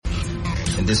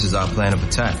and this is our plan of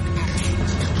attack.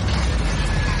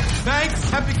 Banks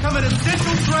have become an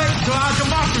essential threat to our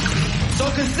democracy, so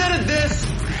consider this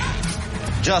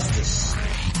justice.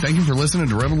 Thank you for listening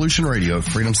to Revolution Radio,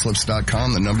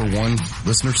 freedomslips.com, the #1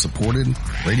 listener-supported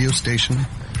radio station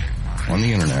on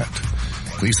the internet.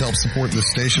 Please help support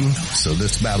this station so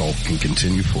this battle can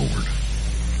continue forward.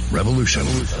 Revolution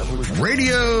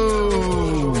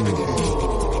Radio!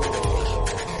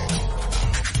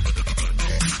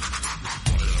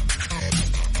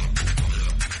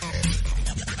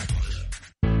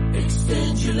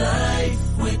 Extend your life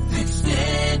with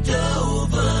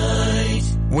Extendovite.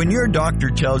 When your doctor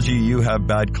tells you you have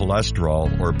bad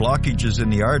cholesterol or blockages in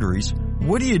the arteries,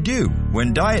 what do?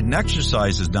 When diet and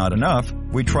exercise is not enough,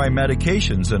 we try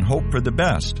medications and hope for the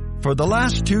best. For the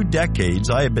last 2 decades,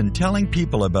 I have been telling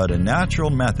people about a natural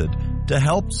method to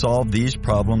help solve these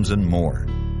problems and more.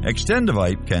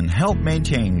 Extendovite can help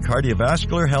maintain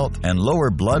cardiovascular health and lower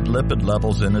blood lipid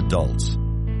levels in adults.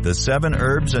 The 7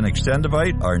 herbs in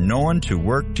Extendovite are known to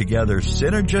work together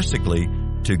synergistically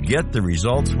to get the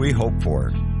results we hope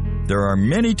for. There are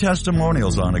many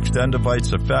testimonials on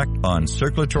Extendovite's effect on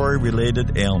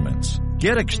circulatory-related ailments.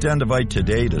 Get Extendovite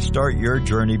today to start your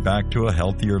journey back to a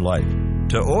healthier life.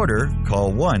 To order,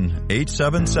 call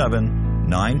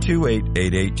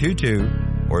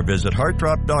 1-877-928-8822 or visit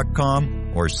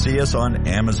heartdrop.com or see us on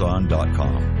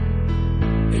amazon.com.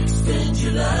 Extend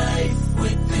your life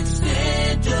with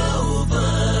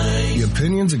Extendovite. The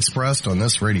opinions expressed on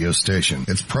this radio station,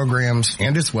 its programs,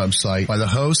 and its website by the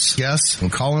hosts, guests, and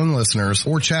call-in listeners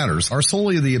or chatters are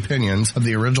solely the opinions of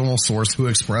the original source who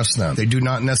expressed them. They do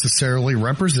not necessarily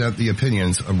represent the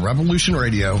opinions of Revolution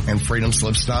Radio and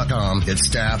freedomslips.com, its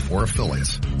staff, or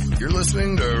affiliates. You're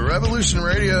listening to Revolution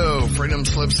Radio,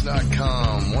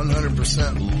 freedomslips.com,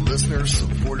 100%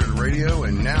 listener-supported radio,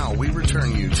 and now we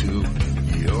return you to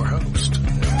your host.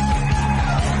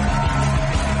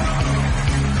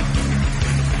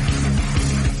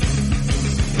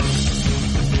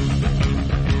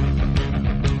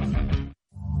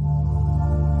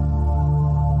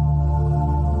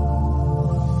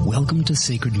 Welcome to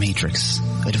Sacred Matrix,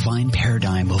 a divine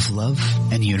paradigm of love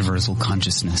and universal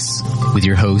consciousness, with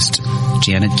your host,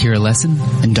 Janet Kira Lessin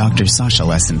and Dr. Sasha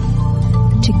Lessin.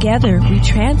 Together we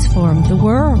transform the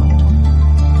world.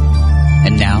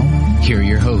 And now, here are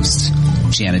your hosts,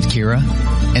 Janet Kira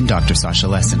and Dr. Sasha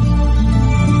Lessin.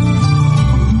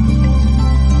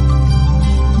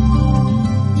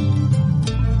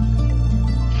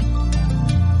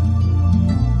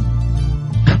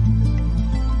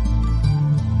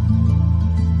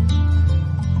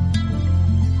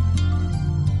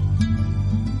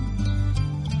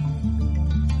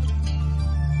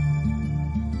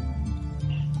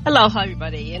 Aloha,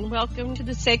 everybody, and welcome to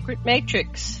the Sacred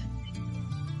Matrix.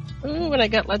 Ooh, and I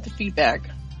got lots of feedback.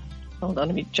 Hold on,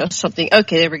 let me adjust something.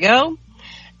 Okay, there we go.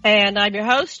 And I'm your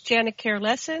host, Janet Kira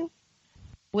Lessin,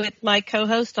 with my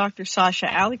co-host, Dr.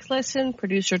 Sasha Alex Lessin,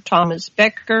 producer Thomas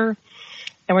Becker.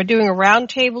 And we're doing a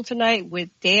roundtable tonight with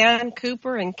Dan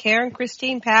Cooper and Karen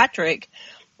Christine Patrick.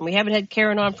 And we haven't had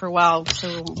Karen on for a while,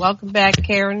 so welcome back,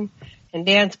 Karen. And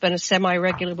Dan's been a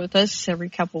semi-regular with us every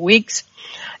couple of weeks.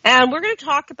 And we're going to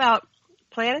talk about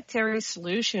planetary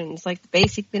solutions like the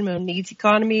basic minimum needs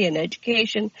economy and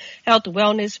education, health and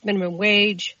wellness, minimum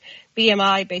wage,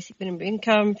 BMI, basic minimum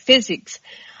income, physics,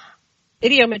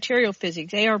 idiomaterial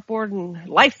physics, A.R. Bordon,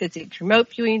 life physics, remote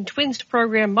viewing, twins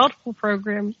program,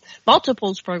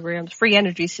 multiples programs, free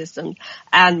energy systems,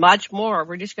 and much more.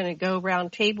 We're just going to go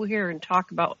round table here and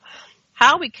talk about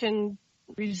how we can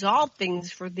resolve things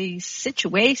for these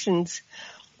situations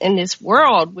in this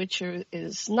world, which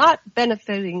is not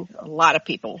benefiting a lot of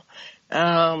people.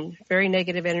 Very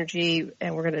negative energy,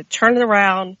 and we're going to turn it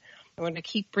around. We're going to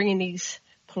keep bringing these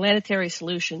planetary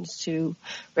solutions to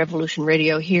Revolution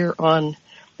Radio here on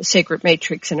the Sacred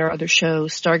Matrix and our other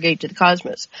shows, Stargate to the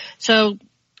Cosmos. So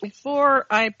before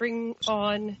I bring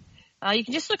on, you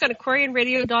can just look on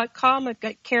AquarianRadio.com. I've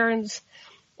got Karen's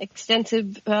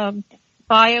extensive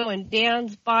bio and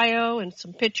Dan's bio and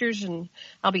some pictures, and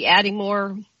I'll be adding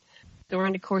more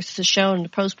during the course of the show and the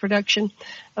post-production.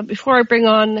 Before I bring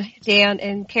on Dan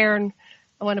and Karen,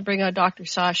 I want to bring on Dr.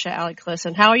 Sasha Alex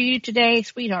Lessin. How are you today,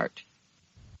 sweetheart?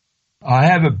 I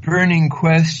have a burning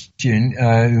question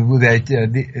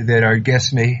that our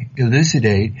guests may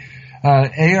elucidate.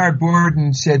 A.R.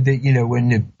 Bordon said that,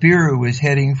 when Nibiru was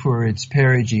heading for its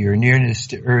perigee or nearness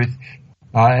to Earth,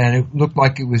 and it looked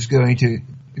like it was going to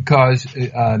cause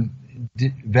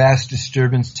vast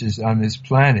disturbances on this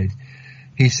planet,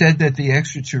 he said that the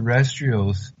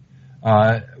extraterrestrials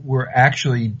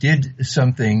did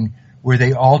something where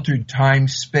they altered time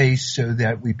space so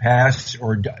that we passed,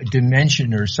 or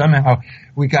dimension, or somehow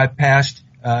we got past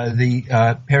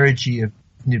the perigee of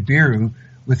Nibiru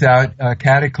without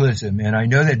cataclysm. And I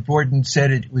know that Bordon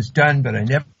said it was done, but I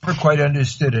never quite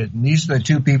understood it. And these are the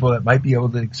two people that might be able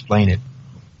to explain it.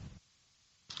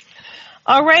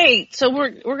 All right, so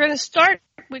we're going to start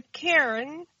with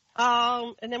Karen,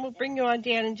 and then we'll bring you on,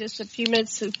 Dan, in just a few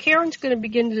minutes. So Karen's going to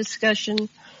begin the discussion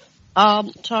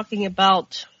talking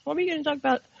about, what are we going to talk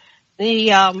about?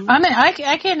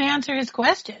 I can answer his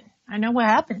question. I know what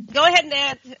happened. Go ahead and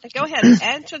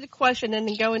answer the question, and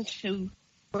then go into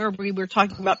where we were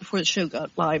talking about before the show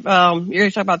got live. You're going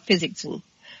to talk about physics and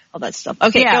all that stuff.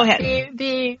 Okay, yeah, go ahead.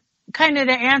 The kind of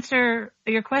to answer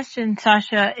your question,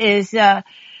 Sasha, is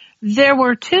there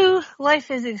were two life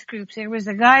physics groups. There was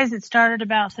the guys that started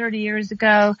about 30 years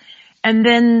ago, and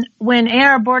then when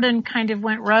A.R. Bordon kind of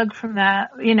went rogue from that,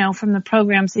 from the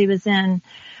programs he was in,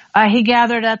 he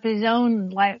gathered up his own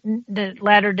the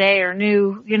latter day or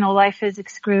new, life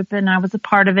physics group, and I was a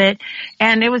part of it.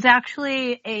 And it was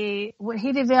actually he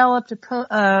developed group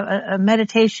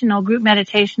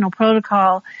meditational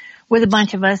protocol with a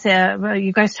bunch of us.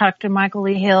 You guys talked to Michael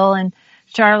Lee Hill and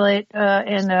Charlotte,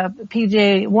 and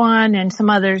PJ1 and some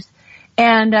others.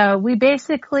 And, we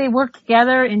basically worked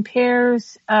together in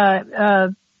pairs,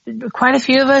 quite a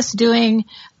few of us doing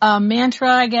mantra,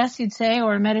 I guess you'd say,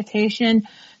 or meditation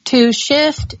to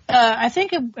shift, I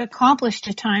think it accomplished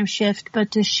a time shift,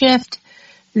 but to shift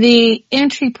the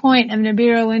entry point of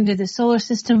Nibiru into the solar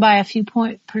system by a few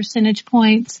percentage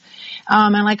points.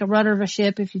 And like a rudder of a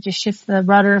ship, if you just shift the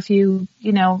rudder a few,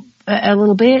 a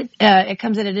little bit, it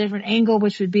comes at a different angle,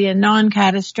 which would be a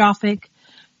non-catastrophic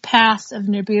pass of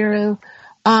Nibiru.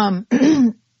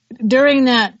 During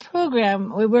that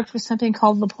program, we worked with something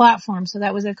called the platform. So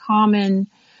that was a common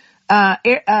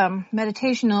meditational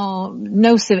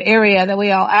nocive area that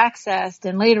we all accessed.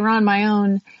 And later on, my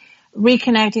own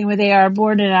reconnecting with A.R.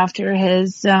 Bordon after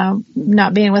his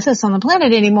not being with us on the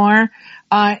planet anymore,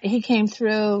 he came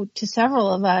through to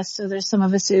several of us. So there's some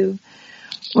of us who,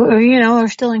 are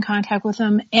still in contact with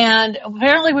him. And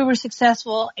apparently we were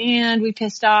successful, and we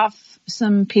pissed off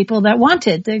some people that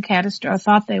wanted the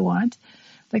thought they want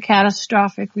the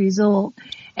catastrophic result.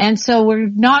 And so we're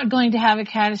not going to have a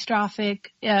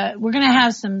catastrophic, we're going to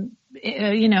have some,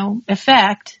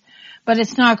 effect, but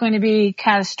it's not going to be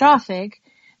catastrophic.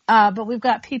 But we've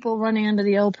got people running under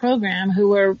the old program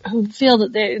who feel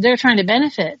that they're trying to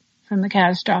benefit from the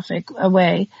catastrophic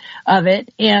way of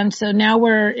it. And so now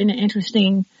we're in an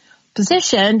interesting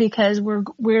position because we're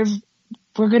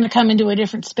going to come into a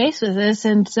different space with this.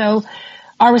 And so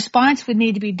our response would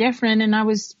need to be different. And I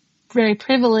was very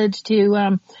privileged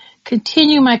to,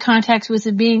 continue my contacts with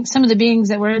some of the beings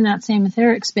that were in that same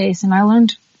etheric space. And I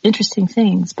learned interesting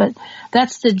things, but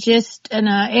that's the gist. And,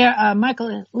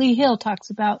 Michael Lee Hill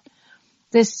talks about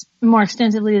this more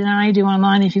extensively than I do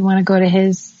online. If you want to go to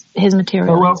his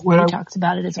material, he talks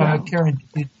about it as well. Karen,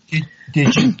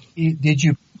 did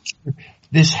you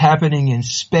this happening in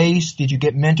space? Did you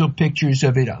get mental pictures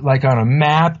of it, like on a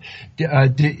map?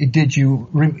 Did you?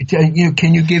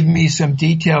 Can you give me some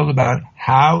details about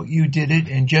how you did it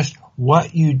and just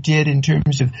what you did in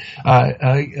terms of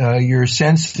your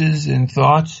senses and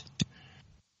thoughts?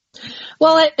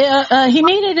 Well, he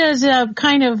made it as a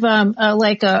kind of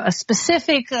like a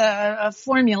specific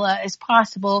formula as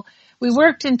possible. We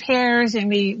worked in pairs, and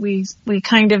we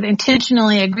kind of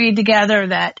intentionally agreed together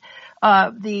that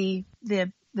the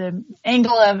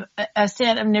angle of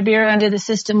ascent of Nibiru into the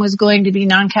system was going to be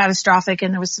non-catastrophic,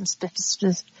 and there was some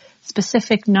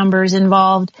specific numbers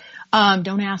involved.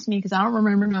 Don't ask me because I don't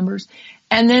remember numbers.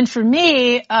 And then for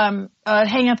me, I'd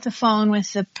hang up the phone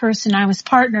with the person I was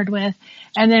partnered with,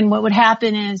 and then what would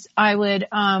happen is I would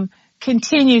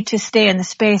continue to stay in the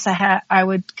space. I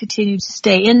would continue to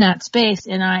stay in that space,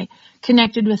 and I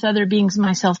connected with other beings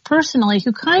myself personally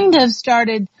who kind of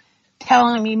started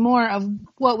telling me more of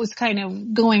what was kind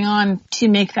of going on to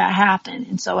make that happen.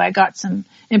 And so I got some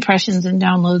impressions and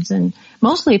downloads and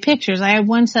mostly pictures. I had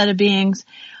one set of beings,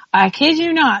 I kid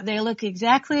you not, they look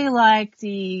exactly like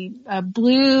the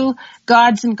blue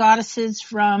gods and goddesses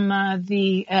from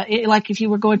like if you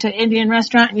were going to an Indian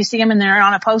restaurant and you see them and they're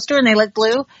on a poster and they look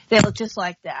blue, they look just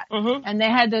like that. Mm-hmm. And they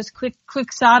had those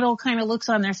quixotic kind of looks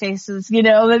on their faces,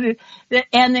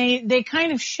 and they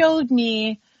kind of showed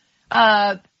me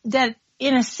that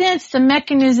in a sense, the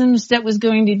mechanisms that was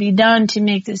going to be done to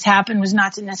make this happen was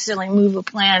not to necessarily move a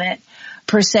planet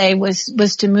per se, was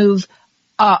to move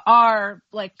our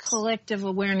like collective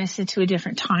awareness into a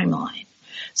different timeline.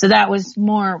 So that was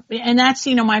more, and that's,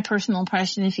 my personal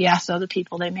impression. If you ask other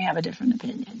people, they may have a different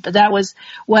opinion, but that was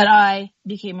what I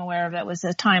became aware of. That was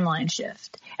a timeline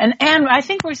shift. And I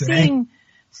think we're seeing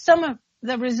some of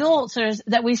the results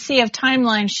that we see of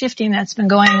timeline shifting that's been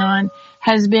going on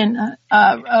has been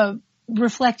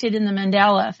reflected in the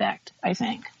Mandela effect, I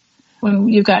think, when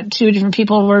you've got two different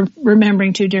people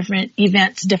remembering two different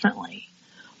events differently.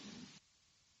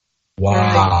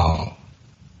 Wow.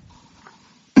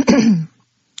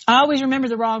 I always remember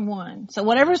the wrong one. So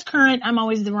whatever's current, I'm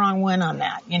always the wrong one on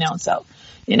that, So,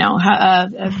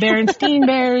 Berenstain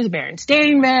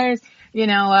Bears,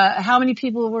 how many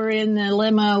people were in the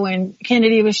limo when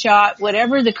Kennedy was shot,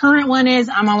 whatever the current one is,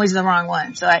 I'm always the wrong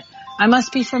one. So I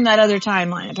must be from that other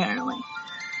timeline, apparently.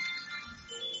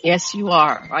 Yes, you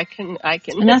are. I can.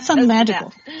 And that sounds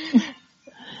magical.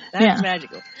 That's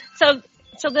magical. So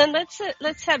then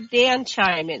let's have Dan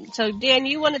chime in. So Dan,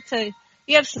 you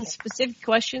have some specific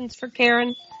questions for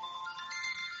Karen?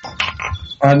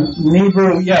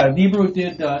 Nibru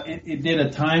did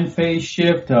a time phase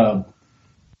shift.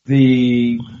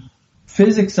 The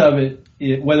physics of it,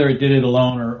 whether it did it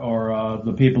alone or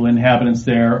the people, inhabitants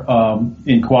there,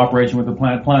 in cooperation with the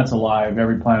planet. Planet's alive.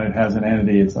 Every planet has an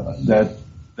entity. It's that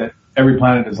every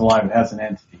planet is alive. It has an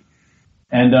entity.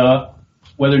 And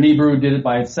whether Nibru did it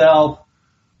by itself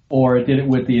or it did it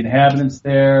with the inhabitants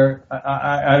there,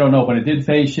 I don't know. But it did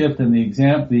phase shift. And the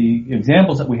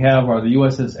examples that we have are the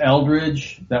USS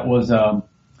Eldridge. That was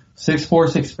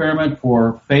 6-force experiment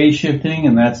for phase shifting,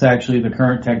 and that's actually the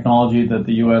current technology that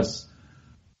the U.S.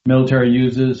 military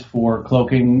uses for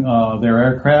cloaking their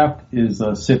aircraft, is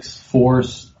a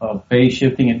 6-force phase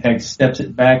shifting. It steps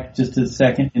it back just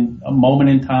a moment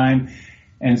in time,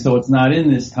 and so it's not in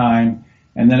this time.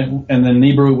 And then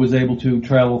Nibru was able to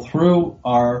travel through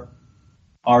our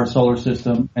solar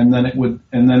system, and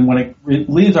then when it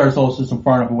leaves our solar system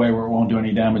far enough away where it won't do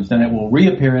any damage, then it will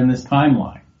reappear in this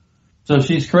timeline. So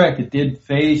she's correct. It did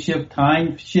phase shift,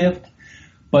 time shift,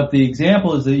 but the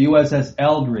example is the USS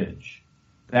Eldridge.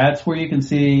 That's where you can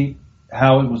see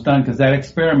how it was done, because that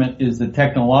experiment is the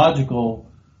technological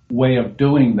way of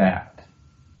doing that.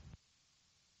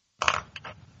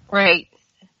 Right.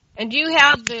 And do you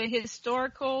have the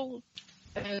historical,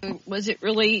 was it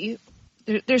really,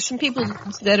 there's some people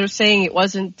that are saying it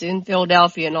wasn't in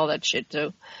Philadelphia and all that shit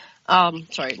too.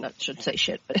 Sorry, shouldn't say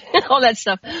shit, but all that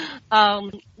stuff.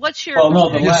 What's your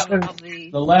the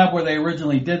lab where they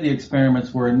originally did the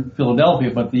experiments were in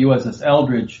Philadelphia, but the USS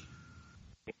Eldridge,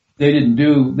 they didn't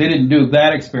do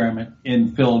that experiment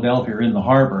in Philadelphia or in the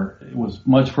harbor. It was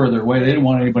much further away. They didn't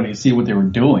want anybody to see what they were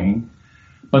doing.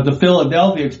 But the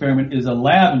Philadelphia experiment is a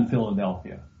lab in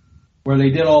Philadelphia where they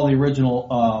did all the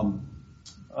original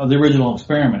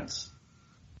experiments.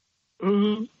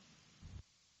 Mm-hmm.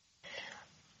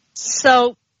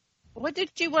 So, what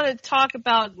did you want to talk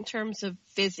about in terms of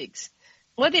physics?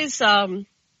 What is what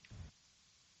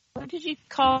did you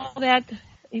call that?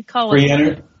 You call free it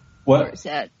energy. What is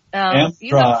that?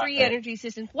 You have free energy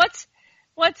systems. What's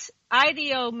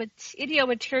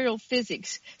idiomaterial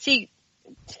physics? See,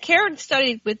 Karen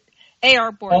studied with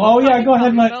AR Bordon. Go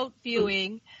ahead. Remote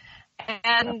viewing,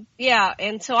 and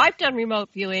so I've done remote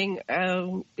viewing.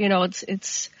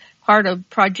 It's part of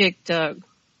Project.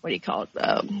 What do you call it?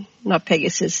 Not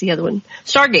Pegasus, the other one,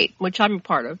 Stargate, which I'm a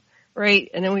part of, right?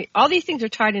 And then all these things are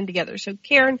tied in together. So,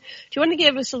 Karen, do you want to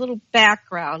give us a little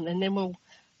background, and then we'll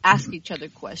ask each other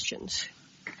questions?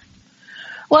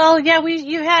 Well, yeah,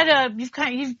 you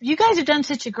guys have done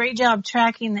such a great job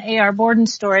tracking the AR Bordon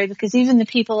story, because even the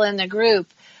people in the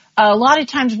group, a lot of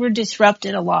times we're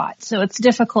disrupted a lot, so it's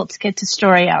difficult to get the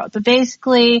story out. But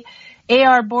basically,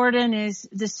 AR Bordon is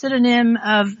the pseudonym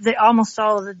of almost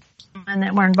all of the men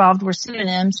that were involved were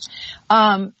pseudonyms.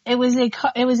 It was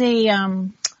a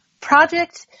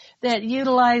project that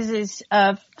utilizes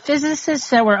physicists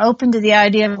that were open to the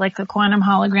idea of like the quantum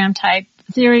hologram type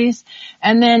theories,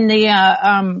 and then they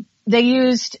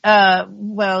used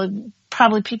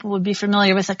probably people would be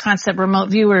familiar with the concept remote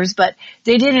viewers, but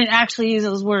they didn't actually use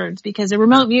those words, because the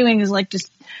remote viewing is like just,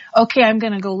 okay, I'm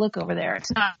going to go look over there.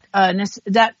 It's not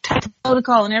that type of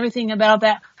protocol and everything about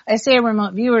that. I say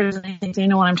remote viewers, and I think they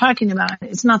know what I'm talking about.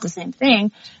 It's not the same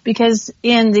thing, because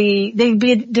they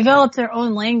developed their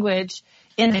own language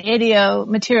in the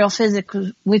idiomaterial physics,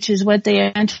 which is what they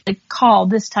eventually call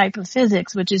this type of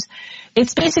physics,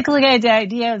 it's basically the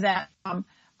idea that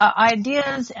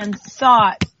ideas and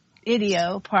thought,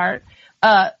 ideo part,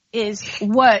 is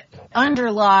what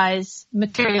underlies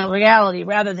material reality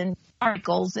rather than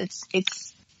particles.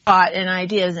 It's thought and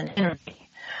ideas and energy.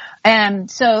 And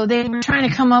so they were trying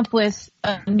to come up with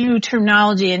a new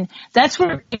terminology, and that's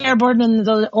where Bordon and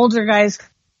the older guys,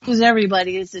 who's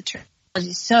everybody, is the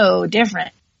terminology so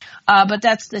different. But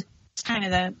that's the kind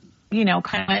of the,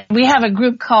 we have a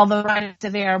group called the Writers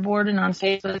of Bordon on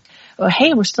Facebook. Oh,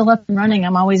 hey, we're still up and running.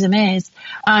 I'm always amazed.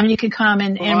 You could come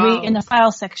and we, in the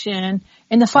file section,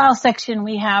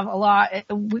 we have a lot.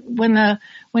 When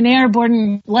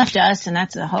Bordon left us, and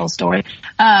that's a whole story,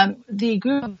 the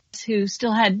group who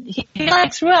still had, he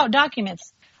threw out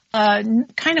documents,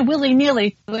 kind of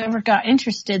willy-nilly, whoever got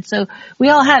interested. So we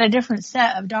all had a different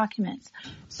set of documents.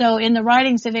 So in the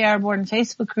Writings of A.R. Bordon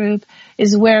Facebook group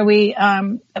is where we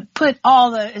put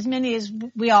as many as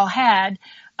we all had,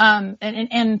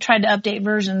 and tried to update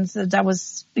versions. That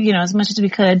was, as much as we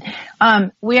could.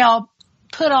 We all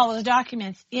put all those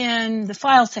documents in the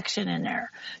file section in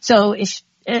there. So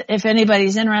if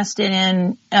anybody's interested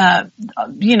in,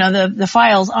 the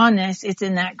files on this, it's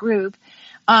in that group.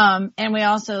 And we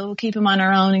also keep them on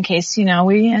our own in case, you know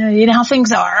how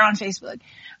things are on Facebook.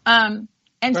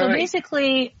 And so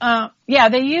basically,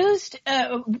 they used,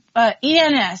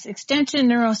 ENS, extension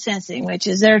neurosensing, which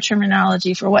is their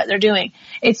terminology for what they're doing.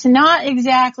 It's not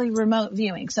exactly remote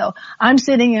viewing. So I'm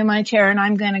sitting in my chair and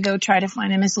I'm going to go try to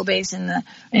find a missile base in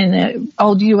the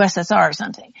old USSR or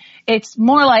something. It's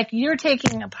more like you're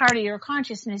taking a part of your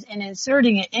consciousness and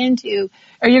inserting it into,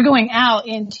 or you're going out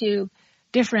into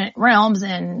different realms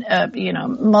and,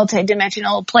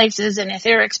 multi-dimensional places and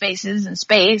etheric spaces and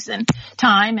space and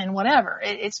time and whatever.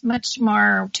 It's much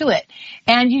more to it.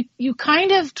 And you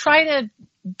kind of try to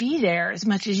be there as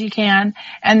much as you can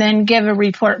and then give a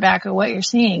report back of what you're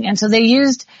seeing. And so they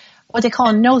used what they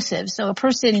call nociv. So a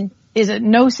person is a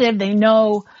nociv. They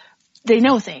know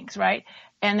things, right?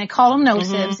 And they call them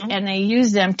nocivs, and they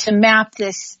use them to map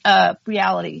this,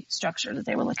 reality structure that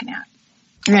they were looking at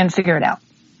and figure it out.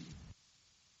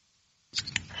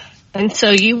 And so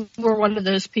you were one of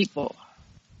those people.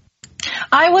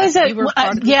 I was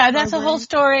that's a whole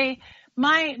story.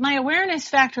 My awareness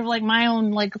factor of like my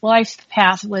own like life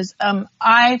path was,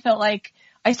 I felt like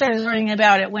I started learning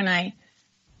about it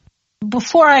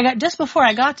before I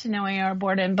got to know A.R.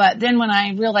 Bordon, but then when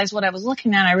I realized what I was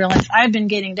looking at, I realized I've been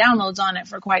getting downloads on it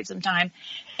for quite some time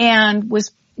and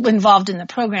was involved in the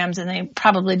programs, and they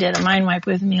probably did a mind wipe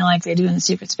with me like they do in the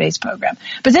secret space program.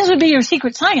 But this would be your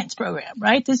secret science program,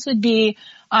 right? This would be,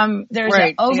 there's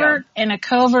an overt and a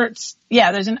covert.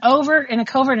 Yeah, there's an overt and a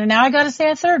covert. And now I got to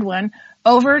say a third one,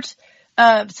 overt,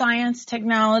 science,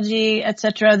 technology,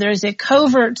 etc. There's a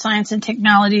covert science and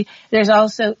technology. There's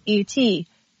also ET,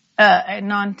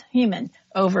 non-human,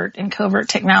 overt and covert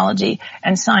technology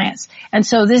and science. And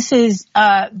so this is,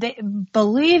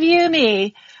 believe you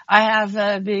me, I have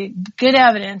good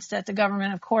evidence that the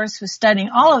government, of course, was studying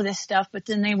all of this stuff, but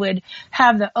then they would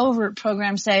have the overt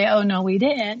program say, oh, no, we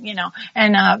didn't,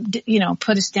 and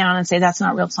put us down and say that's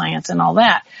not real science and all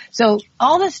that. So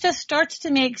all this stuff starts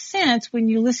to make sense when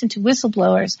you listen to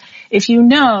whistleblowers. If you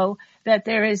know that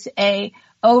there is a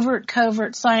overt,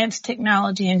 covert science,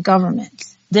 technology, and government,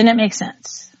 then it makes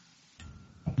sense.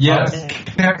 Yes.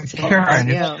 Karen, if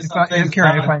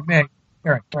I may.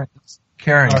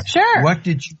 Karen, sure. What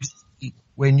did you see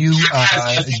when you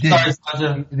did?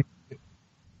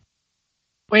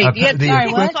 Wait,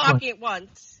 people talking at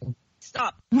once.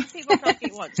 Stop. People talking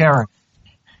at once.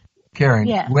 Karen,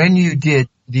 when you did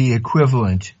the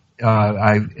equivalent,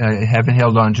 I haven't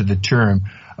held on to the term,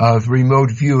 of remote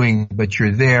viewing, but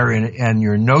you're there and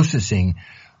you're nosising.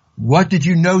 What did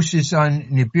you gnosis on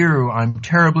Nibiru? I'm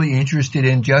terribly interested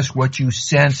in just what you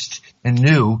sensed and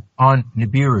knew on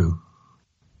Nibiru.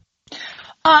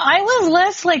 I was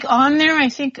less like on there. I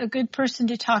think a good person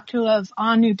to talk to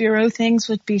on Nibiru things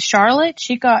would be Charlotte.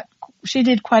 She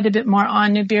did quite a bit more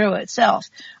on Nibiru itself.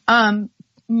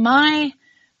 My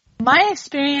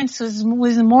experience was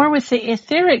more with the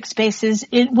etheric spaces.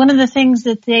 One of the things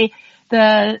that the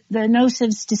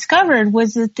nocivs discovered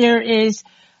was that there is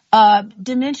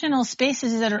dimensional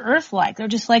spaces that are Earth-like. They're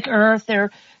just like Earth.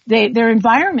 They're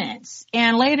environments.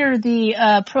 And later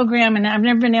the program, and I've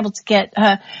never been able to get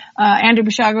Andrew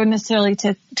Bishago necessarily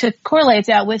to correlate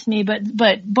that with me,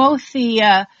 but both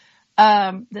the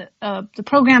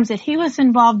programs that he was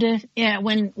involved in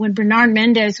when Bernard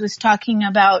Mendez was talking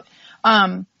about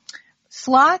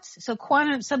slots, so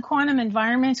subquantum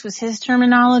environments was his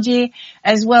terminology,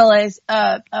 as well as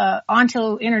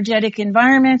onto-energetic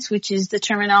environments, which is the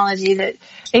terminology that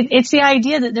it's the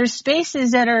idea that there's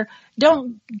spaces that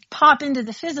don't pop into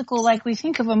the physical like we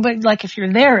think of them, but like if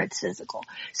you're there, it's physical.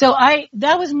 So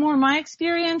that was more my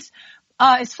experience.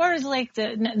 As far as like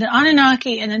the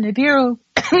Anunnaki and the Nibiru,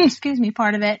 excuse me,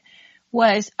 part of it,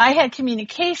 was I had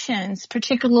communications,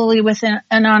 particularly with an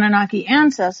Anunnaki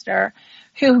ancestor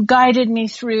who guided me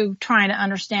through trying to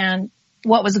understand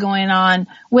what was going on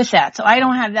with that. So I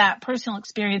don't have that personal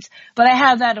experience, but I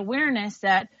have that awareness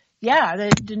that, yeah,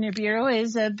 the Nibiru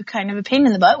is a kind of a pain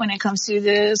in the butt when it comes to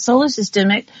the solar system.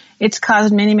 It's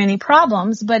caused many, many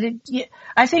problems, but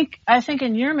I think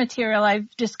in your material I've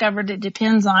discovered it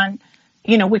depends on,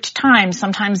 which time.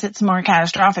 Sometimes it's more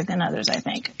catastrophic than others, I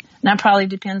think. And that probably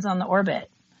depends on the orbit,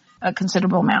 a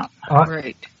considerable amount.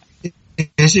 Right.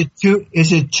 Is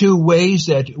it two ways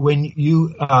that when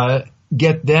you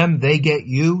get them, they get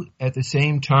you at the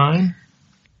same time?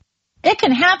 It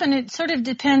can happen. It sort of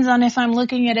depends on if I'm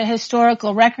looking at a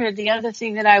historical record. The other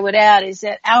thing that I would add is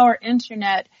that our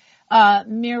internet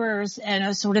mirrors and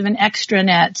a sort of an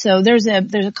extranet. So there's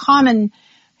a common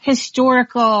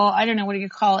historical, I don't know what you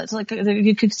call it. It's like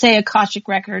you could say Akashic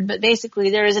record, but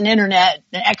basically there is an internet,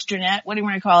 an extranet, what do you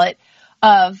want to call it,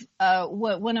 of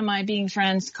what one of my being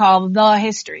friends called the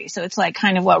history. So it's like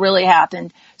kind of what really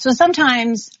happened. So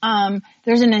sometimes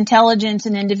there's an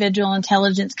individual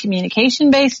intelligence communication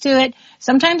base to it.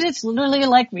 Sometimes it's literally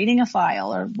like reading a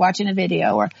file or watching a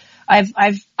video. Or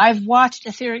I've watched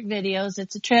etheric videos.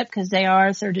 It's a trip because they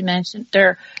are third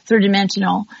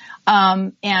dimensional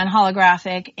and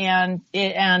holographic. And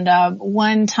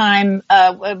one time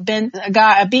a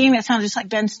being that sounds just like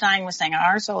Ben Stein was saying,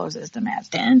 our solar system has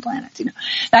 10 planets,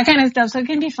 that kind of stuff. So it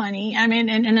can be funny, and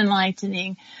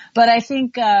enlightening. But I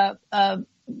think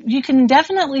you can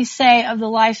definitely say of the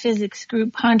live physics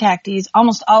group contactees,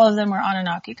 almost all of them were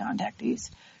Anunnaki contactees.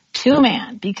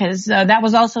 2-man, because that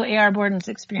was also A.R. Bordon's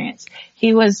experience.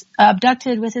 He was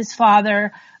abducted with his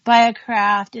father by a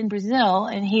craft in Brazil,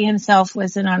 and he himself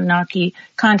was an Anunnaki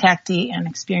contactee and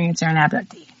experiencer and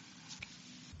abductee.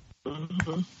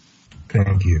 Mm-hmm.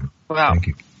 Thank you. Wow. Thank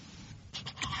you.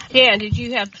 Dan, did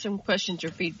you have some questions or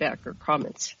feedback or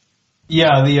comments?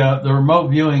 Yeah, the remote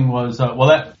viewing was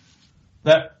that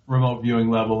remote viewing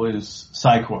level is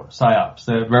PSYOPs.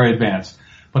 They're very advanced.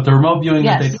 But the remote viewing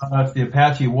that they taught us, the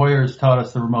Apache warriors taught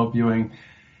us the remote viewing,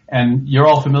 and you're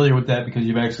all familiar with that because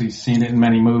you've actually seen it in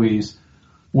many movies,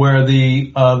 where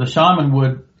the shaman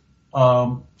would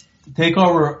take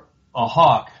over a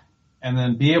hawk and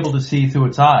then be able to see through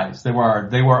its eyes. They were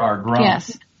our drones.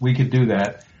 Yes. We could do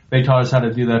that. They taught us how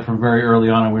to do that from very early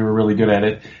on, and we were really good at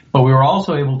it. But we were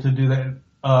also able to do that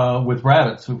with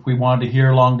rabbits. If we wanted to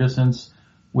hear long distance,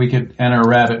 we could enter a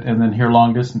rabbit and then hear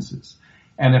long distances.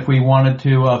 And if we wanted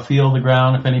to feel the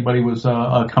ground, if anybody was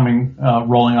coming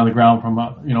rolling on the ground from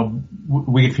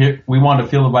we wanted to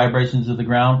feel the vibrations of the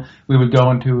ground, we would go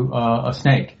into a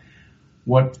snake.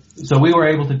 So we were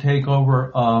able to take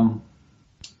over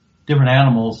different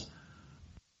animals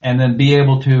and then be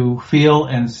able to feel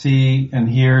and see and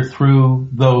hear through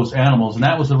those animals. And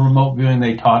that was the remote viewing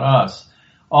they taught us.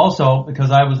 Also,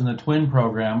 because I was in the twin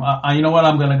program, you know what?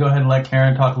 I'm going to go ahead and let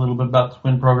Karen talk a little bit about the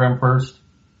twin program first.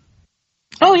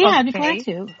 Oh yeah, I'd be glad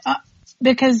to.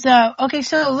 Because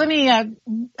so let me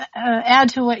add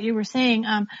to what you were saying.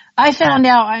 I found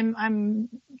out I'm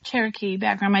Cherokee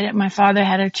background. My father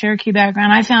had a Cherokee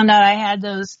background. I found out I had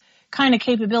those kind of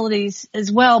capabilities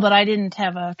as well, but I didn't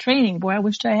have a training. Boy, I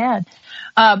wished I had.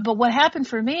 But what happened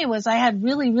for me was I had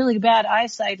really, really bad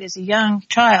eyesight as a young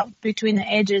child. Between the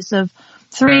ages of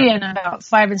 3 and about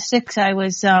 5 and 6, I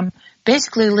was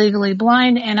basically legally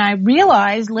blind, and I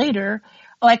realized later,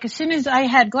 like as soon as I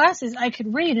had glasses, I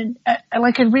could read, and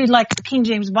I could read like the King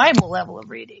James Bible level of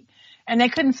reading. And they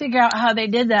couldn't figure out how they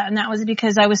did that, and that was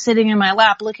because I was sitting in my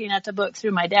lap looking at the book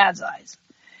through my dad's eyes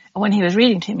when he was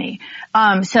reading to me.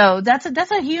 So that's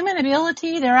a human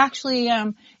ability. They're actually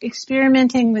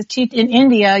experimenting with in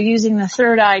India using the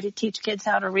third eye to teach kids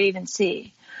how to read and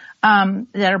see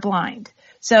that are blind.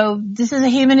 So this is a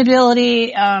human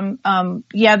ability. They've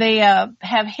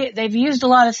used a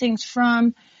lot of things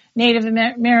from Native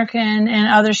American and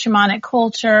other shamanic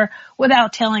culture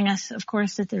without telling us, of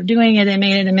course, that they're doing it. They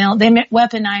made it they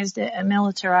weaponized it and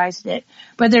militarized it,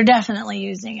 but they're definitely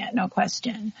using it, no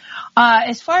question.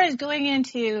 As far as going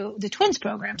into the twins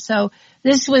program, so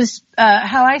this was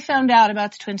how I found out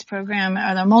about the twins program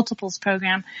or the multiples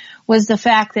program was the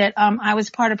fact that I was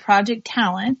part of Project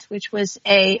Talent, which was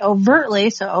overt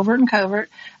and covert.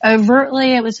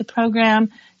 Overtly, it was a program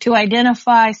to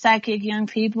identify psychic young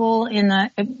people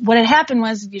what had happened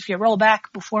was, if you roll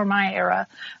back before my era,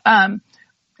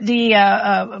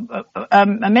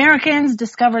 Americans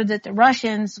discovered that the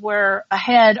Russians were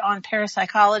ahead on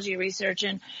parapsychology research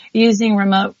and using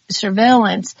remote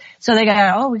surveillance. So they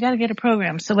we got to get a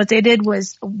program. So what they did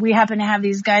was, we happened to have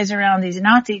these guys around, these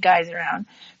Nazi guys around,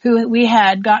 who we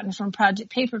had gotten from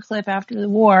Project Paperclip after the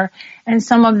war, and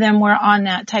some of them were on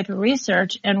that type of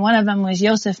research. And one of them was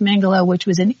Josef Mengele, which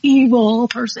was an evil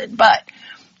person, but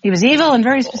he was evil in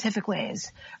very specific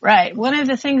ways. Right. One of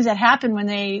the things that happened when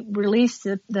they released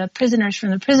the prisoners from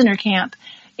the prisoner camp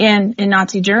in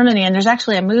Nazi Germany, and there's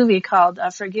actually a movie called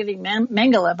Forgiving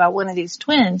Mengele about one of these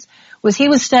twins, was he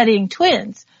was studying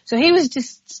twins. So he was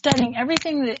just studying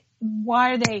everything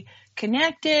why they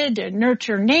connected, to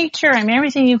nurture nature, I mean,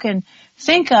 everything you can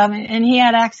think of. And he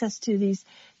had access to these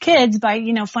kids by,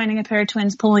 finding a pair of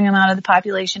twins, pulling them out of the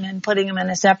population and putting them in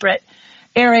a separate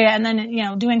area, and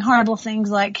then, doing horrible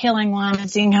things like killing one and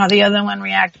seeing how the other one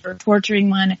reacted, or torturing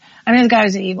one. I mean, the guy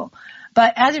was evil.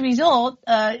 But as a result,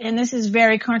 and this is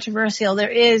very controversial,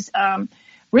 there is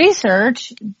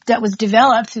research that was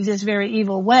developed through this very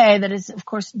evil way that is, of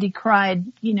course, decried,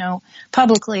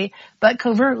 publicly, but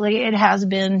covertly it has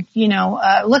been,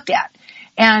 looked at.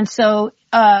 And so,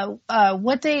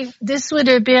 this would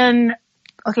have been,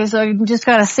 okay, so you just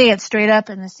gotta say it straight up,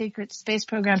 and the secret space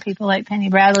program people like Penny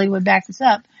Bradley would back this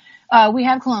up. We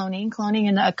have cloning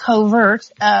in a covert,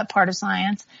 part of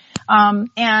science.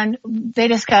 And they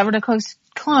discovered, of course,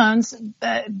 clones,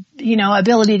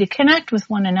 ability to connect with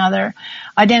one another.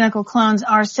 Identical clones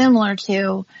are similar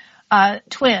to,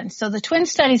 twins. So the twin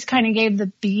studies kind of gave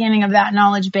the beginning of that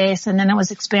knowledge base, and then it was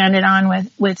expanded on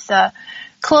with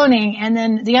cloning. And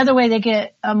then the other way they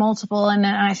get a multiple, and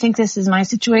I think this is my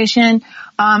situation.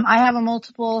 I have a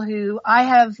multiple who I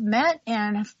have met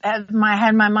and had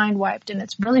my mind wiped, and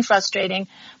it's really frustrating.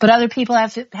 But other people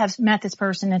have met this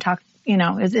person and talked.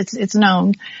 It's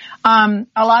known. A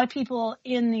lot of people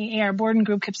in the AR Bordon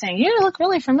group kept saying, "You look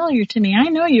really familiar to me. I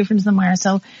know you from somewhere."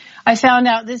 So I found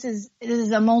out this is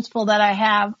a multiple that I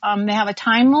have. They have a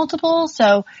time multiple,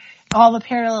 so all the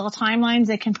parallel timelines,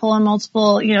 they can pull in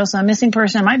multiple, so a missing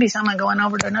person, it might be someone going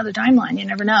over to another timeline. You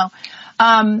never know.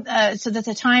 So that's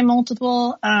a time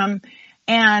multiple.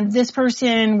 And this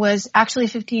person was actually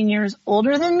 15 years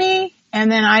older than me. And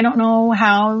then I don't know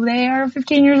how they are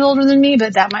 15 years older than me,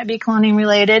 but that might be cloning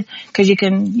related, because you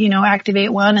can,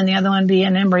 activate one and the other one be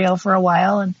an embryo for a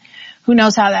while, and who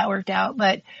knows how that worked out.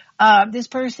 But this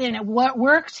person, what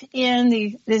worked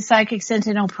in the Psychic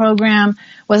Sentinel program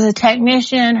was a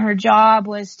technician. Her job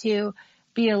was to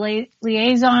be a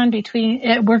liaison between,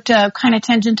 it worked kind of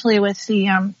tangentially with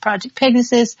the Project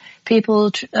Pegasus, people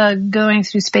going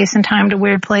through space and time to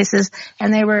weird places,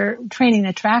 and they were training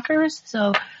the trackers.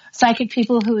 So psychic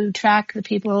people who track the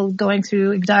people going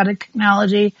through exotic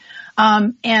technology.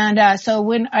 So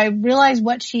when I realized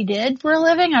what she did for a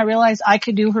living, I realized I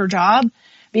could do her job,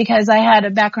 because I had a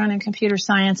background in computer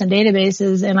science and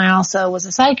databases, and I also was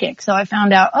a psychic. So I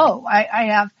found out, I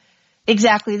have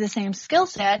exactly the same skill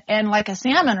set, and like a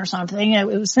salmon or something, it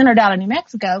was centered out in New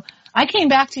Mexico. I came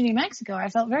back to New Mexico. I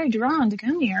felt very drawn to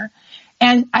come here,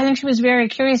 and I think she was very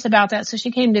curious about that. So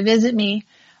she came to visit me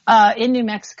in New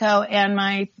Mexico, and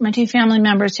my two family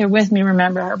members here with me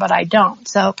remember her, but I don't.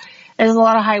 So there's a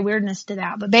lot of high weirdness to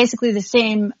that. But basically the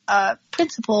same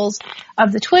principles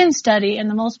of the twin study and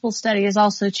the multiple study is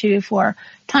also true for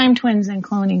time twins and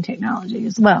cloning technology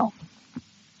as well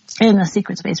in the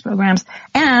secret space programs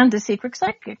and the secret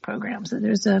psychic programs. So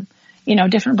there's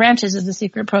different branches of the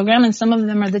secret program, and some of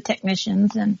them are the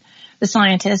technicians and the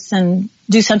scientists and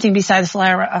do something besides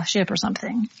fly a ship or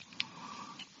something.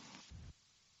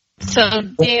 So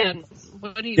Dan,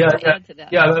 what do you add to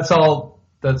that? Yeah,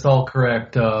 that's all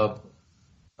correct.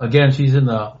 Again, she's in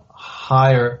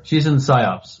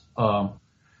PSYOPs,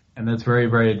 and that's very,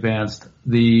 very advanced.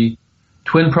 The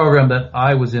twin program that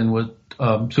I was in was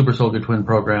Super Soldier twin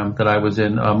program that I was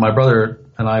in. My brother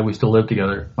and I, we still live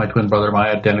together. My twin brother,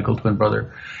 my identical twin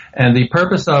brother. And the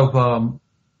purpose of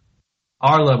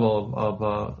our level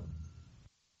of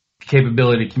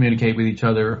capability to communicate with each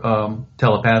other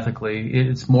telepathically,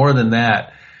 it's more than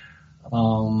that.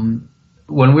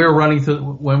 When we're running through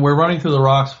the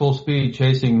rocks full speed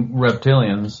chasing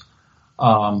reptilians,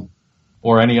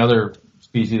 or any other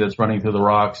species that's running through the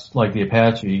rocks like the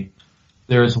Apache,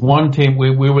 there's one team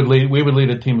we would lead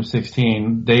a team of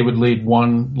 16. They would lead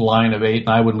one line of 8, and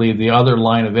I would lead the other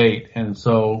line of 8. And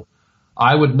so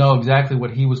I would know exactly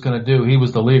what he was going to do. He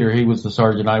was the leader. He was the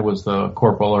sergeant. I was the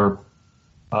corporal or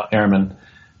airman,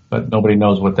 but nobody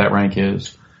knows what that rank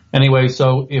is. Anyway,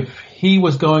 so if he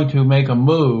was going to make a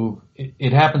move,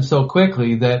 it happened so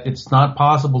quickly that it's not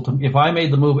possible to, if I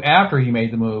made the move after he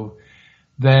made the move,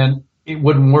 then it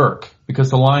wouldn't work because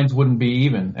the lines wouldn't be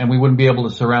even, and we wouldn't be able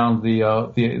to surround the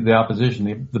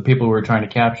opposition, the people we were trying to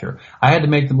capture. I had to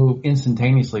make the move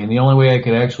instantaneously, and the only way I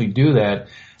could actually do that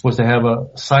was to have a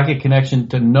psychic connection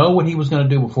to know what he was going to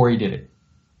do before he did it.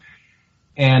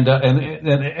 And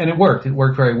it worked. It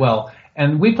worked very well.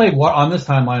 And we played on this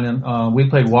timeline, and we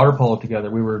played water polo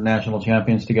together. We were national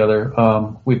champions together.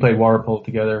 We played water polo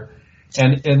together,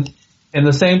 and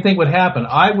the same thing would happen.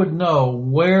 I would know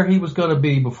where he was going to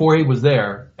be before he was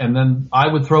there, and then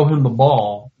I would throw him the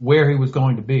ball where he was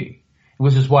going to be,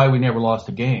 which is why we never lost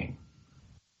a game,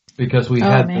 because we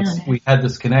had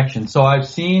this connection. So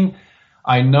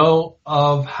I know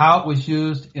of how it was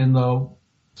used in the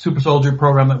Super Soldier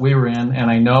program that we were in,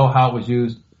 and I know how it was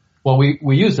used. Well,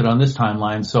 we used it on this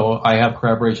timeline, so I have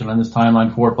corroboration on this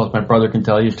timeline for it, plus my brother can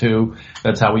tell you too.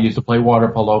 That's how we used to play water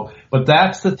polo. But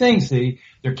that's the thing, see,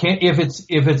 if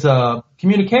it's a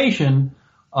communication,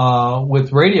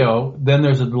 with radio, then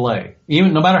there's a delay.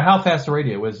 Even, no matter how fast the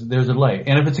radio is, there's a delay.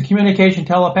 And if it's a communication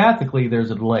telepathically, there's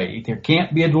a delay. There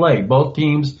can't be a delay. Both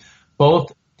teams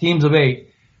of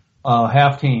 8,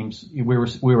 half teams, we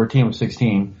were a team of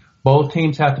 16. Both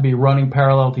teams have to be running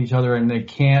parallel to each other, and they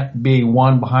can't be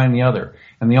one behind the other.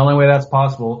 And the only way that's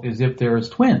possible is if there's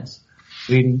twins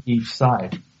leading each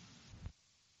side.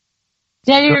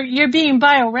 Yeah, you're being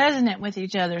bioresonant with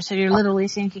each other, so you're literally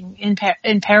syncing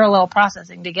in parallel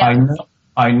processing together.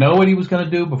 I know what he was going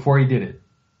to do before he did it.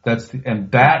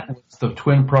 That was the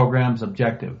twin program's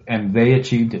objective, and they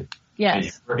achieved it.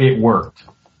 Yes, it worked.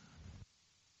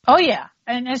 Oh yeah.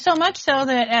 And so much so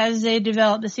that as they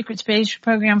developed the secret space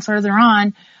program further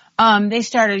on, they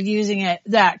started using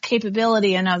that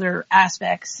capability in other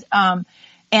aspects.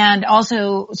 And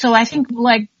also, so I think,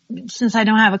 like, since I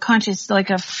don't have a conscious, like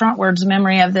a frontwards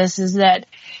memory of this, is that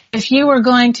if you were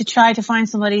going to try to find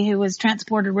somebody who was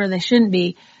transported where they shouldn't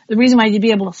be, the reason why you'd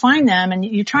be able to find them, and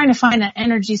you're trying to find an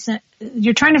energy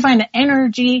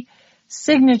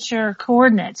signature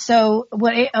coordinate. So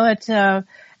what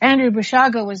Andrew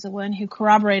Bushago was the one who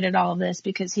corroborated all of this,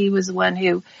 because he was the one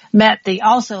who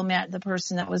also met the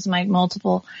person that was my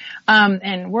multiple,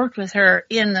 and worked with her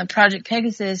in the Project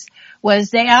Pegasus.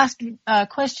 Was they asked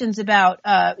questions about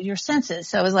your senses.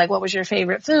 So it was like, what was your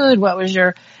favorite food?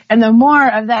 And the more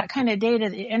of that kind of data,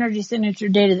 the energy signature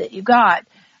data that you got,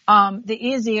 the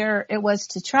easier it was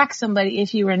to track somebody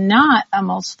if you were not a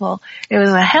multiple. It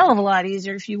was a hell of a lot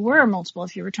easier if you were a multiple,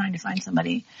 if you were trying to find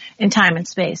somebody in time and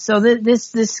space. So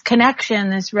this connection,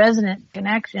 this resonant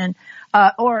connection,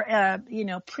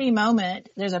 pre-moment,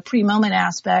 there's a pre-moment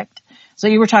aspect. So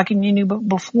you were talking, you knew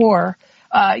before,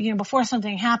 before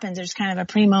something happens, there's kind of a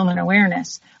pre-moment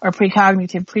awareness, or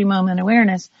precognitive pre-moment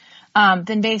awareness.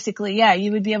 Then basically,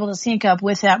 you would be able to sync up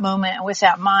with that moment, with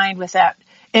that mind, with that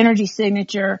energy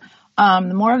signature.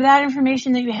 The more of that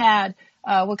information that you had,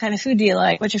 what kind of food do you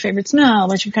like? What's your favorite smell?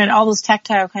 What's your all those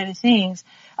tactile kind of things,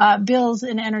 builds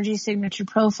an energy signature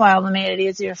profile that made it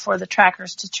easier for the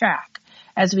trackers to track,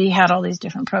 as we had all these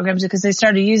different programs, because they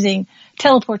started using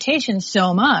teleportation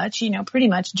so much, pretty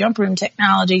much jump room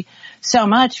technology so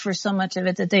much for so much of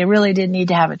it, that they really did need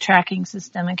to have a tracking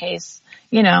system in case,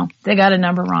 they got a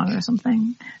number wrong or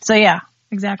something. So yeah,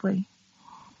 exactly.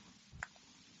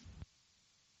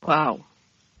 Wow.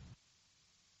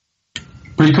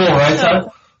 Pretty cool, right,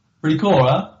 Sasha? Pretty cool,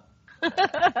 huh?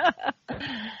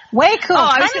 Way cool. Oh,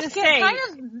 I was going to say, kind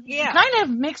of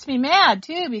makes me mad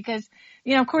too, because,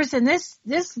 of course, in this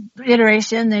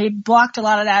iteration, they blocked a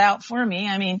lot of that out for me.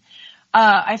 I mean,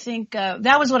 I think,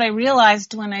 that was what I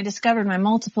realized when I discovered my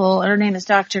multiple. Her name is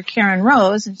Dr. Karen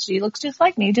Rose, and she looks just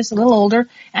like me, just a little older,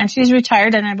 and she's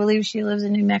retired, and I believe she lives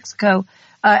in New Mexico,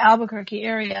 Albuquerque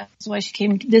area. That's why she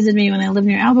came to visit me when I lived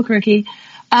near Albuquerque.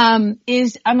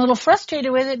 Is I'm a little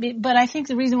frustrated with it, but I think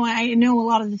the reason why I know a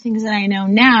lot of the things that I know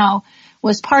now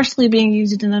was partially being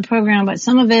used in the program, but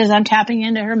some of it is I'm tapping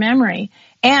into her memory.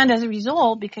 And as a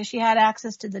result, because she had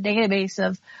access to the database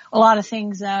of a lot of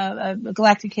things,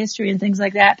 galactic history and things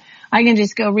like that, I can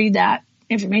just go read that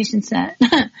information set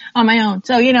on my own.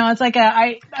 So, it's like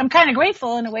I'm kind of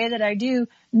grateful in a way that I do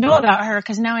know about her,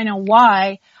 because now I know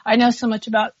why I know so much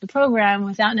about the program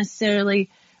without necessarily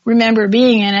remember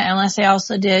being in it, unless I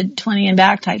also did 20 and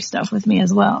back type stuff with me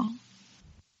as well.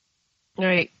 All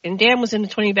right. And Dan was in the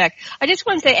 20 back. I just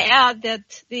wanted to add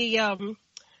that the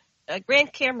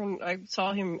Grant Cameron, I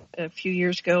saw him a few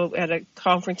years ago at a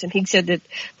conference, and he said that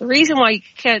the reason why you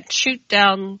can't shoot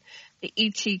down the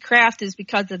ET craft is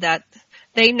because of that.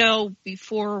 They know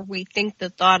before we think the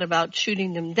thought about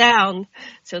shooting them down,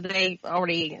 so they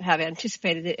already have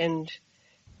anticipated it and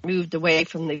moved away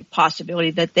from the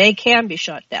possibility that they can be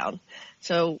shot down.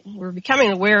 So we're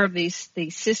becoming aware of these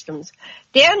systems.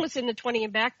 Dan was in the 20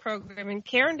 and Back program, and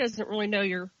Karen doesn't really know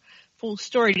your full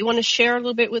story. Do you want to share a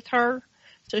little bit with her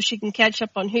so she can catch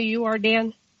up on who you are,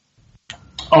 Dan?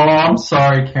 Oh, I'm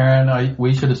sorry, Karen.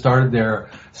 We should have started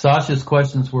there. Sasha's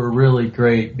questions were really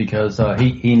great because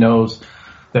he knows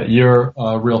that you're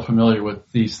real familiar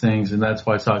with these things, and that's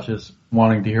why Sasha's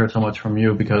wanting to hear so much from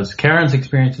you, because Karen's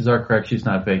experiences are correct. She's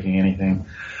not faking anything.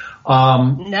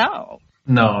 No.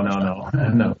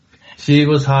 No. She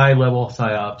was high-level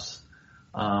PsyOps.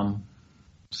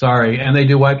 Sorry, and they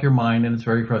do wipe your mind, and it's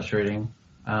very frustrating.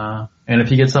 And if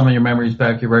you get some of your memories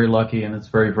back, you're very lucky, and it's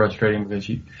very frustrating because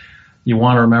you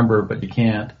want to remember, but you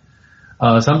can't.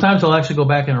 Sometimes I'll actually go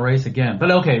back and erase again.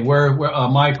 But okay,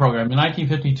 my program. In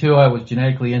 1952, I was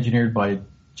genetically engineered by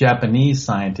Japanese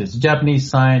scientists. The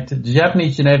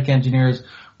Japanese genetic engineers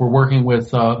were working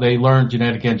with, they learned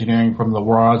genetic engineering from the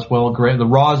Roswell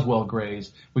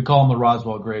Greys. We call them the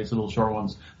Roswell Greys, the little short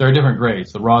ones. There are different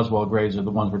Greys. The Roswell Greys are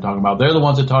the ones we're talking about. They're the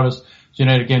ones that taught us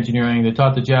genetic engineering. They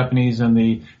taught the Japanese and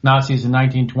the Nazis in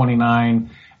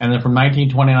 1929. And then from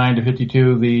 1929 to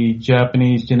 52, the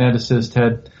Japanese geneticists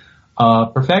had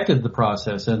perfected the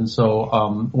process. And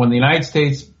so when the United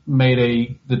States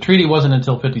the treaty wasn't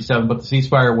until 57, but the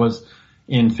ceasefire was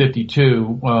in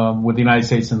 52 with the United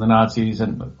States and the Nazis,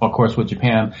 and of course with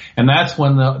Japan. And that's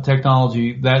when the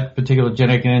technology, that particular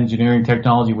genetic engineering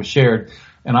technology, was shared.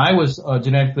 And I was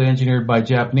genetically engineered by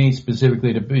Japanese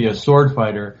specifically to be a sword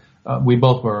fighter. We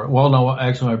both were. Well, no,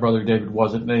 actually my brother David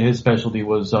wasn't. His specialty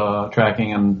was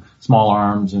tracking and small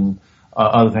arms and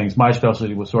other things. My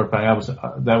specialty was sword fighting.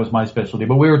 That was my specialty.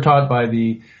 But we were taught by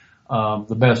the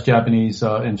best Japanese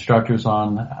instructors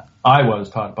I was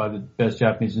taught by the best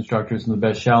Japanese instructors and the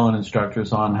best Shaolin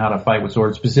instructors on how to fight with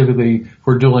swords, specifically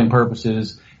for dueling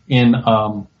purposes in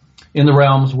the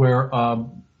realms where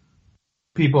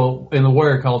people in the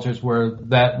warrior cultures where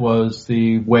that was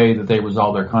the way that they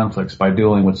resolved their conflicts, by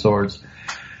dueling with swords.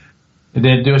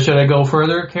 Should I go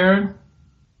further, Karen?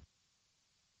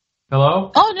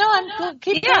 Hello? Oh, no, I'm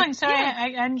keep going. Sorry,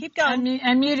 I'm keep going.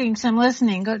 I'm muting, so I'm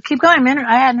listening. Keep going.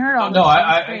 I hadn't heard all this. No,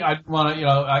 I want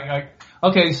to,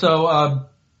 okay, so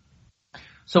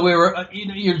we were,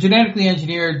 you're genetically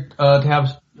engineered to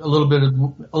have a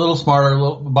little smarter.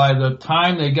 By the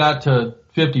time they got to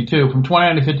 52, from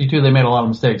 29 to 52, they made a lot of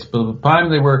mistakes. But by the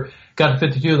time they got to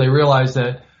 52, they realized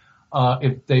that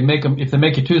if they make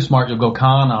you too smart, you'll go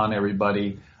con on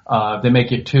everybody. If they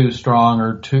make you too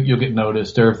strong you'll get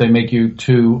noticed, or if they make you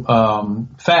too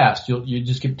fast, you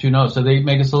just get too noticed. So they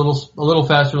make us a little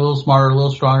faster, a little smarter, a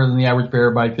little stronger than the average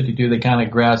bear. By 52, they kind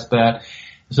of grasp that.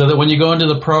 So that when you go into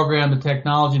the program, the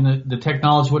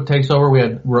technology, what takes over, we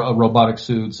had robotic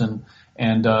suits and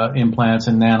implants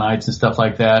and nanites and stuff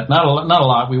like that. Not a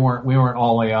lot. We weren't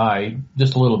all AI,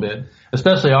 just a little bit.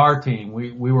 Especially our team.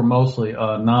 We were mostly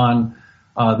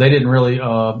they didn't really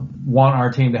want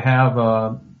our team to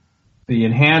have the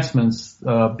enhancements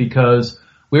because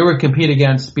we would compete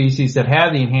against species that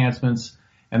had the enhancements,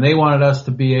 and they wanted us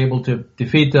to be able to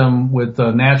defeat them with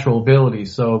natural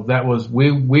abilities. So that was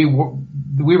we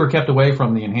were kept away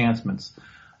from the enhancements,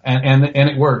 and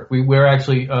it worked. We're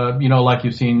actually like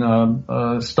you've seen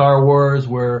Star Wars,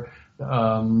 where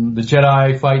the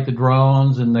Jedi fight the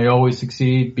drones and they always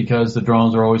succeed because the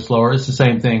drones are always slower. It's the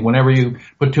same thing. Whenever you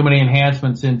put too many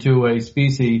enhancements into a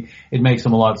species, it makes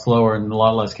them a lot slower and a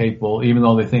lot less capable, even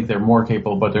though they think they're more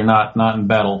capable, but they're not in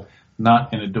battle,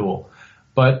 not in a duel.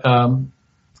 But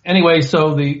anyway,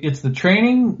 so it's the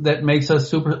training that made us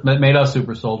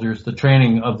super soldiers. The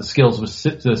training of the skills,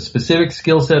 the specific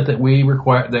skill set that we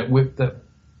require,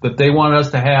 that they wanted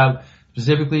us to have,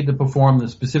 specifically to perform the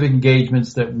specific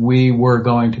engagements that we were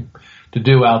going to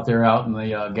do out in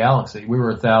the galaxy. We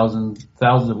were thousands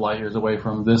of light years away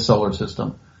from this solar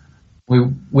system. We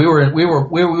traveled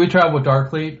with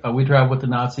Darkfleet. We traveled with the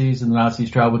Nazis, and the Nazis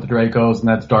traveled with the Dracos, and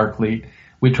that's Darkfleet.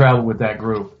 We traveled with that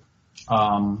group.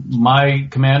 My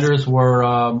commanders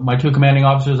were my two commanding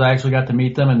officers. I actually got to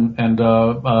meet them, and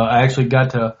I actually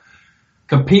got to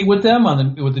compete with them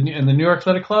in the New York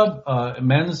Athletic Club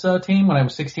men's team. When I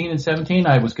was 16 and 17,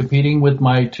 I was competing with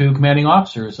my two commanding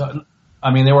officers.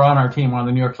 They were on our team, on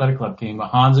the New York Athletic Club team,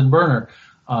 Hans and Berner,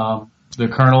 the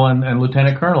colonel and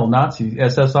lieutenant colonel, Nazi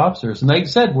SS officers, and they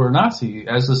said we're Nazi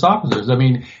SS officers.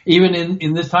 Even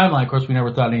in this timeline, of course, we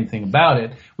never thought anything about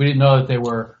it. We didn't know that they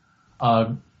were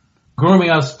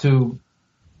grooming us to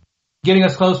getting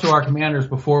us close to our commanders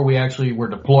before we actually were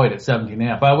deployed at 17 and a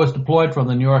half. I was deployed from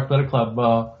the New York Athletic Club.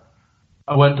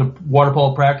 I went to water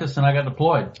polo practice and I got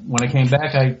deployed. When I came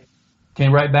back, I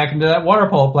came right back into that water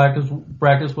polo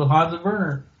practice with Hans and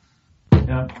Werner.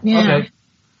 Yeah.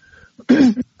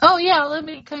 Okay. Oh yeah, let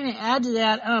me kind of add to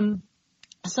that.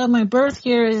 So my birth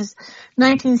year is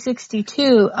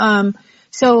 1962.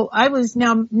 So I was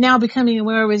now becoming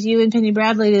aware with you and Penny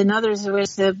Bradley and others who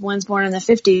was the ones born in the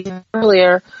 50s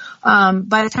earlier.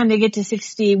 By the time they get to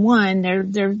 61,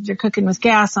 they're cooking with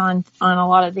gas on a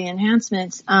lot of the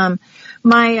enhancements. The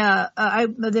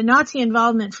Nazi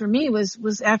involvement for me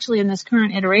was actually in this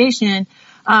current iteration.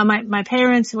 My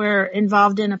parents were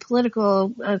involved in a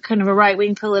political, kind of a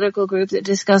right-wing political group that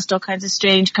discussed all kinds of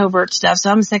strange covert stuff. So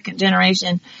I'm a second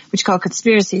generation, which is called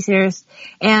conspiracy theorists.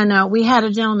 And, we had a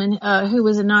gentleman, who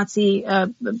was a Nazi,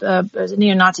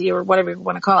 neo-Nazi or whatever you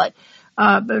want to call it,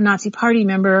 a Nazi party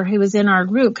member who was in our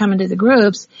group coming to the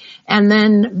groups. And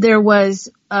then there was,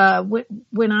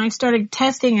 when I started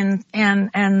testing and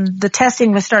the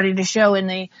testing was starting to show in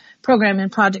the program in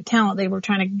Project Talent, they were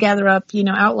trying to gather up,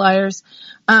 outliers.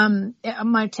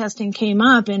 My testing came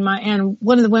up and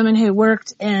one of the women who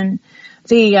worked in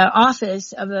the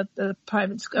office of the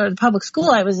private or the public school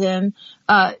I was in,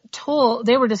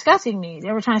 they were discussing me.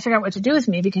 They were trying to figure out what to do with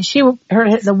me because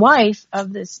the wife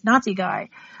of this Nazi guy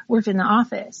worked in the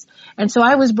office. And so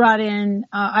I was brought in,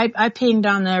 I pinged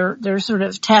on their sort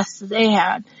of tests that they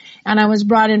had. And I was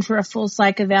brought in for a full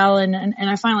psych eval and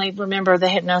I finally remember the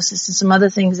hypnosis and some other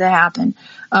things that happened,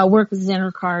 work with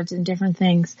Zenner cards and different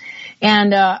things.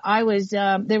 And,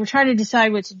 they were trying to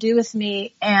decide what to do with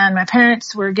me and my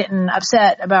parents were getting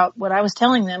upset about what I was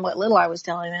telling them, what little I was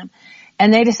telling them.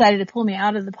 And they decided to pull me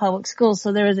out of the public school.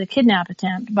 So there was a kidnap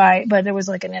attempt but there was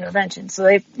like an intervention. So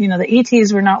the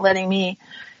ETs were not letting me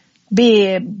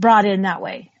be brought in that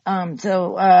way.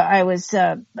 I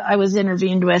was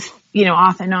intervened with,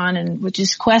 off and on and with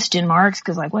just question marks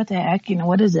because like, what the heck,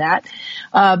 what is that?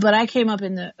 But I came up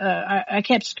I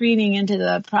kept screening into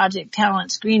the Project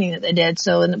Talent screening that they did.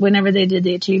 So whenever they did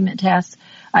the achievement test,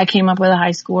 I came up with a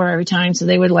high score every time. So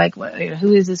they would like,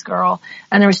 who is this girl?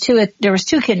 And there was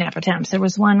two kidnap attempts. There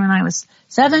was one when I was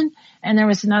 7 and there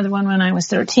was another one when I was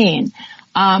 13.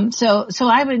 So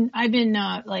I've been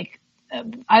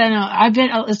I don't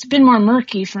know. It's been more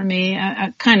murky for me,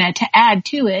 kind of to add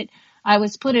to it. I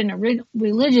was put in a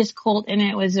religious cult and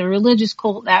it was a religious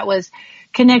cult that was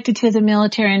connected to the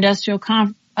military industrial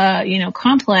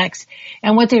complex.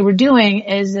 And what they were doing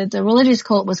is that the religious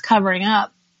cult was covering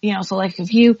up, so like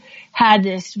if you had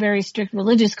this very strict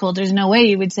religious cult, there's no way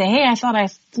you would say, hey, I thought I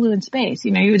flew in space.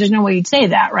 There's no way you'd say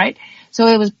that, right? So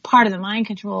it was part of the mind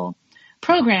control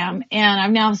program, and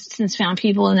I've now since found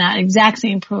people in that exact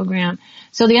same program.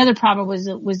 So the other problem was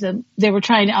they were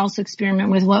trying to also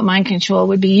experiment with what mind control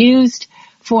would be used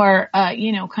for,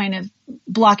 kind of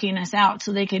blocking us out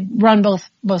so they could run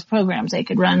both programs. They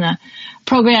could run the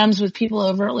programs with people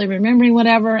overtly remembering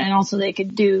whatever, and also they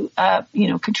could do,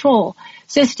 control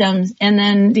systems. And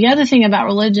then the other thing about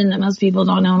religion that most people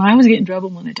don't know, and I always get in trouble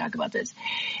when I talk about this,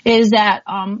 is that,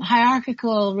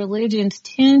 hierarchical religions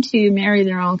tend to marry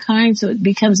their own kind, so it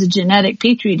becomes a genetic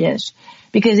petri dish.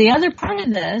 Because the other part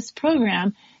of this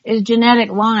program is genetic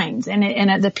lines,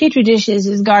 and the petri dish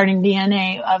is guarding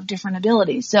DNA of different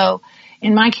abilities. So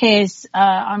in my case,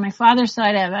 on my father's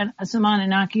side, I have some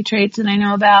Anunnaki traits that I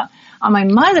know about. On my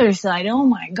mother's side, oh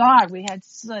my God, we had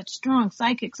such strong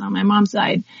psychics on my mom's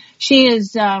side. She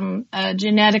is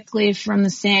genetically from the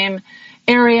same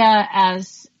area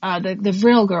as the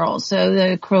Vril girls, so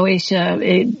the Croatia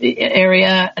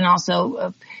area, and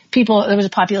also people. There was a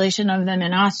population of them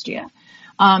in Austria.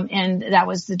 And that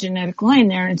was the genetic line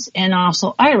there, and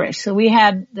also Irish. So we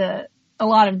had a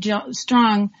lot of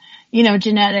strong,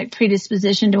 genetic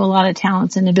predisposition to a lot of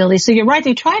talents and abilities. So you're right.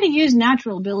 They try to use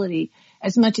natural ability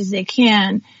as much as they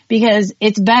can because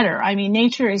it's better. I mean,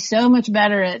 nature is so much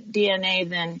better at DNA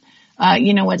than,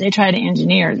 what they try to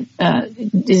engineer.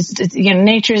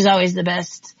 Nature is always the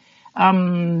best,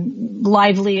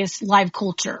 liveliest live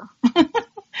culture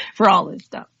for all this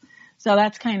stuff. So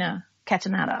that's kind of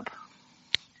catching that up.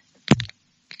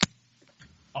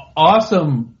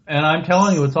 Awesome. And I'm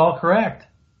telling you, it's all correct.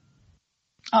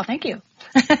 Oh, thank you.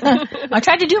 I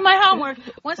tried to do my homework.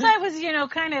 Once I was,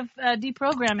 kind of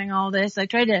deprogramming all this, I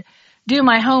tried to do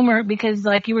my homework because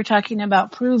like you were talking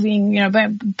about proving,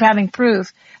 having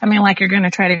proof. I mean, like you're going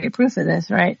to try to get proof of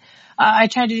this, right? I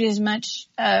tried to do as much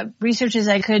research as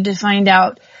I could to find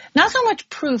out, not so much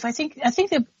proof. I think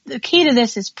the key to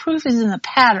this is proof is in the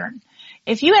pattern.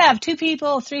 If you have 2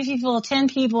 people, 3 people, 10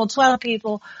 people, 12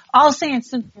 people, all saying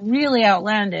something really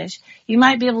outlandish, you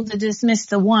might be able to dismiss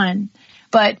the one.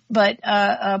 But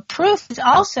proof is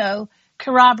also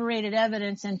corroborated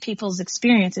evidence in people's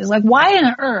experiences. Like, why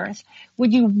on earth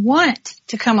would you want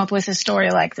to come up with a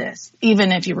story like this,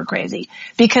 even if you were crazy?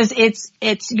 Because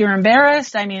you're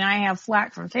embarrassed. I mean, I have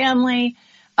flack from family,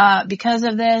 because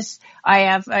of this. I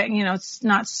have, it's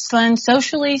not fun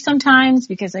socially sometimes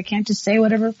because I can't just say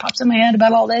whatever pops in my head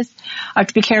about all this. I have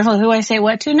to be careful who I say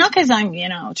what to, not because I'm,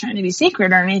 trying to be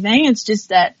secret or anything. It's just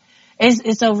that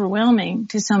it's overwhelming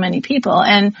to so many people.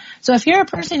 And so if you're a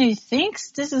person who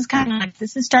thinks this is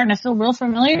starting to feel real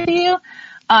familiar to you,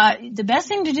 the best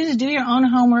thing to do is do your own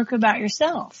homework about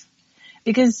yourself,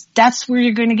 because that's where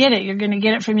you're going to get it. You're going to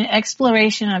get it from the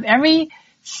exploration of every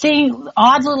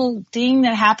odd little thing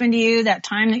that happened to you, that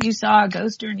time that you saw a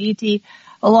ghost or an ET,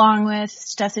 along with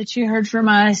stuff that you heard from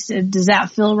us. Does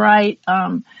that feel right?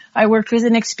 I worked with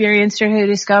an experiencer who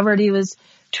discovered he was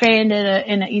trained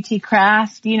in an ET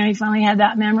craft. He finally had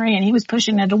that memory and he was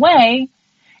pushing it away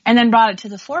and then brought it to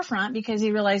the forefront because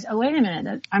he realized, oh, wait a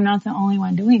minute, I'm not the only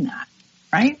one doing that.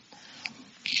 Right?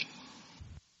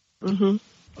 Mm-hmm.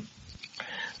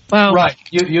 Well, right.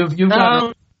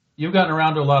 You've gotten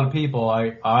around to a lot of people.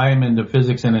 I'm into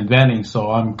physics and inventing,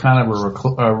 so I'm kind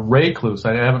of a recluse.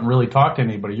 I haven't really talked to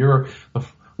anybody. You're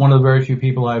one of the very few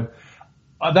people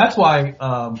that's why,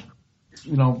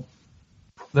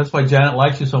 that's why Janet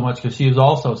likes you so much, because she is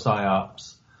also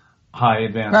PsyOps, high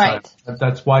advanced. Right.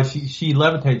 That's why she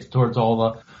levitates towards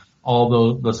all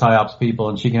the PsyOps people,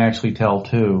 and she can actually tell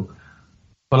too.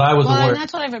 But I was aware. And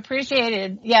that's what I've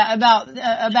appreciated. Yeah, about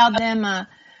them.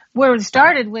 Where it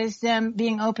started was them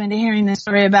being open to hearing the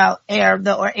story about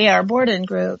AR Bordon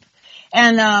group.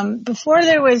 And before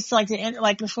there was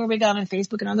before we got on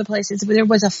Facebook and other places, there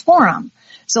was a forum.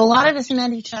 So a lot of us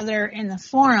met each other in the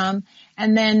forum,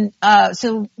 and then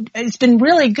so it's been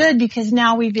really good because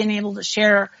now we've been able to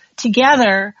share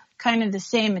together kind of the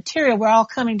same material. We're all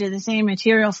coming to the same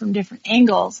material from different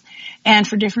angles and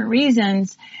for different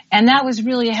reasons, and that was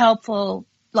really helpful.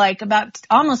 Like about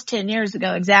almost 10 years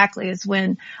ago exactly is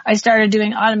when I started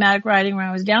doing automatic writing, where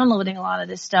I was downloading a lot of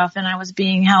this stuff and I was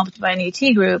being helped by an ET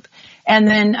group. And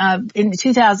then in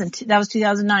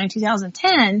 2009,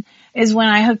 2010 is when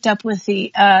I hooked up with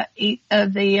the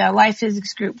Life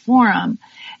Physics Group forum.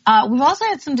 We've also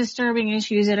had some disturbing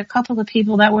issues that a couple of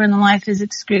people that were in the Life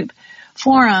Physics Group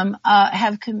forum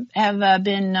have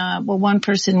been one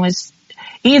person was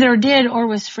either did or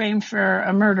was framed for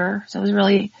a murder, so it was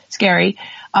really scary,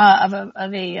 of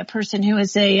a person who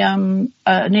is a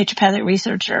naturopathic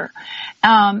researcher.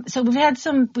 So we've had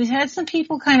some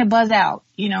people kind of buzz out,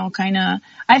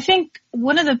 I think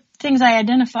one of the things I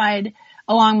identified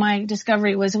along my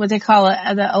discovery was what they call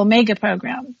the Omega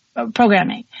programming.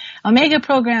 Omega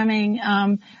programming,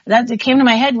 that came to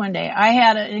my head one day. I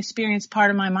had an experience,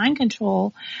 part of my mind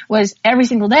control was every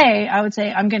single day I would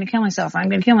say, I'm going to kill myself. I'm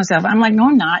going to kill myself. I'm like, no,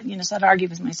 I'm not. So I'd argue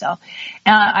with myself.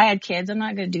 I had kids. I'm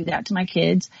not going to do that to my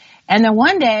kids. And then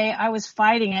one day I was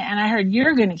fighting it and I heard,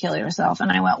 you're going to kill yourself. And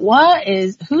I went,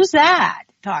 who's that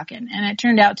talking? And it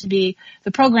turned out to be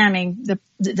the programming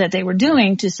that they were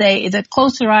doing to say the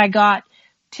closer I got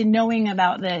to knowing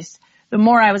about this, the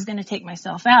more I was going to take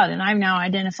myself out. And I've now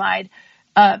identified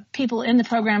people in the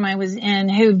program I was in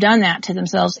who've done that to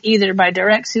themselves, either by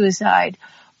direct suicide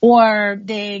or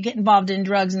they get involved in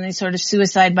drugs and they sort of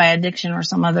suicide by addiction or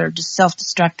some other just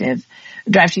self-destructive,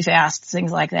 drive too fast,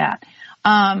 things like that.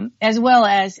 As well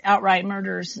as outright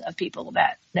murders of people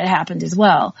that happened as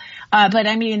well. But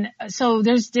I mean, so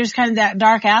there's kind of that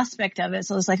dark aspect of it.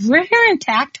 So it's like, if we're here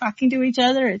intact talking to each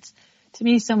other, it's, to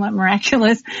me, somewhat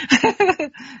miraculous.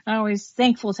 I'm always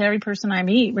thankful to every person I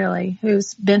meet, really,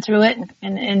 who's been through it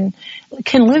and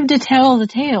can live to tell the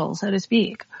tale, so to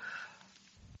speak.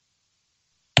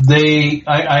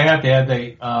 I have to add,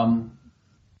 they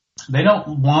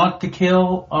don't want to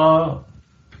kill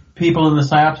people in the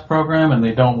PsyOps program, and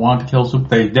they don't want to kill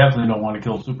they definitely don't want to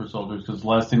kill super soldiers, because the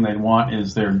last thing they want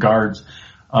is their guards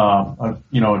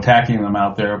attacking them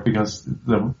out there, because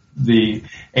the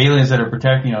aliens that are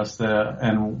protecting us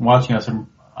and watching us, and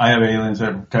I have aliens that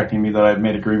are protecting me that I've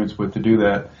made agreements with to do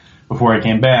that before I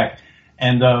came back.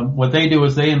 And what they do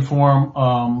is they inform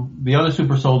the other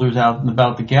super soldiers out and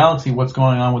about the galaxy what's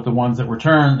going on with the ones that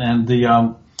return, and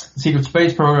the Secret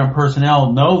Space Program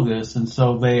personnel know this, and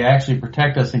so they actually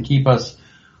protect us and keep us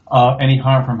any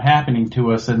harm from happening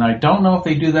to us. And I don't know if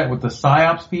they do that with the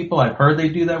PsyOps people. I've heard they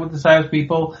do that with the PsyOps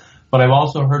people, but I've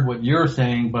also heard what you're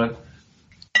saying. But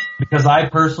because I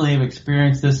personally have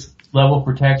experienced this level of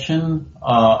protection,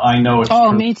 I know it's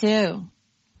true. Me too.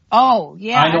 Oh,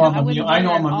 yeah. I know I'm immune. I'm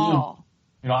immune.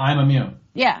 I'm immune.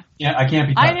 Yeah. Yeah, I can't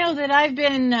be touched. I know that I've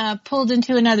been pulled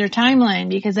into another timeline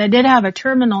because I did have a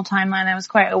terminal timeline. I was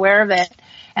quite aware of it,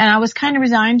 and I was kind of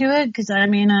resigned to it because I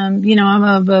mean, I'm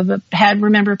had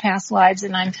remember past lives,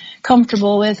 and I'm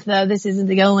comfortable with this isn't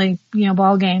the only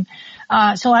ball game.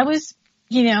 So I was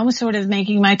sort of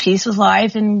making my peace with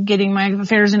life and getting my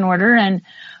affairs in order, and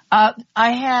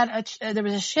I had there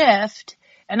was a shift.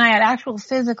 And I had actual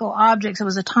physical objects. It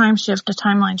was a time shift, a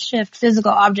timeline shift.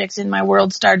 Physical objects in my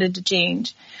world started to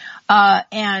change.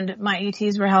 And my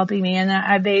ETs were helping me,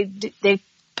 and they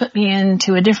put me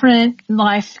into a different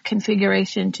life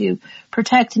configuration to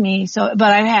protect me. So, but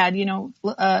I had,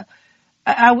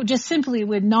 I would just simply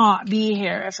would not be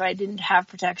here if I didn't have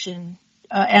protection.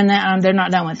 And they're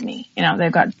not done with me.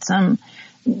 They've got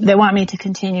they want me to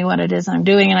continue what it is I'm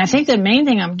doing. And I think the main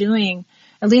thing I'm doing,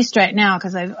 at least right now,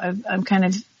 because I'm kind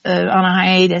of on a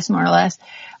hiatus more or less,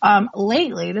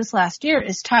 lately, this last year,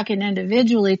 is talking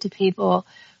individually to people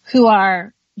who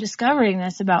are discovering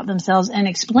this about themselves and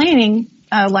explaining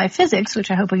life physics, which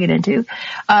I hope we get into,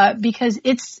 because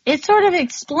it sort of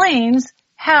explains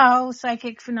how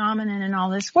psychic phenomenon and all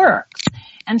this works.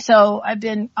 And so I've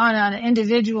been on an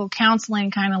individual counseling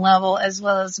kind of level, as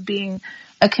well as being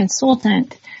a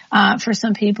consultant for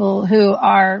some people who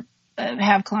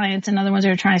have clients and other ones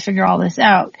that are trying to figure all this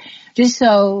out. Just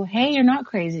so, hey, you're not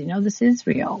crazy. No, this is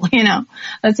real.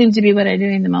 That seems to be what I'm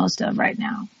doing the most of right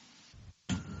now.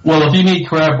 Well, if you need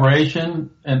corroboration,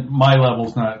 and my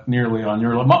level's not nearly on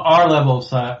your level, our level of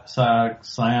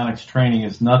psionics training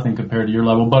is nothing compared to your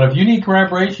level. But if you need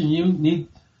corroboration, you need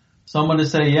someone to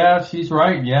say, yeah, she's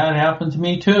right. Yeah, it happened to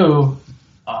me too.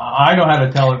 I know how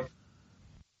to tell it.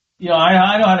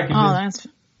 I know how to convince.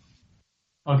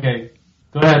 Okay,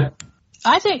 go ahead.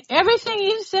 I think everything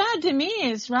you said to me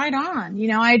is right on.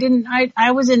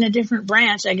 I was in a different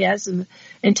branch, I guess, of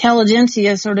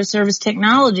intelligentsia, sort of service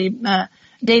technology,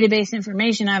 database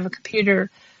information. I have a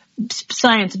computer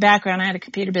science background. I had a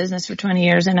computer business for 20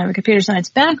 years and I have a computer science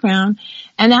background.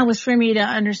 And that was for me to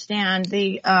understand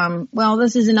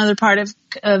this is another part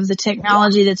of the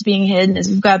technology that's being hidden, is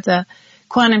we've got the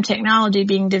quantum technology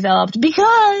being developed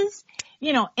because,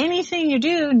 anything you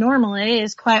do normally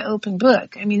is quite open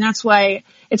book. I mean, that's why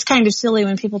it's kind of silly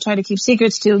when people try to keep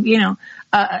secrets to,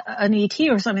 an ET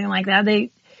or something like that.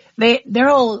 Their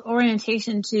whole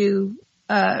orientation to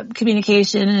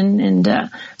communication and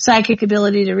psychic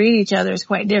ability to read each other is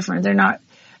quite different.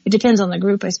 It depends on the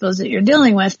group, I suppose, that you're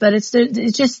dealing with, but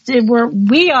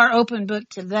we are open book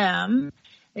to them.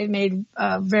 They've made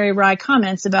very wry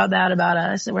comments about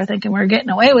us, that we're thinking we're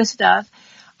getting away with stuff.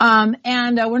 And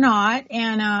we're not,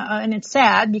 and it's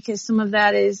sad because some of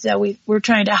that is, we're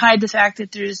trying to hide the fact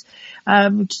that there's,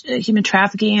 human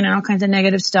trafficking and all kinds of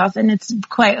negative stuff, and it's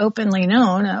quite openly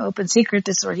known, an open secret,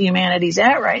 this is where humanity's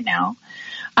at right now.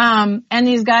 And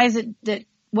these guys that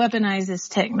weaponize this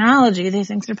technology, they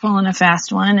think they're pulling a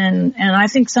fast one, and I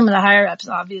think some of the higher ups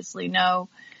obviously know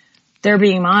they're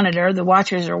being monitored, the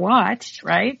watchers are watched,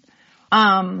 right?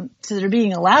 So they're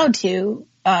being allowed to,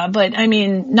 but I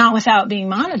mean, not without being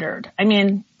monitored. I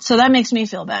mean, so that makes me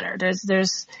feel better.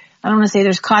 There's, I don't want to say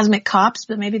there's cosmic cops,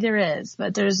 but maybe there is,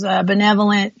 but there's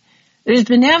benevolent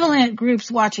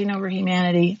groups watching over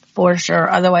humanity for sure.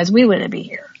 Otherwise we wouldn't be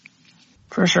here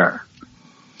for sure.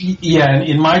 Yeah, and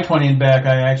in my 20 and back,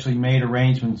 I actually made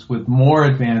arrangements with more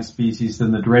advanced species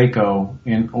than the Draco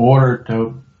in order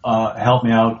to help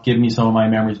me out, give me some of my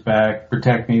memories back,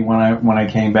 protect me when I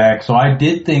came back. So I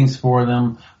did things for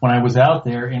them when I was out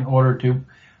there in order to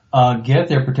get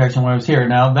their protection when I was here.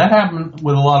 Now that happened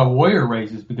with a lot of warrior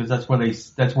races because that's where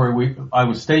I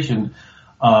was stationed.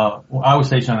 I was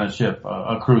stationed on a ship,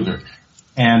 a cruiser,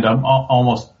 and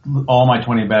almost all my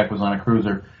 20 and back was on a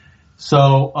cruiser.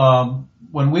 So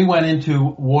when we went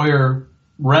into warrior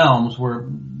realms where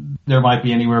there might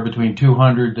be anywhere between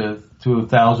 200 to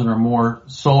 1,000 or more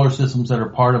solar systems that are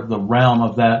part of the realm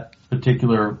of that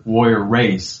particular warrior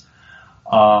race,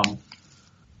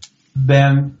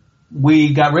 then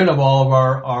we got rid of all of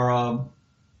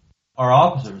our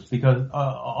officers because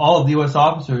all of the U.S.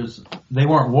 officers, they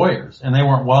weren't warriors and they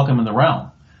weren't welcome in the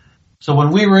realm. So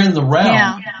when we were in the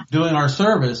realm doing our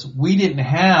service, we didn't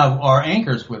have our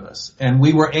anchors with us, and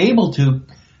we were able to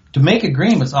make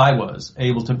agreements. I was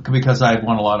able to because I had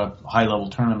won a lot of high level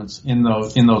tournaments in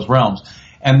those realms.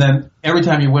 And then every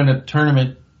time you win a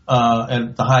tournament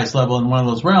at the highest level in one of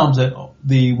those realms,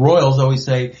 the royals always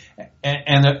say,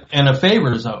 and a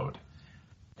favor is owed.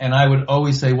 And I would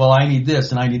always say, well, I need this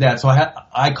and I need that. So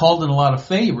I called in a lot of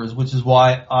favors, which is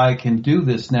why I can do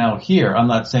this now here. I'm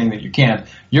not saying that you can't.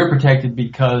 You're protected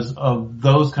because of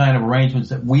those kind of arrangements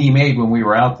that we made when we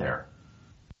were out there.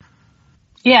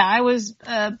 Yeah, I was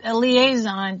a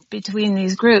liaison between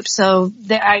these groups, so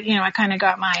I kind of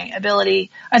got my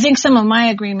ability. I think some of my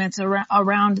agreements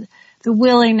around the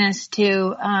willingness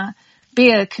to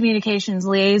be a communications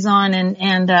liaison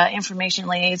and information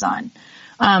liaison,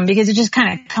 because it just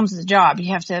kind of comes with the job.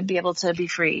 You have to be able to be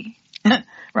free,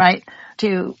 right?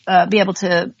 To be able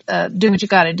to do what you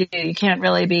got to do. You can't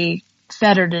really be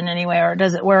fettered in any way, or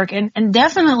does it work? And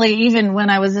definitely, even when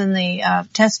I was in the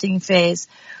testing phase,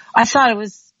 I thought it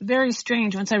was very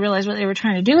strange once I realized what they were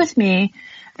trying to do with me,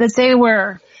 that they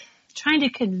were trying to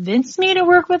convince me to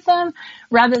work with them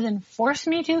rather than force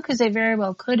me to, because they very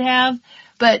well could have,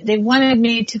 but they wanted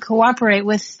me to cooperate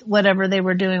with whatever they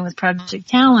were doing with Project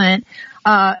Talent.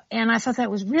 And I thought that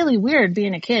was really weird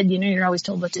being a kid. You're always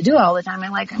told what to do all the time.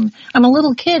 I'm a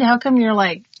little kid. How come you're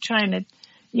like trying to,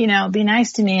 be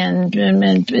nice to me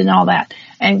and all that,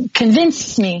 and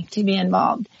convince me to be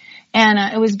involved? And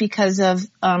it was because of,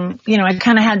 I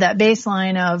kind of had that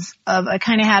baseline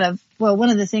one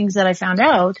of the things that I found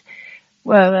out,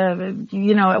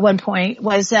 at one point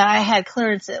was that I had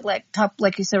clearance at like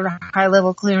you said, high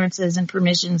level clearances and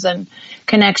permissions and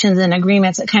connections and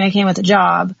agreements that kind of came with the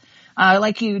job.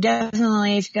 You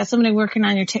definitely, if you got somebody working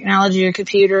on your technology or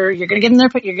computer, you're going to give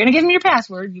them your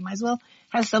password. You might as well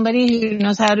have somebody who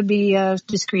knows how to be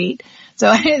discreet. So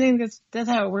I think that's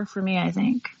how it worked for me. I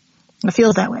think it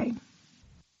feels that way.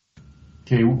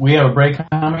 Okay, we have a break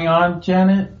coming on,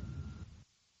 Janet.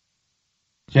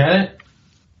 Janet,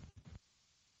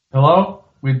 hello.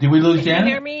 Did we lose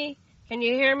Janet? Can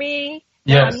you hear me?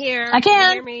 Yes, I'm here. I can. Can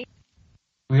you hear me?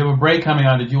 We have a break coming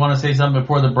on. Did you want to say something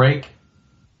before the break?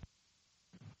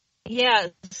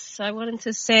 Yes, I wanted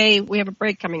to say we have a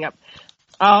break coming up.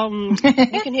 You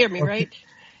can hear me, right?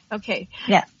 Okay.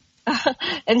 Yeah.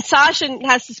 And Sasha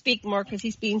has to speak more because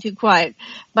he's being too quiet.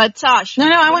 But Sasha. No,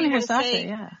 I want to hear Sasha,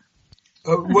 yeah.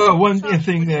 Well, one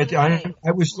thing that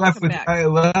I was left with, I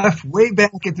left way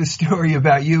back at the story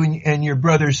about you and your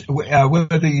brothers,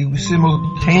 whether you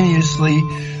simultaneously,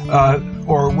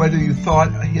 or whether you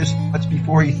thought his thoughts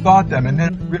before he thought them, and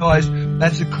then realized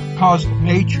that's a causal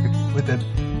matrix with a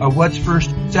what's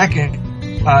first and second,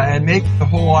 and make the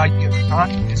whole idea of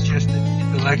consciousness just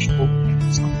an intellectual,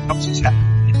 something else is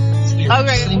happening.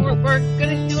 Okay, we're going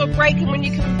to do a break, and when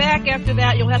you come back after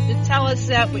that, you'll have to tell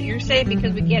us what you're saying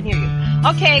because we can't hear you.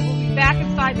 Okay, we'll be back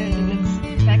in 5 minutes.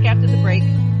 Back after the break.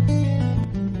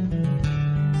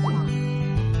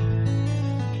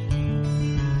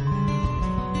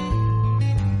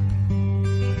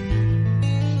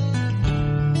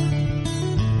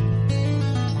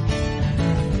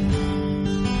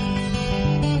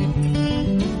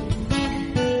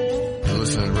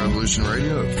 Listen to Revolution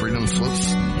Radio at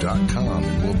freedomslips.com,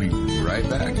 and we'll be right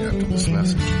back after this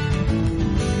message.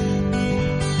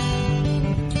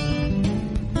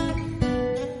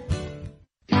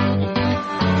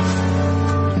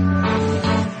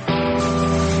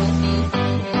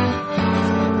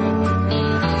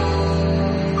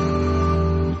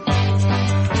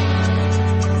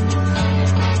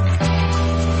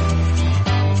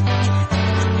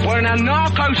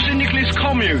 Syndicalist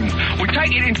commune. We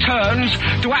take it in turns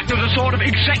to act as a sort of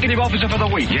executive officer for the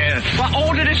week. Yes. But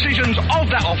all the decisions of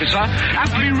that officer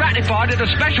have to be ratified at a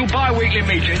special bi-weekly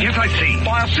meeting. Yes, I see.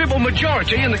 By a simple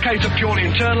majority in the case of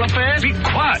purely internal affairs. Be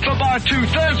quiet. But by a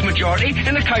 2/3 majority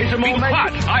in the case of more... Be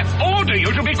quiet. I order you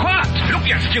to be quiet. Look,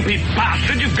 you stupid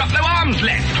bastard, you've got no arms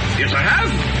left. Yes, I have.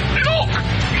 Look!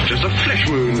 Just a flesh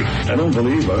wound. I don't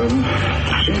believe I've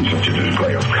seen such a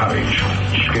display of courage,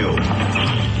 skill,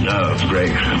 nerve,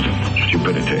 grace, and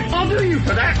stupidity. I'll do you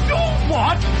for that. Oh,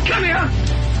 what? Come here.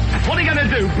 What are you going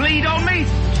to do, bleed on me?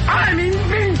 I'm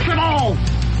invincible.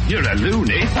 You're a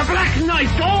loony. The Black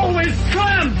Knight always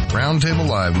triumphs. Roundtable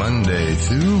Live, Monday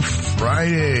through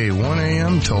Friday, 1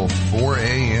 a.m. till 4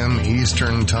 a.m.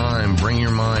 Eastern Time. Bring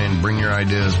your mind, bring your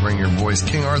ideas, bring your voice.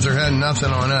 King Arthur had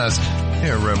nothing on us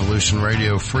here at Revolution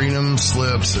Radio,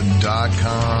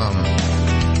 freedomslips.com.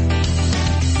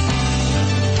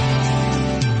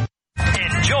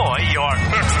 Enjoy your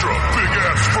extra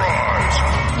big-ass fries.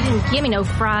 You didn't give me no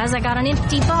fries. I got an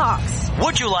empty box.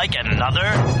 Would you like another?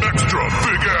 Extra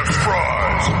big-ass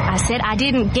fries. I said I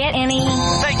didn't get any.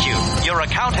 Thank you. Your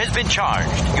account has been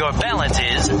charged. Your balance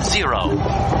is 0.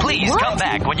 Please come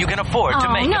back when you can afford to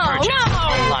make a purchase. No.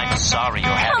 I'm sorry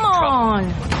you're having trouble. trouble. Come on.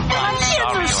 My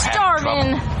kids are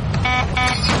starving.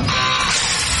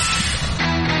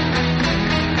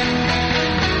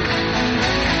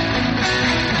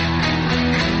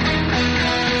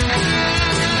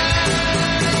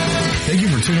 Thank you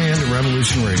for tuning in to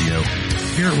Revolution Radio.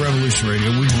 Here at Revolution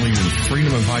Radio, we believe in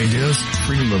freedom of ideas,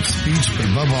 freedom of speech, but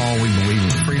above all, we believe in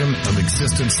freedom of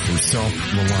existence through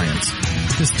self-reliance.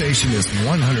 This station is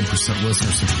 100%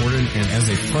 listener supported, and as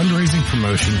a fundraising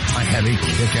promotion, I have a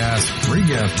kick-ass free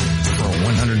gift for a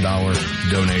 $100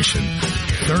 donation.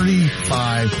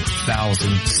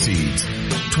 35,000 seeds.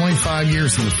 25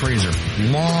 years in the freezer.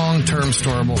 Long-term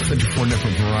storable, 54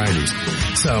 different varieties.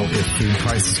 So if food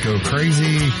prices go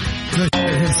crazy, the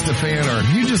shit hits the fan, or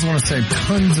if you just want to save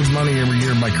tons of money every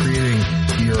year by creating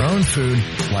your own food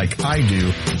like I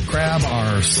do, grab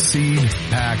our seed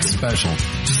pack special.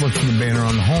 Just look for the banner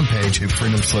on the homepage at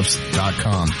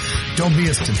freedomslips.com. Don't be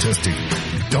a statistic.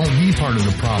 Don't be part of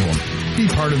the problem. Be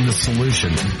part of the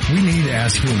solution. We need,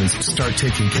 as humans, to start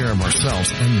taking care of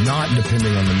ourselves and not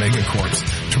depending on the megacorps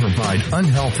to provide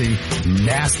unhealthy,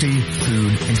 nasty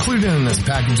food. Included in this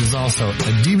package is also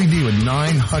a DVD with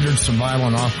 900 survival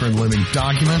and off-grid living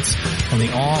documents and the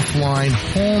offline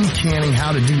home canning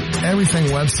how to do everything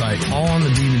website all on the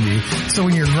DVD. So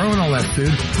when you're growing all that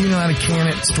food, you know how to can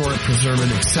it, store it, preserve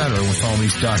it, etc. with all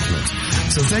these documents.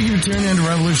 So thank you for tuning in to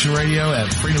Revolution Radio at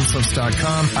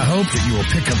freedomslips.com. I hope that you will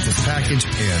pick up this package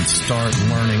and start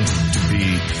learning to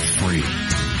be free.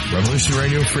 Revolution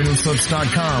Radio,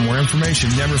 freedomslips.com, where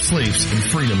information never sleeps and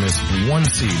freedom is one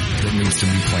seed that needs to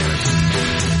be planted.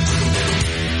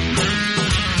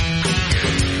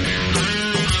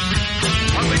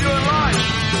 What we do in life,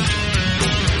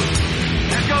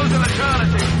 it goes in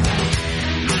eternity.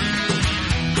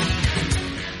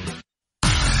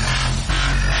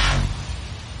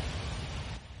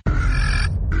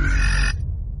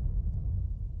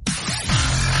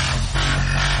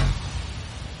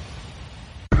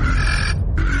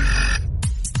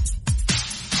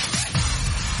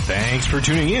 Thanks for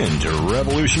tuning in to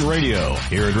Revolution Radio.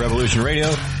 Here at Revolution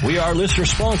Radio, we are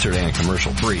listener-sponsored and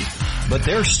commercial-free. But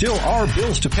there still are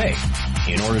bills to pay.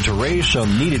 In order to raise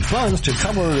some needed funds to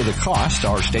cover the cost,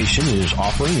 our station is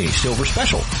offering a silver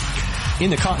special. In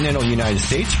the continental United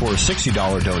States for a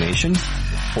 $60 donation,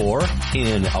 or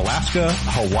in Alaska,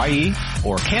 Hawaii,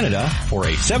 or Canada for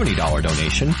a $70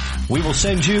 donation, we will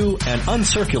send you an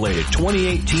uncirculated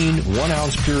 2018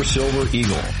 1-ounce pure silver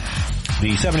Eagle.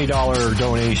 The $70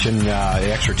 donation,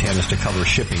 the extra 10 is to cover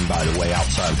shipping, by the way,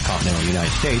 outside of the continental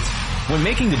United States. When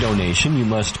making the donation, you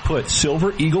must put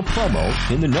Silver Eagle promo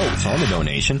in the notes on the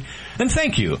donation. And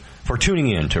thank you for tuning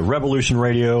in to Revolution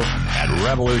Radio at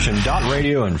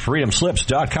revolution.radio and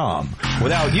freedomslips.com.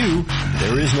 Without you,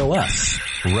 there is no us.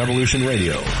 Revolution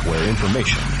Radio, where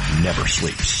information never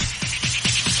sleeps.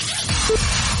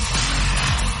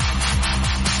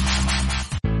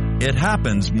 It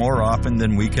happens more often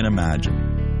than we can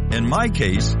imagine. In my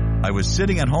case, I was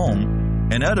sitting at home,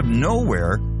 and out of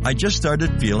nowhere, I just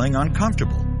started feeling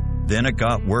uncomfortable. Then it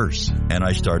got worse, and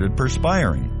I started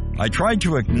perspiring. I tried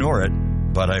to ignore it,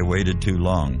 but I waited too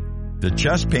long. The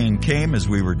chest pain came as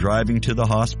we were driving to the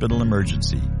hospital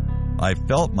emergency. I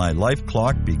felt my life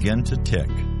clock begin to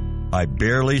tick. I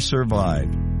barely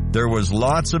survived. There was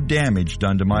lots of damage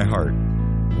done to my heart.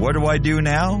 What do I do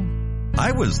now?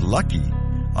 I was lucky.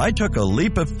 I took a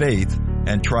leap of faith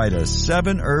and tried a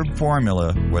 7-herb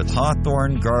formula with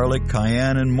hawthorn, garlic,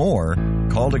 cayenne, and more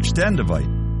called Extendivite.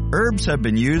 Herbs have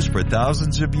been used for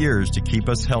thousands of years to keep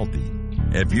us healthy.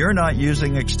 If you're not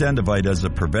using Extendivite as a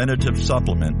preventative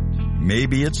supplement,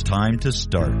 maybe it's time to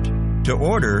start. To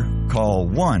order, call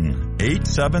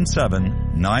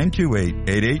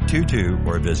 1-877-928-8822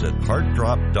 or visit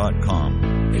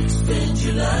heartdrop.com. Extend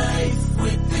your life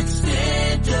with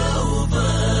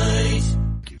Extendovite.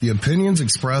 The opinions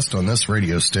expressed on this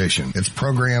radio station, its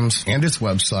programs, and its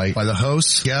website by the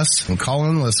hosts, guests, and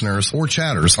call-in listeners or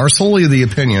chatters are solely the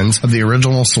opinions of the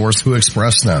original source who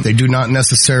expressed them. They do not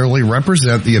necessarily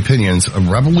represent the opinions of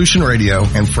Revolution Radio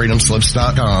and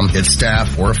freedomslips.com, its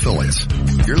staff, or affiliates.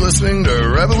 You're listening to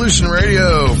Revolution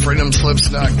Radio,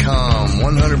 freedomslips.com,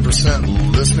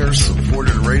 100%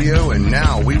 listener-supported radio, and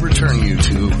now we return you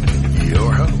to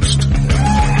your host.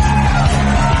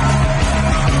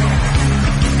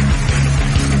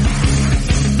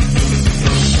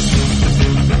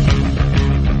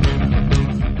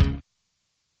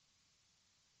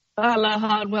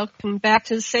 Aloha and welcome back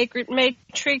to the Sacred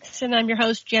Matrix, and I'm your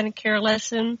host, Janet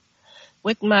Lessin,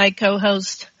 with my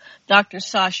co-host, Dr.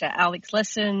 Sasha, Alex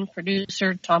Lessin,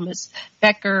 producer, Thomas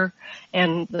Becker,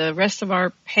 and the rest of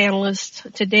our panelists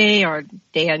today are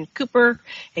Dan Cooper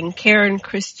and Karen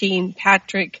Christine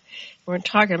Patrick. We're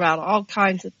talking about all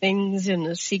kinds of things in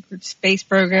the secret space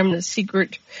program, the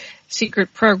secret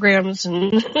programs,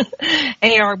 and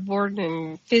AR Bordon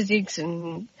and physics,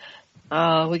 and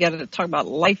we got to talk about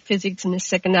life physics in the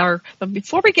second hour. But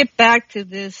before we get back to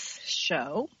this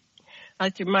show, I'd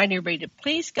like to remind everybody to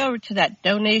please go to that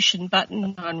donation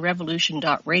button on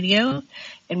revolution.radio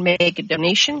and make a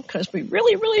donation, because we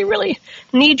really, really, really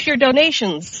need your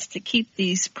donations to keep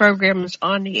these programs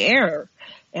on the air.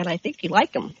 And I think you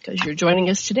like them because you're joining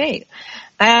us today.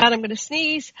 And I'm going to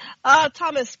sneeze.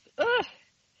 Thomas,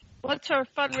 what's our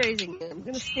fundraising? I'm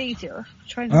going to sneeze here.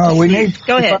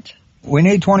 Go ahead. We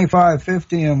need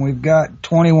 2550, and we've got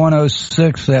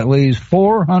 2106. That leaves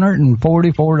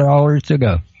 $444 to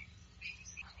go.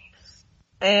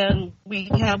 And we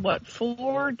have,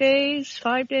 4 days,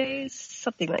 5 days,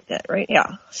 something like that, right?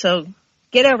 Yeah. So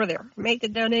get over there. Make the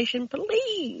donation,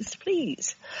 please,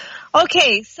 please.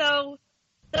 Okay, so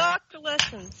Dr.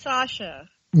 Lessin, Sasha.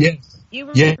 Yes.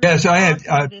 Yes, I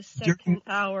had this second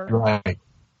hour. Right.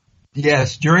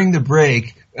 Yes, during the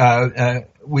break, I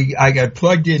got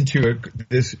plugged into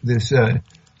this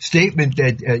statement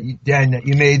that Dan, that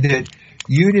you made, that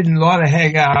you didn't want to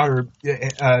hang out, or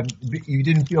you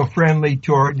didn't feel friendly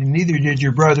toward, and neither did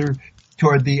your brother,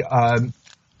 toward the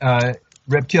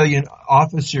reptilian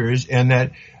officers, and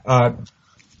that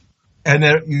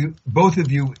you, both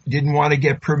of you, didn't want to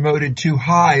get promoted too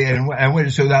high,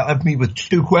 and so that left me with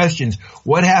two questions.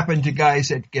 What happened to guys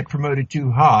that get promoted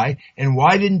too high, and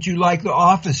why didn't you like the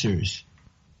officers?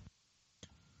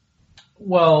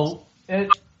 Well,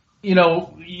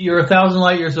 you're 1,000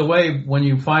 light years away when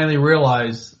you finally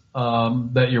realize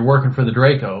that you're working for the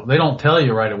Draco. They don't tell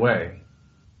you right away.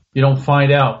 You don't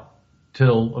find out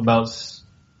till about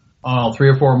 3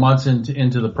 or 4 months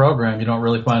into the program. You don't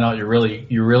really find out you're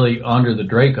really under the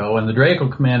Draco. And the Draco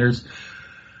commanders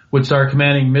would start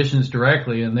commanding missions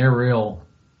directly, and they're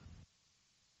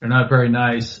not very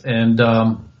nice, and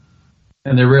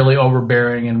they're really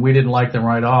overbearing, and we didn't like them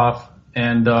right off.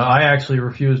 And I actually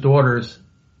refused orders.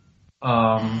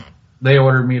 They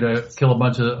ordered me to kill a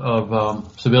bunch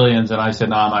of civilians, and I said,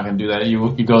 no, I'm not going to do that. You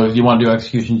want to do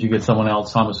executions, you get someone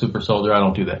else. I'm a super soldier. I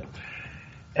don't do that.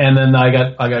 And then I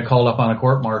got called up on a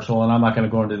court martial, and I'm not going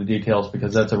to go into the details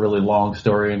because that's a really long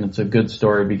story, and it's a good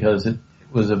story because it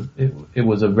was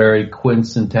a very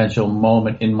quintessential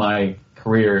moment in my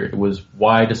career. It was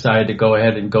why I decided to go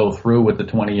ahead and go through with the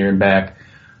 20-year and back.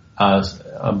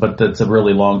 But that's a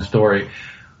really long story.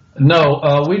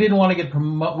 No, we didn't want to get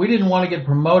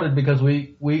promoted because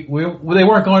they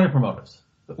weren't going to promote us.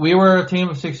 We were a team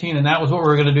of 16, and that was what we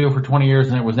were going to do for 20 years,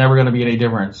 and it was never going to be any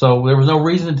different. So there was no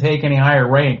reason to take any higher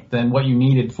rank than what you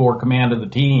needed for command of the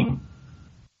team.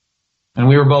 And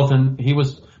we were both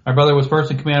my brother was first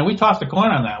in command. We tossed a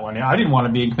coin on that one. I didn't want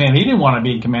to be in command. He didn't want to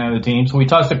be in command of the team, so we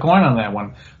tossed a coin on that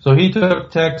one. So he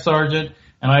took tech sergeant,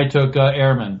 and I took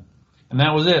airman. And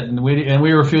that was it. And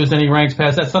we refused any ranks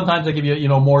past that. Sometimes they give you,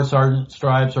 more sergeant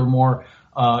stripes or more,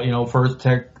 first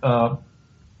tech,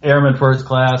 airman first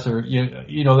class, or,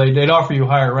 they'd offer you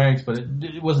higher ranks, but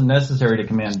it wasn't necessary to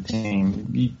command the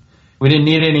team. We didn't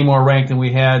need any more rank than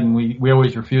we had, and we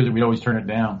always refused it. We'd always turn it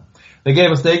down. They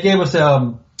gave us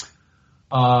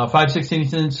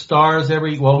 5/16 stars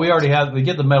we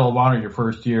get the Medal of Honor your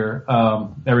first year.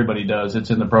 Everybody does.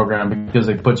 It's in the program because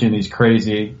they put you in these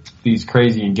crazy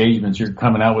engagements. You're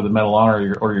coming out with a Medal of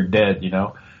Honor or you're dead,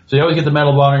 So you always get the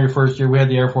Medal of Honor your first year. We had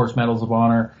the Air Force Medals of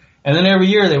Honor. And then every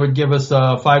year they would give us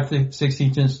a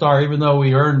 5/16 star, even though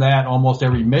we earned that almost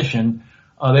every mission.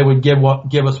 They would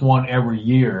give us one every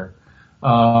year.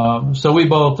 So we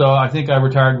both, I think I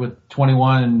retired with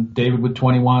 21 and David with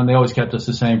 21. They always kept us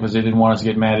the same because they didn't want us to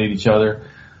get mad at each other.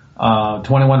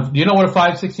 21, do you know what a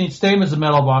 5/16 same as a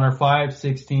Medal of Honor,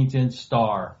 5/16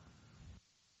 star?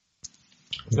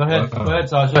 Go ahead,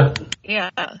 Sasha. Yeah.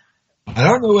 I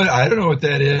don't know what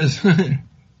that is.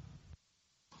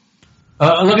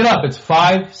 Look it up. It's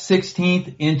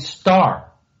 5/16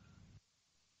 star.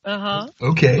 Uh-huh.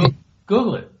 Okay.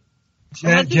 Google it.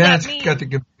 Janet's got the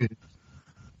computer.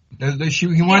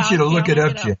 He wants you to look it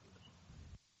up, Jan.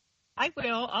 I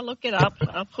will. I'll look it up.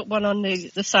 I'll put one on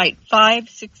the site.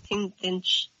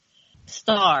 5/16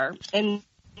 star. And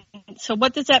so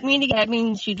what does that mean again? That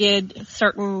means you did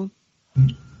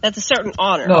that's a certain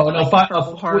honor. No. You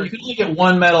can only get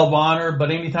one Medal of Honor, but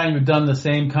anytime you've done the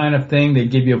same kind of thing, they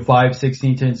give you a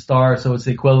 5/16 star. So it's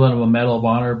the equivalent of a Medal of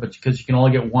Honor, but because you can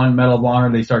only get one Medal of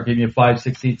Honor, they start giving you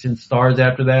 5/16 stars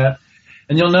after that.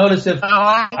 And you'll notice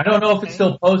I don't know if it's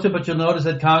still posted, but you'll notice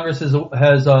that Congress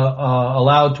has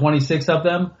allowed 26 of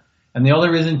them. And the only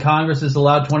reason Congress has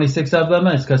allowed 26 of them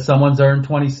is because someone's earned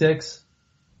 26.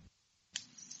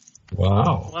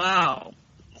 Wow.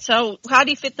 So how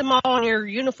do you fit them all on your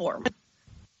uniform?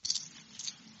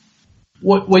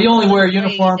 Well, you only wear a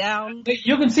uniform.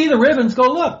 You can see the ribbons.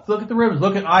 Go look at the ribbons.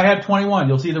 I had 21.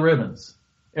 You'll see the ribbons.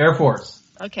 Air Force.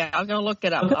 Okay, I'll go look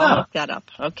it up. Look it I'll up. look that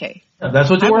up. Okay. Yeah, that's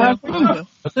what you were asking. I'll go.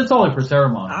 But it's only for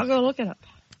ceremony. I'll go look it up.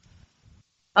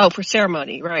 Oh, for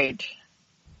ceremony, right.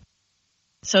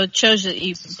 So it shows that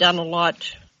you've done a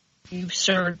lot. You've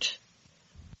served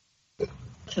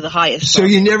to the highest. So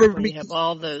you never have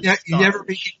all those. You never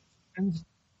became friends.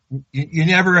 You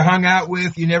never hung out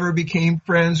with. You never became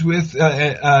friends with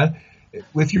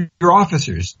your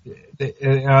officers.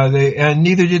 And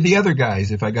neither did the other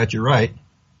guys, if I got you right.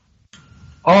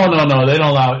 Oh no, they don't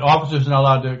allow officers are not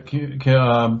allowed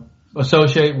to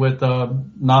associate with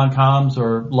non-coms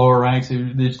or lower ranks.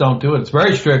 They just don't do it. It's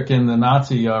very strict in the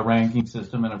Nazi ranking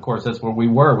system, and of course that's where we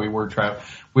were. We were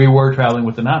traveling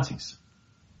with the Nazis.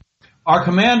 Our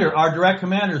direct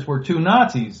commanders were two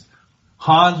Nazis.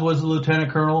 Hans was the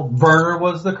lieutenant colonel. Werner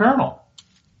was the colonel.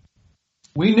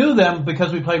 We knew them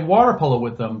because we played water polo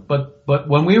with them. But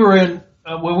when we were in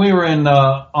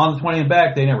on the 20 and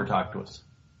back, they never talked to us.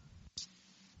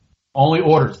 Only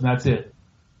orders, and that's it.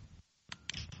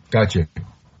 Gotcha.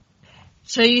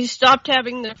 So you stopped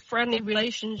having the friendly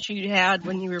relations you had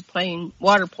when you were playing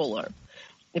water polo.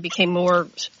 It became more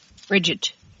rigid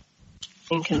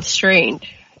and constrained.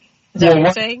 Is that what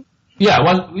you're saying? Yeah,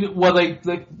 well, they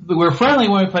were friendly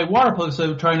when we played water polo, so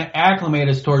they were trying to acclimate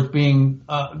us towards being,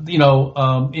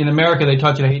 in America they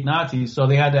taught you to hate Nazis, so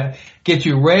they had to get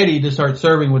you ready to start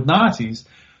serving with Nazis.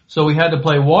 So we had to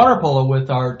play water polo with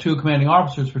our two commanding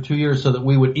officers for 2 years so that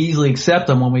we would easily accept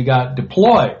them when we got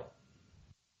deployed.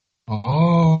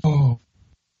 Oh.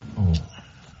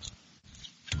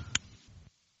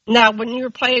 Now, when you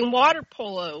were playing water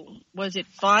polo, was it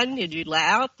fun? Did you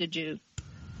laugh?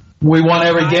 We won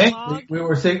every game.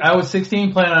 I was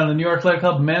 16 playing on the New York Athletic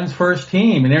Club men's first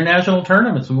team in international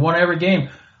tournaments. We won every game.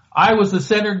 I was the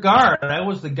center guard. I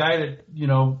was the guy that,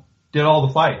 did all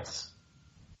the fights.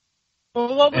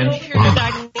 Well, what were your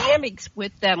dynamics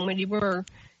with them when you were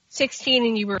 16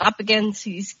 and you were up against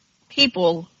these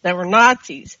people that were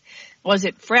Nazis? Was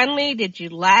it friendly? Did you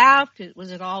laugh?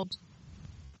 Was it all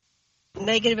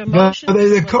negative emotions? No,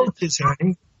 they're the coaches,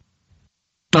 honey.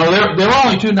 No, there were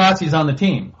only two Nazis on the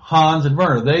team, Hans and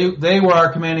Werner. They were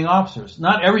our commanding officers.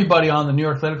 Not everybody on the New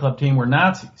York Athletic Club team were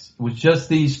Nazis. It was just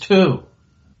these two,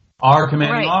 our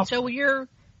commanding officers. So we were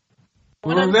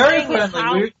very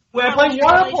friendly. We played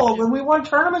water polo when we won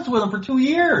tournaments with them for 2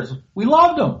 years. We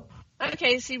loved them.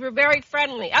 Okay, so you were very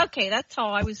friendly. Okay, that's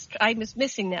all. I was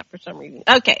missing that for some reason.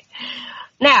 Okay,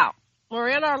 now we're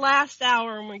in our last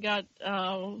hour and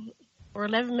we're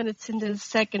 11 minutes into the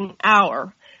second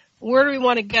hour. Where do we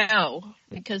want to go?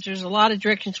 Because there's a lot of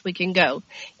directions we can go.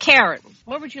 Karen,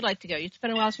 where would you like to go? It's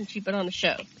been a while since you've been on the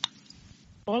show.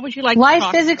 What would you like to talk about?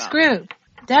 Life physics group.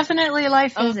 Definitely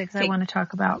life physics I want to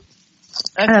talk about.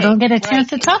 Okay. I don't get a chance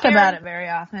to talk about it very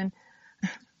often.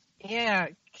 Yeah,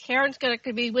 Karen's going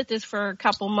to be with us for a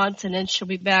couple months, and then she'll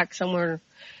be back somewhere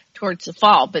towards the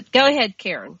fall. But go ahead,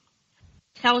 Karen.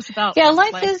 Tell us about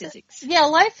life physics. Yeah,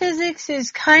 life physics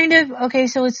is kind of, okay,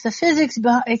 so it's the physics,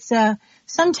 it's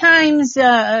sometimes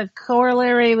a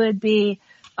corollary would be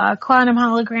quantum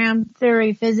hologram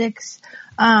theory physics.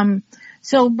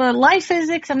 But life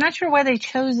physics, I'm not sure why they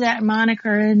chose that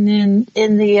moniker in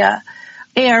the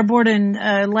A.R.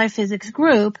 Bordon life physics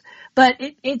group, but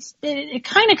it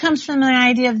kind of comes from the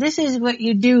idea of this is what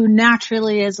you do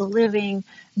naturally as a living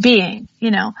being.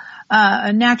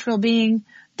 A natural being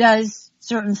does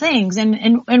certain things,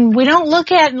 and we don't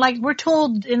look at, like we're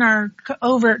told in our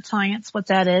overt science what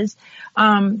that is.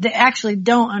 They actually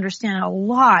don't understand a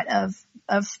lot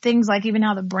of things like even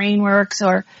how the brain works,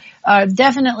 or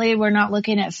definitely we're not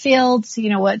looking at fields,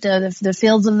 what the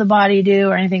fields of the body do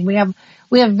or anything. We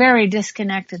have very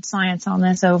disconnected science on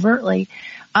this overtly.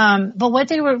 But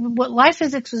what life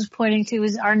physics was pointing to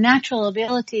is our natural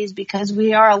abilities because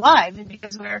we are alive and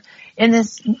because we're in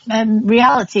this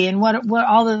reality and what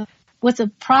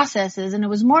the process is. And it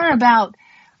was more about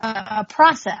a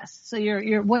process. So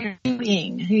what you're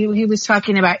doing. He was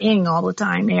talking about ing all the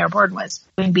time. A.R. Bordon was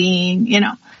being,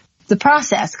 the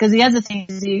process. Because the other thing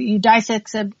is you dissect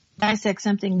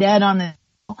something dead on the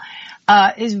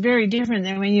is very different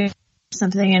than when you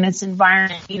something in its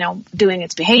environment, doing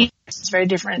its behavior. It's very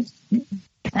different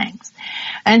things.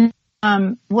 And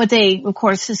what they, of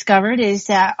course, discovered is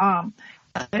that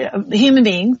human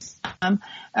beings,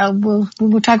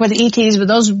 we'll talk about the ETs, but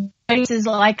those races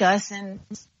like us and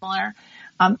similar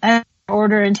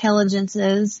order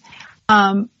intelligences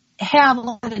have a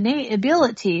lot of innate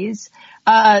abilities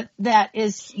that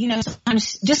is,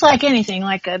 sometimes just like anything,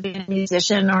 like being a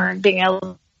musician or being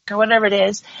able to or whatever it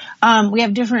is. We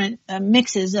have different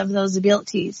mixes of those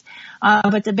abilities.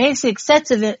 But the basic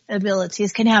sets of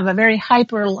abilities can have a very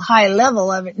high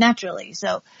level of it naturally.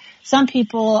 So some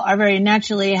people are very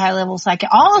naturally high level psychic.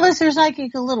 All of us are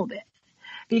psychic a little bit.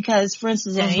 Because, for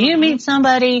instance, if you meet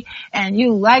somebody and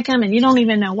you like them and you don't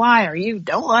even know why, or you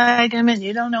don't like them and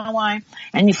you don't know why,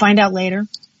 and you find out later,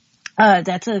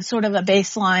 that's a sort of a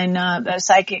baseline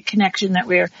psychic connection that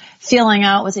we're feeling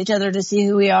out with each other to see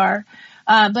who we are.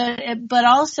 But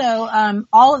also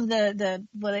all of in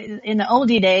the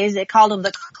oldie days they called them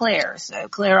the clairs, so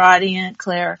clairaudient,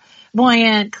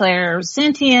 clairvoyant,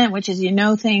 clairsentient, which is you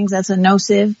know things. That's a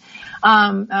nocive.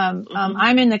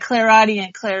 I'm in the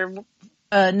clairaudient,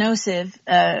 nocive,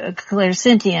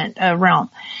 clairsentient realm.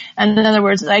 And in other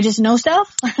words, I just know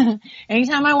stuff.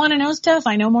 Anytime I want to know stuff,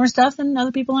 I know more stuff than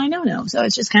other people I know. So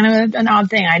it's just kind of an odd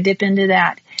thing. I dip into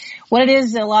that. What it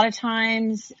is, a lot of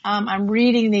times, I'm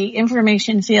reading the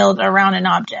information field around an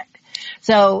object.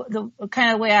 So the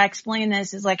kind of way I explain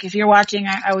this is like if you're watching,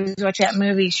 I always watch that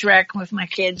movie Shrek with my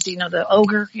kids, you know, the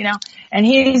ogre, you know, and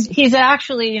he's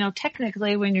actually, you know,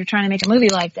 technically when you're trying to make a movie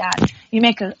like that, you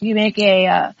make a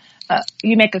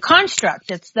construct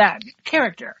that's that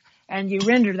character and you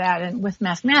render that with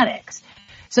mathematics.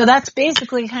 So that's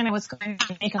basically kind of what's going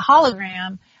to make a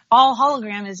hologram. All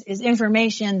hologram is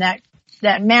information that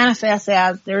manifests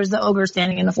as there's the ogre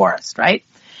standing in the forest, right?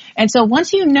 And so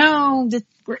once you know that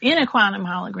we're in a quantum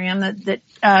hologram,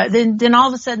 then all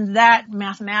of a sudden that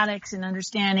mathematics and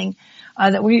understanding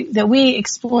that we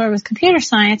explore with computer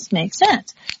science makes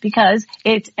sense because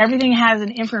everything has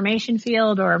an information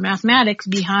field or mathematics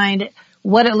behind it,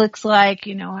 what it looks like,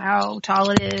 you know, how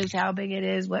tall it is, how big it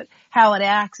is, how it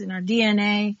acts, and our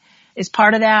DNA is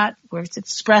part of that, where it's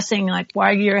expressing like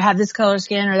why you have this color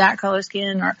skin or that color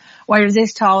skin, or why you're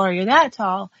this tall or you're that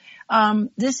tall.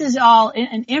 This is all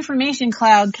an information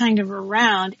cloud kind of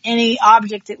around any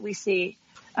object that we see,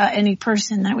 any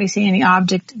person that we see, any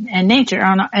object and nature,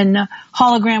 and the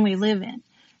hologram we live in,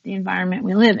 the environment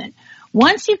we live in.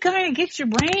 Once you kind of get your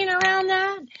brain around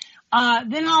that,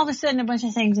 then all of a sudden a bunch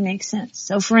of things make sense.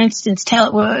 So for instance, we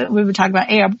were talking about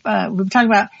Andrew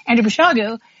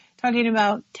Basiago, talking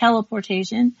about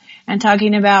teleportation and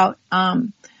talking about,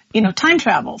 time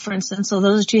travel, for instance. So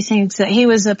those are two things that he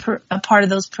was a part of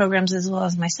those programs as well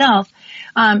as myself.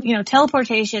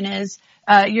 Teleportation is,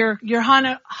 your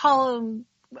quantum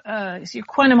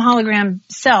hologram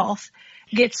self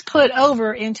gets put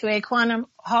over into a quantum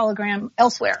hologram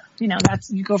elsewhere. You know,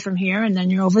 you go from here and then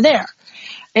you're over there.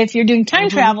 If you're doing time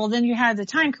travel, then you have the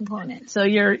time component. So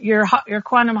your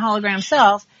quantum hologram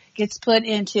self gets put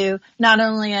into not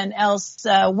only an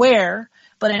elsewhere,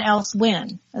 but an else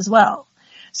when as well.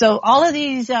 So all of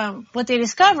these, what they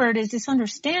discovered is this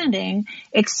understanding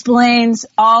explains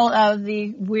all of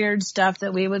the weird stuff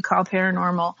that we would call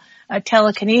paranormal.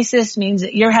 Telekinesis means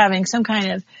that you're having some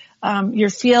kind of, your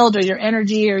field or your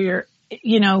energy or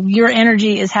your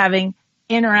energy is having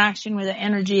interaction with the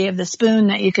energy of the spoon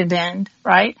that you can bend,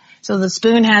 right? So the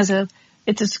spoon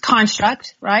it's a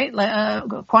construct, right?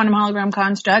 A quantum hologram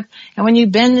construct. And when you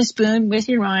bend the spoon with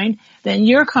your mind, then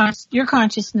your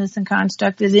consciousness and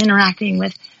construct is interacting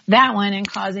with that one and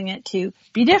causing it to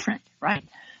be different, right?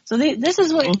 So this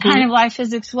is what kind of life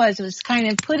physics was. It was kind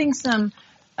of putting some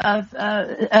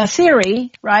a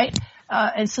theory, right?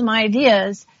 And some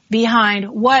ideas behind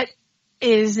what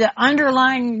is the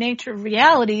underlying nature of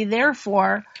reality,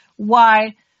 therefore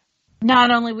why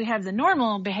not only we have the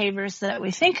normal behaviors that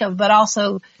we think of, but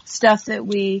also stuff that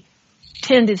we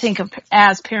tend to think of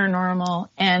as paranormal.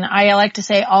 And I like to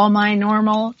say all my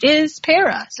normal is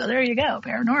para. So there you go,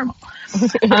 paranormal.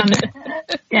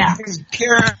 Yeah.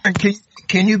 Karen,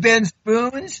 can you bend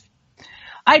spoons?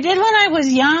 I did when I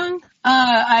was young.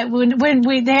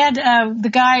 When they had, the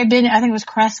guy, I think it was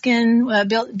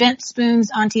Kreskin, bent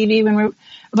spoons on TV when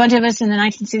a bunch of us in the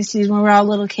 1960s when we were all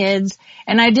little kids.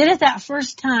 And I did it that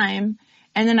first time,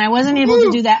 and then I wasn't able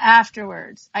to do that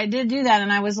afterwards. I did do that,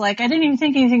 and I was like, I didn't even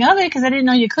think anything of it because I didn't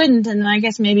know you couldn't. And then I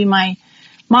guess maybe my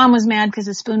mom was mad because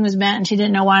the spoon was bent and she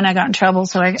didn't know why, and I got in trouble,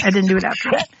 so I didn't do it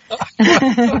after that.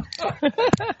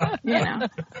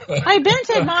 I bent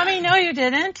it, Mommy. No, you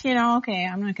didn't. Okay,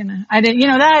 I'm not gonna, I didn't,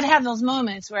 that I'd have those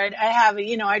moments where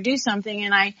I do something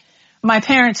and my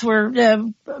parents were,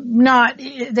 they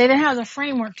didn't have the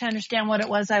framework to understand what it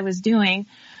was I was doing.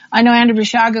 I know Andrew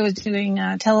Basiago was doing,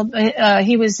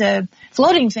 he was,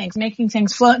 floating things, making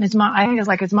things float, and I think it was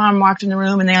like his mom walked in the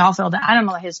room and they all fell down. I don't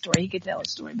know his story. He could tell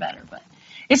his story better, but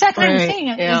it's that kind of thing.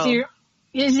 Yeah.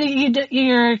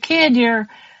 You're a kid,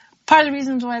 part of the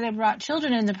reasons why they brought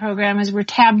children in the program is we're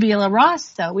tabula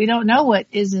rasa. We don't know what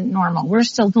isn't normal. We're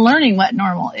still learning what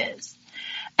normal is.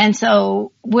 And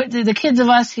so the kids of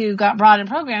us who got brought in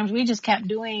programs, we just kept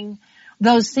doing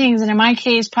those things. And in my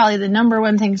case, probably the number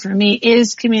one thing for me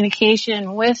is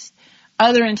communication with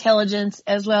other intelligence,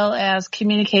 as well as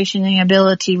communication and the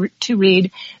ability to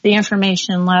read the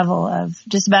information level of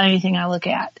just about anything I look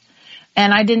at.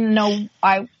 And I didn't know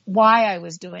why I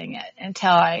was doing it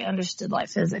until I understood light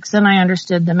physics. Then I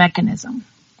understood the mechanism.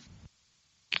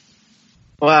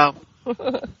 Wow.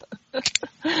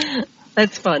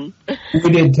 That's fun. We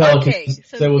did telekinesis. Okay,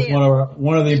 so that was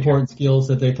one of the important skills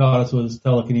that they taught us was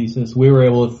telekinesis.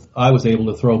 I was able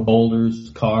to throw boulders,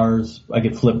 cars. I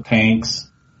could flip tanks.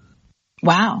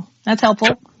 Wow, that's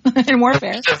helpful in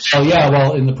warfare. Oh yeah,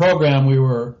 well in the program we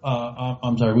were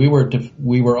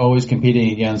always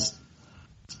competing against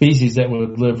species that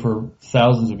would live for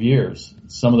thousands of years.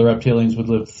 Some of the reptilians would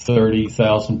live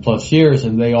 30,000 plus years,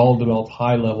 and they all developed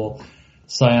high level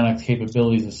psionic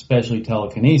capabilities, especially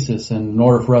telekinesis. And in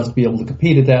order for us to be able to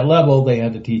compete at that level, they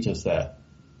had to teach us that.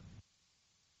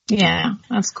 Yeah,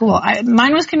 that's cool.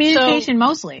 Mine was communication,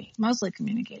 mostly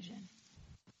communication.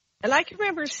 And I can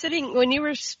remember sitting when you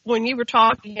were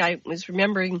talking. I was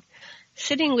remembering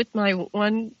sitting with my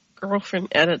one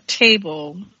girlfriend at a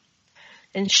table,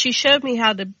 and she showed me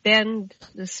how to bend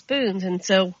the spoons, and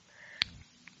so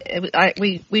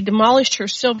we demolished her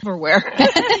silverware.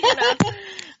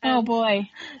 Oh boy!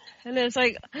 And it's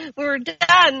like we were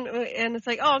done, and it's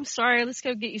like, oh, I'm sorry, let's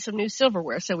go get you some new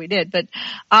silverware. So we did, but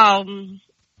I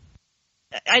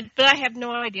have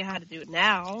no idea how to do it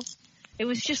now. It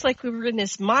was just like we were in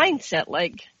this mindset,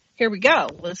 like, here we go.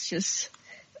 Let's just,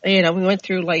 we went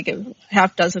through like a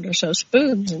half dozen or so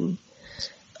spoons. And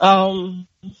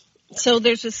so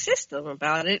there's a system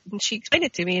about it, and she explained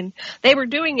it to me, and they were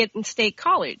doing it in State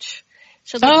College.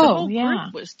 So the whole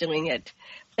group was doing it.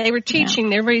 They were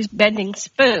teaching, everybody's bending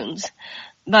spoons.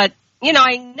 But,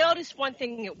 I noticed one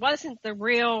thing, it wasn't the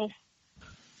real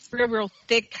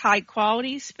thick, high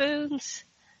quality spoons.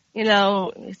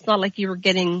 It's not like you were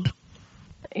getting...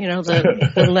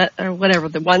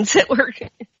 the ones that were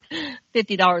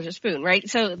 $50 a spoon, right?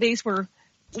 So these were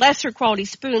lesser quality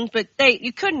spoons, but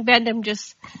you couldn't bend them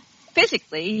just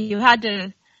physically. You had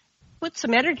to put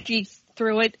some energy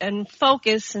through it and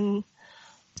focus, and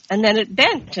then it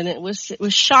bent, and it was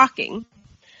shocking.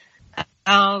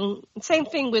 Same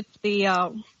thing with the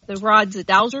rods, the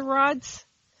dowser rods.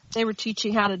 They were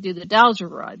teaching how to do the dowser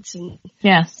rods, and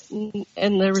yes,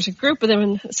 and there was a group of them,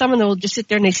 and some of them will just sit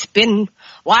there and they spin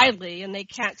wildly, and they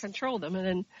can't control them, and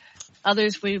then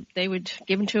others they would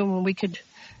give them to them, and we could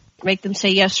make them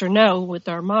say yes or no with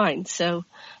our minds. So,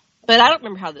 but I don't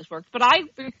remember how this worked, but I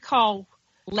recall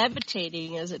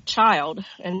levitating as a child,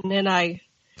 and then I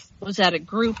was at a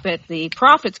group at the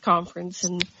Prophets Conference,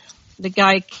 and the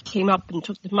guy came up and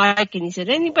took the mic, and he said,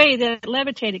 anybody that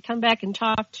levitated, come back and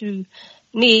talk to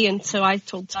me. And so I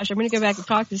told Sasha, I'm going to go back and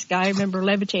talk to this guy. I remember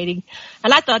levitating,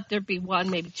 and I thought there'd be one,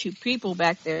 maybe two people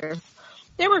back there.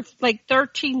 There were like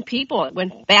 13 people that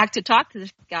went back to talk to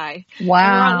this guy. Wow.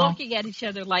 And we're all looking at each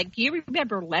other like, you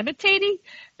remember levitating?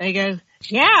 And I go,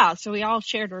 yeah. So we all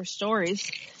shared our stories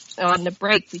on the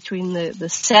break between the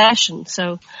session.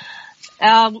 So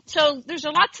there's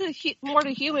a lot more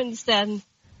to humans than,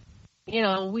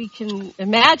 we can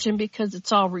imagine, because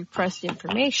it's all repressed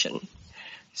information.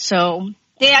 So,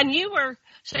 Dan, you were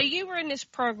in this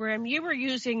program. You were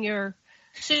using your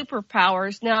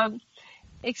superpowers. Now,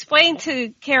 explain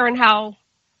to Karen how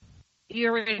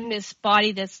you're in this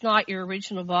body that's not your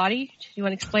original body. Do you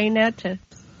want to explain that to?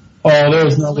 Oh,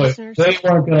 there's no way. They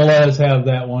weren't going to let us have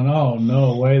that one. Oh,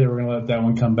 no way they were going to let that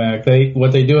one come back.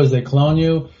 What they do is they clone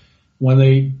you. When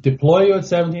they deploy you at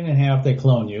 17 and a half, they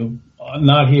clone you.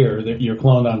 Not here. You're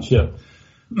cloned on ship.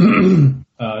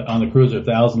 On the cruiser,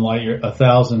 1,000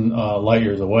 light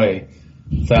years away,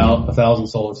 1,000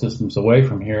 solar systems away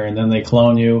from here, and then they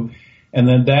clone you, and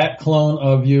then that clone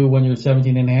of you when you're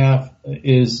 17 and a half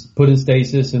is put in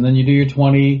stasis, and then you do your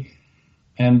 20,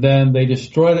 and then they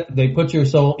put your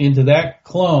soul into that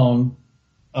clone,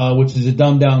 which is a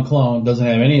dumbed down clone, doesn't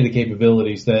have any of the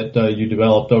capabilities that you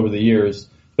developed over the years,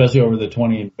 especially over the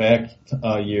 20 and back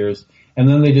years. And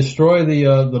then they destroy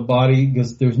the body,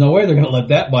 because there's no way they're going to let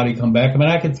that body come back. I mean,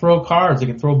 I could throw cars, I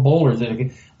could throw boulders.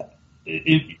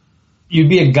 You'd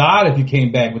be a god if you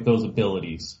came back with those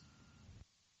abilities.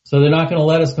 So they're not going to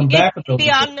let us come back with those.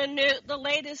 Be on the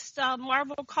latest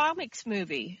Marvel Comics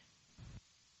movie.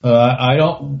 I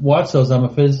don't watch those. I'm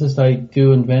a physicist. I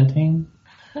do inventing.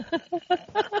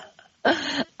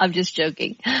 I'm just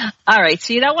joking. All right,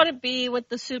 so you don't want to be with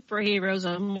the superheroes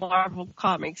of Marvel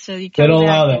Comics, so you can. They don't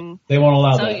allow that. They won't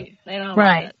allow that. They don't allow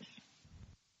right. that.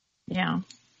 Yeah.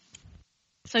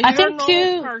 So you're a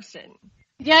normal person.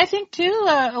 Yeah, I think too,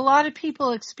 a lot of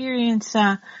people experience,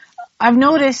 I've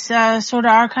noticed, sort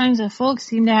of our kinds of folks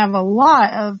seem to have a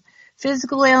lot of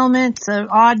physical ailments,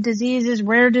 odd diseases,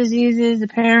 rare diseases.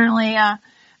 Apparently,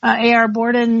 A.R.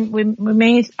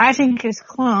 Bordon, I think his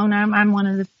clone, I'm one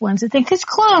of the ones that think his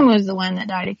clone was the one that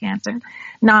died of cancer,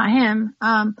 not him.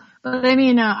 But I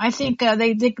mean, I think, they're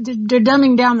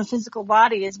dumbing down the physical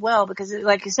body as well because,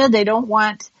 like you said, they don't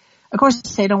want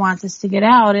this to get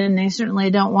out, and they certainly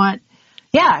don't want,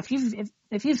 if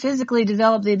you physically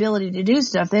develop the ability to do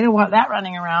stuff, they don't want that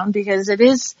running around because it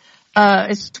is,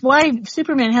 it's why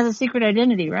Superman has a secret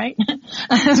identity, right?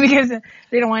 Because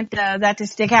they don't want that to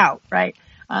stick out, right?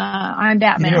 I'm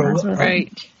Batman.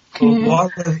 Right. A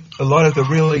lot of the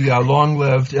really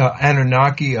long-lived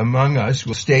Anunnaki among us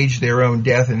will stage their own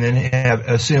death and then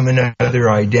assume another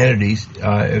identities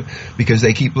because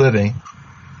they keep living.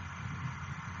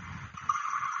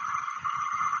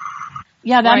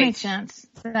 Yeah, that makes sense.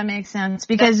 That makes sense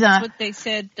because that's what they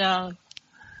said. That's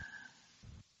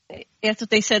what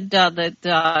they said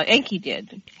that Enki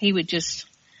did. He would just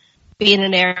be in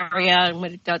an area, and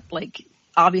when it got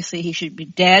obviously he should be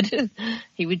dead,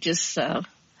 he would just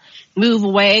move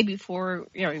away before.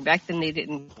 Back then they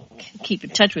didn't keep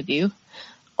in touch with you.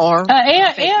 Or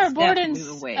A.R.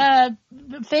 Bordon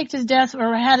faked his death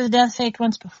or had his death faked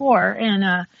once before,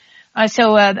 and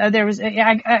there was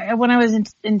when I was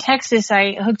in Texas,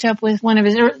 I hooked up with one of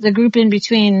the group in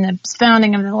between the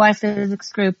founding of the Life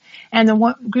Physics group and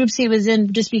the groups he was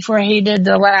in just before he did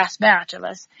the last batch of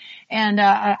us. And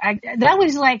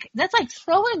that's like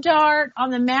throw a dart on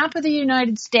the map of the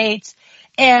United States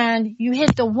and you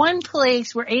hit the one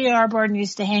place where A.R. Bordon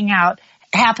used to hang out.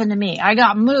 Happened to me. I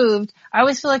got moved. I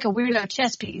always feel like a weirdo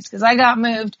chess piece because I got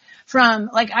moved from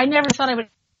I never thought I would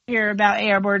hear about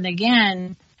A.R. Bordon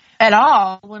again at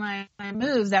all when I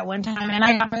moved that one time, and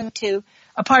I got moved to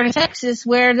a part of Texas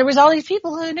where there was all these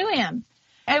people who knew him.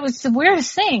 It was the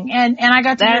weirdest thing, and I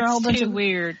got to hear a whole bunch of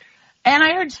weird. And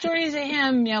I heard stories of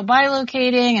him,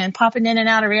 bilocating and popping in and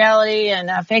out of reality and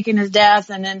faking his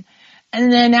death, and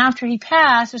then after he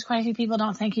passed, there's quite a few people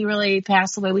don't think he really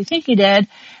passed the way we think he did,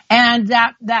 and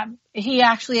that he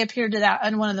actually appeared to that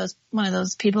and one of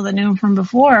those people that knew him from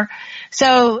before.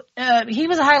 So he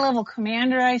was a high level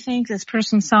commander, I think. This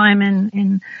person saw him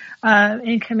in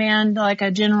command, like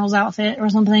a general's outfit or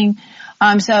something.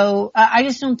 So I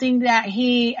just don't think that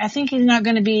I think he's not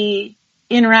going to be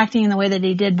interacting in the way that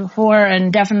he did before,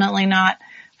 and definitely not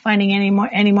finding any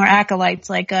more acolytes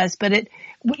like us. But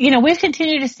we've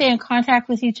continued to stay in contact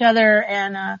with each other,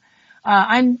 and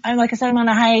I'm like I said, I'm on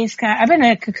a hiatus. I've been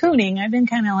cocooning. I've been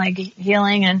kind of like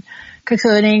healing and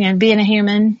cocooning and being a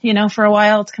human, for a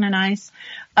while. It's kind of nice.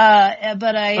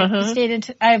 But I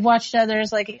I've watched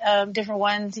others different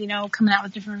ones, coming out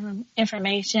with different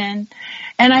information.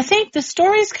 And I think the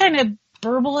story's kind of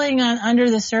burbling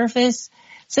under the surface.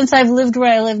 Since I've lived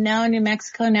where I live now in New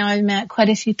Mexico, now I've met quite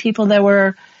a few people that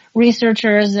were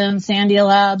researchers in Sandia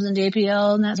Labs and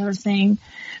JPL and that sort of thing.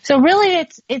 So really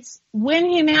it's when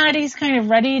humanity's kind of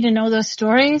ready to know those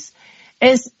stories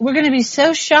we're going to be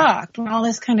so shocked when all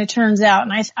this kind of turns out.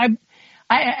 And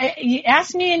you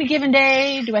ask me in a given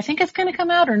day, do I think it's going to come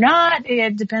out or not?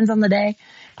 It depends on the day.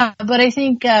 But I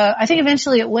think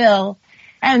eventually it will.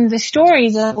 And the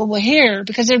stories that we'll hear,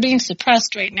 because they're being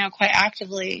suppressed right now quite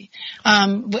actively,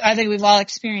 I think we've all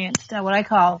experienced what I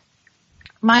call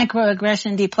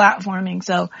microaggression deplatforming.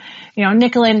 So,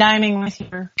 nickel and diming with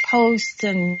your posts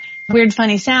and weird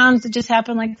funny sounds that just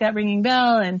happen like that ringing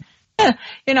bell and,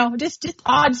 just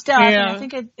odd stuff. Yeah. And I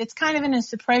think it's kind of in a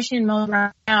suppression mode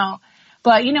right now.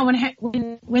 But,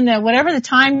 when whatever the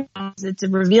time comes, it's a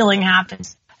revealing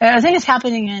happens. I think it's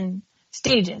happening in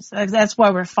stages. That's why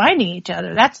we're finding each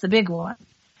other. That's the big one.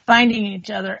 Finding each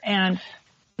other and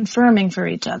confirming for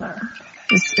each other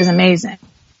is amazing.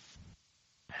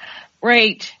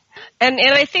 Right. And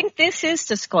I think this is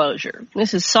disclosure.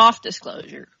 This is soft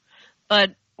disclosure.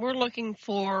 But we're looking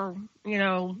for,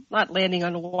 not landing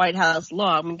on the White House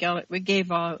lawn. We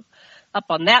gave up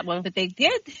on that one, but they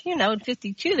did, in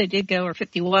 52 they did go, or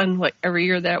 51, whatever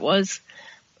year that was.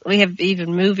 We have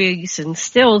even movies and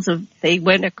stills of they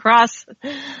went across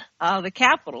the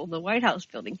Capitol, the White House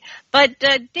building. But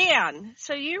Dan,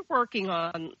 so you're working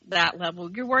on that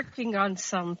level. You're working on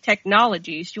some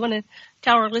technologies. Do you want to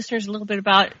tell our listeners a little bit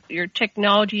about your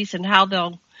technologies and how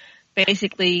they'll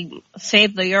basically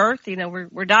save the Earth?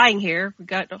 We're dying here. We've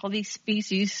got all these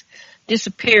species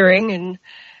disappearing, and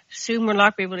soon we're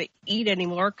not going to be able to eat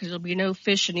anymore because there'll be no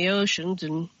fish in the oceans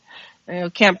and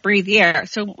can't breathe the air.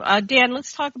 So, Dan,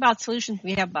 let's talk about solutions.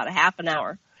 We have about a half an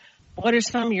hour. What are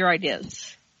some of your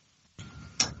ideas?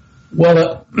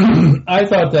 Well, I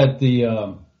thought that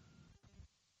the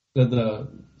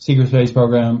secret space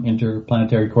program,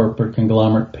 interplanetary corporate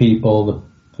conglomerate people,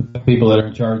 the people that are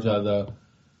in charge of the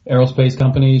aerospace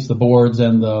companies, the boards,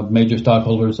 and the major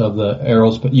stockholders of the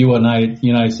United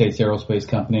States aerospace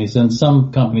companies, and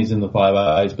some companies in the Five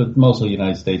Eyes, but mostly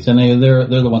United States, and they're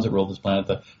the ones that rule this planet.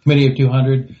 The Committee of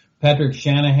 200, Patrick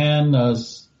Shanahan,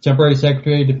 temporary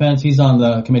Secretary of Defense, he's on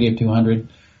the Committee of 200.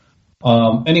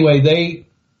 Anyway,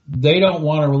 they don't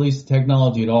want to release the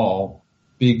technology at all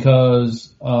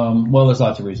because, well, there's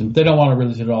lots of reasons. But they don't want to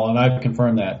release it at all, and I've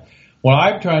confirmed that. What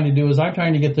I'm trying to do is I'm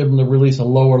trying to get them to release a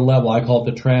lower level. I call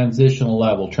it the transitional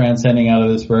level, transcending out of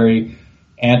this very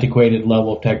antiquated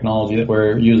level of technology that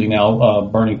we're using now,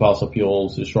 burning fossil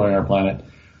fuels, destroying our planet,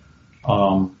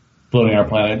 polluting our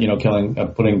planet, killing,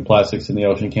 putting plastics in the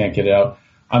ocean, can't get it out.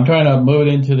 I'm trying to move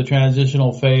it into the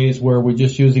transitional phase where we're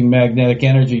just using magnetic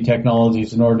energy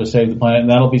technologies in order to save the planet, and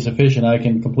that'll be sufficient. I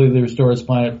can completely restore this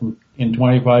planet in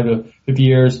 25 to 50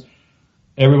 years.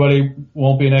 Everybody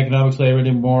won't be in economic slavery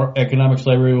anymore. Economic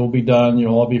slavery will be done.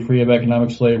 You'll all be free of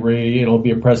economic slavery. It'll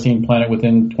be a pristine planet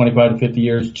within 25 to 50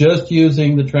 years, just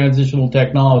using the transitional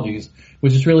technologies,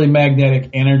 which is really magnetic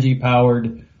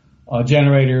energy-powered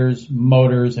generators,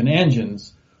 motors, and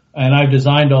engines. And I've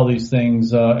designed all these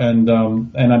things, and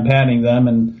I'm patenting them.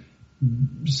 And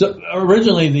so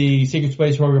originally the Secret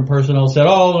Space Program personnel said,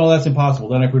 "Oh, no, that's impossible."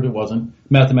 Then I proved it wasn't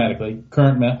mathematically,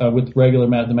 with regular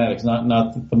mathematics,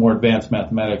 not the more advanced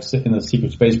mathematics in the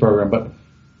Secret Space Program, but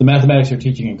the mathematics they're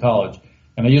teaching in college.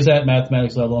 And I use that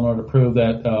mathematics level in order to prove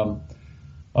that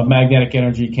magnetic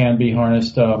energy can be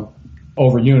harnessed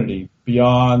over unity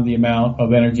beyond the amount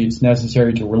of energy it's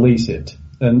necessary to release it.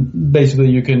 And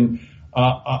basically, you can.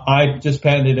 I just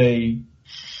patented a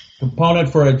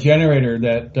component for a generator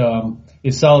that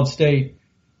is solid state,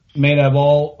 made of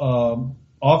all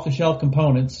off-the-shelf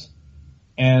components,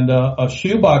 and a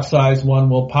shoebox size one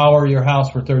will power your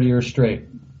house for 30 years straight.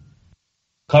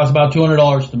 Costs about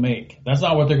 $200 to make. That's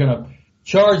not what they're going to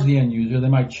charge the end user. They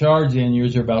might charge the end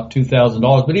user about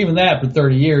 $2,000, but even that for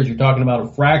 30 years, you're talking about a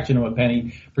fraction of a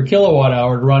penny per kilowatt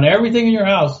hour to run everything in your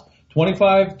house,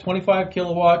 25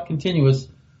 kilowatt continuous.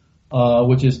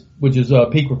 Which is a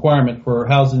peak requirement for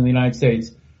houses in the United States,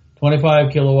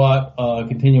 25 kilowatt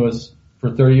continuous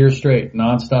for 30 years straight,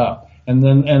 nonstop. And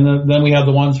then we have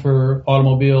the ones for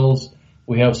automobiles.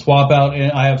 We have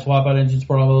I have swap out engines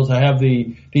for all those. I have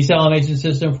the desalination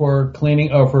system for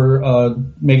cleaning or for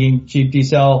making cheap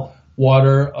desal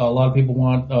water. A lot of people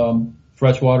want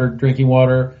fresh water, drinking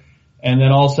water, and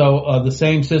then also the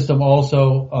same system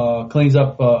also cleans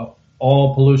up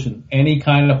all pollution, any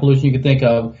kind of pollution you can think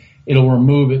of. It'll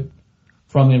remove it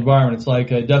from the environment. It's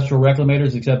like industrial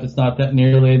reclamators, except it's not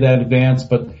nearly that advanced.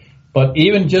 But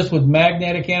even just with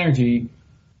magnetic energy,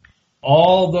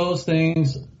 all those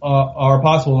things are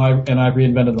possible, and I've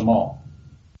reinvented them all.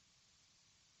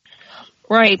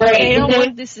 Right. They don't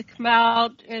want this to come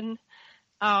out, and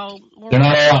they're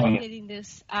not allowing getting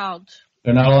this out.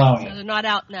 They're not allowing it. They're not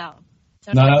out now.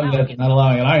 Not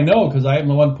allowing it. I know because I am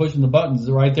the one pushing the buttons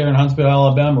right there in Huntsville,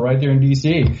 Alabama, right there in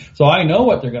D.C. So I know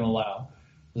what they're going to allow.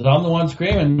 Because I'm the one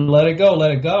screaming, let it go,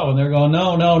 and they're going,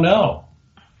 no, no, no.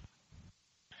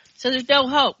 So there's no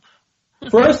hope.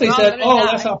 First they said,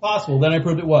 that's not possible. Then I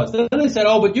proved it was. Then they said,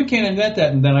 but you can't invent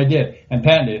that, and then I did and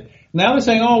patented it. Now they're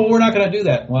saying, we're not going to do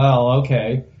that. Well,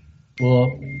 okay,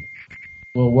 we'll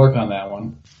work on that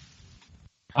one.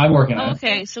 I'm working on it.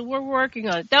 Okay, so we're working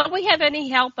on it. Don't we have any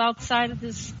help outside of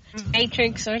this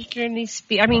matrix? Aren't there any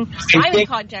I'm in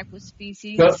contact with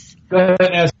species. Go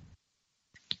ahead.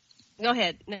 Go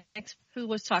ahead. Next, who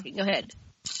was talking? Go ahead.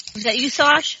 Is that you,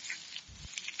 Sasha?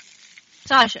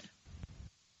 Sasha.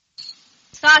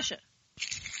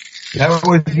 That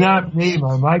was not me.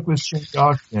 My mic was turned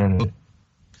off, Janet.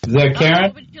 Is that Karen?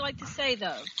 What would you like to say,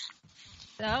 though?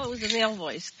 No, it was a male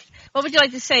voice. What would you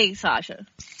like to say, Sasha?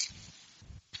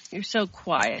 You're so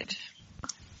quiet.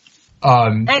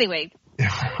 Anyway.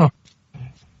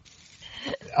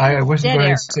 I wasn't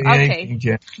going to say anything,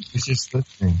 Jen. I was just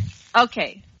listening.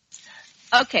 Okay.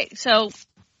 So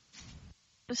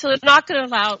they're not going to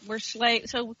allow, we're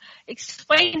slaves. So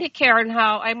explain to Karen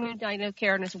how, I know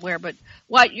Karen is aware, but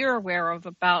what you're aware of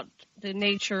about the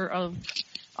nature of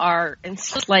our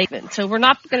enslavement. So we're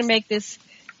not going to make this,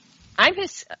 I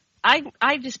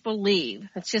just believe,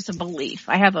 it's just a belief.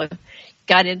 I have a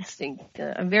gut instinct.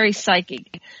 I'm very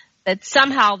psychic that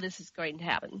somehow this is going to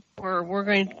happen. We're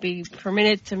going to be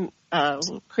permitted to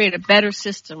create a better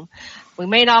system. We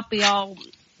may not be all,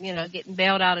 getting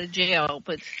bailed out of jail,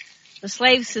 but the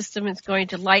slave system is going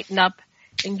to lighten up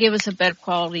and give us a better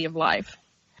quality of life.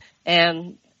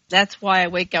 And That's why I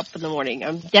wake up in the morning.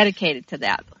 I'm dedicated to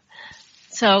that.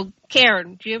 So,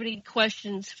 Karen, do you have any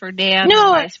questions for Dan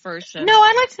or vice versa? No,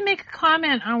 I'd like to make a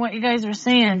comment on what you guys are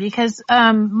saying because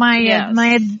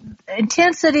my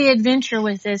intensity adventure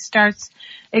with this starts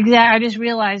I just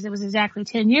realized it was exactly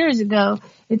 10 years ago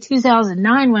in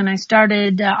 2009 when I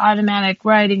started automatic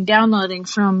writing, downloading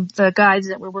from the guides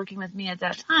that were working with me at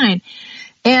that time.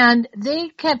 And they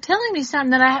kept telling me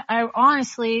something that I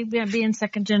honestly, being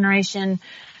second generation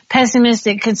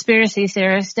pessimistic conspiracy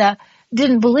theorist,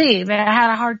 didn't believe. I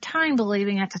had a hard time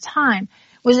believing at the time.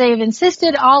 Was they've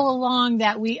insisted all along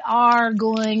that we are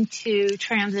going to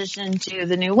transition to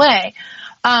the new way.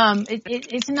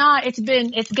 It's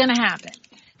gonna happen.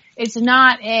 It's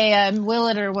not a will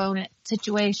it or won't it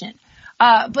situation.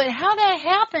 But how that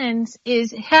happens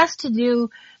it has to do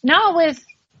not with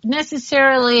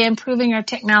necessarily improving our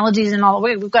technologies and all the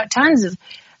way. We've got tons of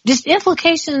just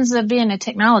implications of being a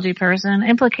technology person,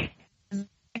 implications of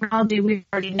technology we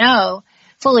already know,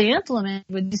 fully implemented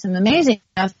would do some amazing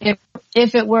stuff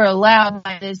if it were allowed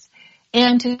by this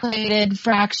antiquated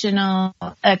fractional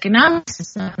economic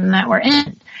system that we're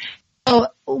in. So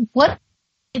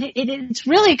it's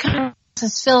really kind of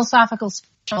this philosophical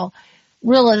spiritual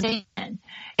realization.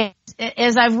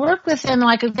 As I've worked with them,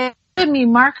 like they showed me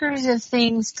markers of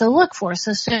things to look for.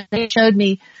 So they showed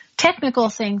me technical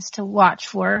things to watch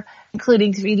for,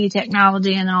 including 3D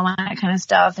technology and all that kind of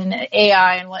stuff and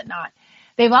AI and whatnot.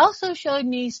 They've also showed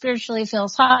me spiritually,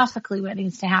 philosophically what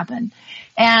needs to happen.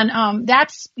 And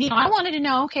that's, I wanted to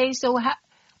know, okay, so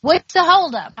what's the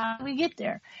holdup? How do we get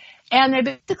there? And they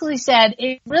basically said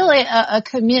it's really a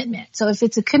commitment. So if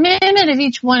it's a commitment of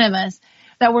each one of us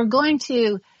that we're going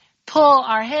to pull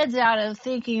our heads out of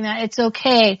thinking that it's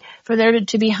okay for there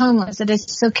to be homeless, that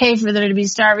it's okay for there to be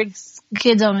starving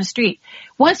kids on the street.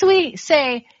 Once we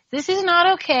say this is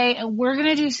not okay and we're going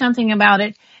to do something about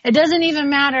it, it doesn't even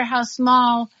matter how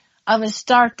small of a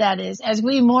start that is. As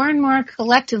we more and more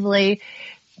collectively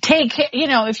take,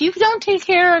 if you don't take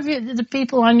care of the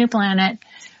people on your planet,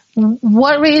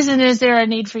 what reason is there a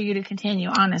need for you to continue,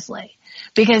 honestly?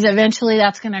 Because eventually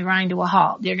that's going to grind to a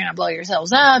halt. You're going to blow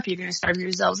yourselves up. You're going to starve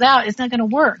yourselves out. It's not going to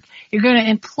work. You're going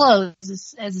to implode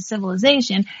as a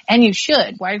civilization, and you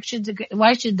should. Why should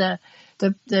the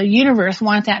universe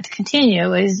want that to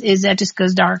continue? Is that just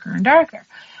goes darker and darker?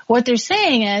 What they're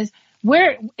saying is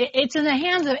it's in the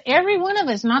hands of every one of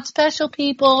us, not special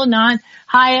people, not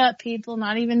high up people,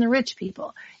 not even the rich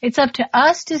people. It's up to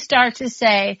us to start to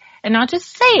say, and not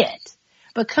just say it,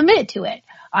 but commit to it.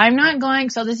 I'm not going,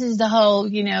 so this is the whole,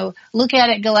 look at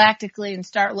it galactically and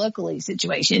start locally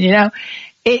situation,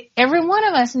 every one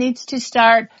of us needs to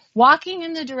start walking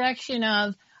in the direction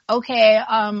of, okay,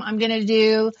 I'm going to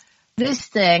do this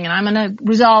thing and I'm going to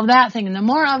resolve that thing. And the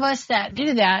more of us that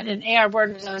do that, and A.R.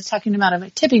 Bordon was talking about a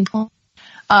tipping point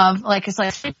of it's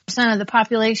like 3% of the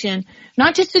population,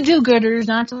 not just the do-gooders,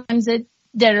 not the ones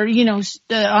that are,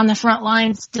 on the front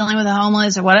lines dealing with the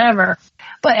homeless or whatever,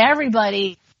 but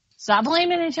everybody. Stop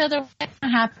blaming each other for what's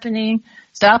happening.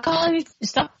 Stop calling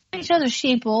each other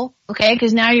sheeple, okay?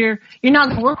 Because now you're not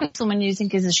going to work with someone you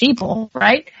think is a sheeple,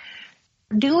 right?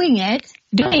 Doing it,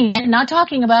 not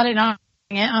talking about it, not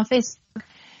doing it on Facebook.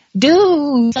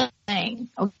 Do something,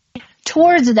 okay,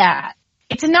 towards that.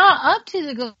 It's not up to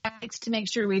the galactics to make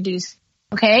sure we do,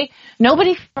 okay?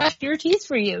 Nobody brushed your teeth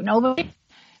for you. Nobody,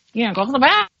 go to the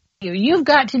back. You've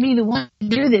got to be the one to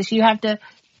do this. You have to do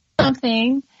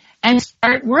something and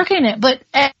start working it, but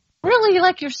really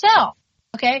like yourself,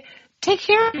 okay? Take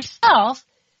care of yourself,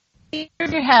 take care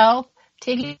of your health,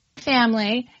 take care of your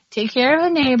family, take care of a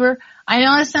neighbor. I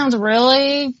know it sounds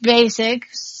really basic,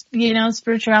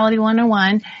 spirituality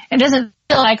 101. It doesn't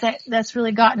feel like that's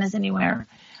really gotten us anywhere.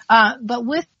 But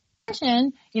with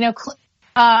attention,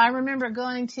 I remember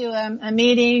going to a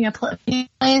meeting, a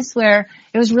place where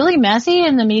it was really messy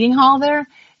in the meeting hall there.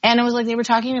 And it was like they were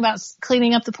talking about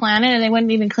cleaning up the planet and they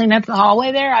wouldn't even clean up the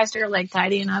hallway there. I started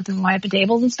tidying up and wiping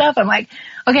tables and stuff. I'm like,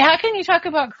 okay, how can you talk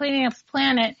about cleaning up the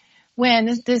planet when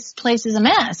this place is a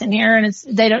mess in here and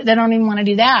they don't even want to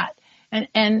do that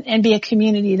and be a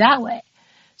community that way.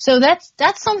 So that's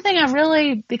something I've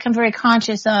really become very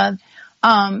conscious of.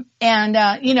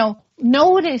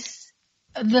 Notice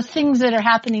the things that are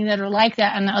happening that are like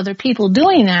that and the other people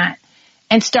doing that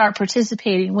and start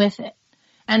participating with it.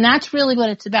 And that's really what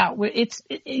it's about. What's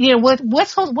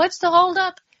the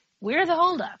holdup? We're the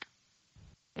holdup.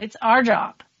 It's our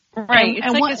job. Right.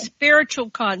 It's like a spiritual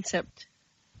concept.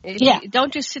 Yeah.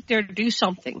 Don't just sit there and do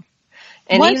something.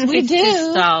 And once even if we it's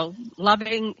do, just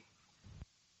loving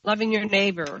your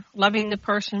neighbor, loving the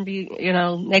person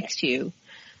next to you,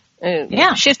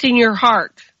 shifting your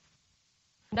heart.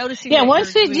 Noticing. Yeah,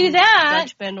 once we do that,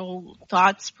 judgmental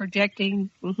thoughts, projecting.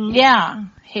 Mm-hmm. Yeah,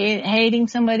 hating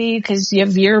somebody because you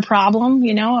have your problem.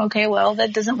 Okay, well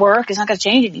that doesn't work. It's not going to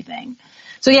change anything.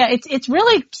 So yeah, it's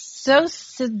really so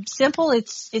simple.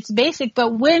 It's basic.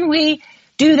 But when we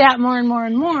do that more and more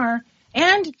and more,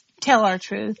 and tell our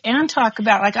truth and talk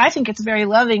about, I think it's very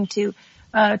loving to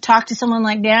talk to someone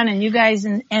like Dan and you guys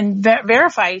and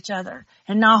verify each other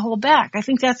and not hold back. I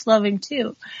think that's loving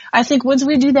too. I think once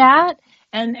we do that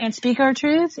and speak our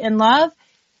truth and love,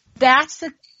 that's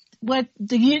what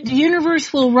the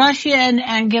universe will rush in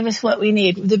and give us what we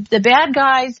need. The bad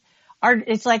guys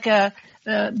it's like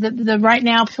the right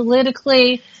now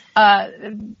politically,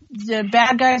 the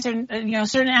bad guys are,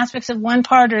 certain aspects of one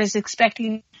part is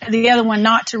expecting the other one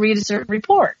not to read a certain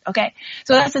report. Okay.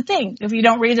 So that's the thing. If you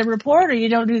don't read the report or you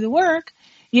don't do the work,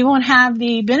 you won't have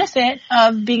the benefit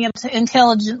of being able to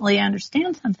intelligently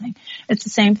understand something. It's the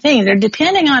same thing. They're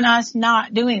depending on us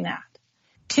not doing that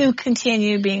to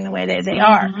continue being the way they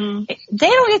are. Mm-hmm. They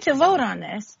don't get to vote on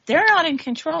this. They're not in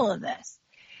control of this.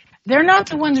 They're not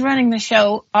the ones running the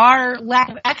show. Our lack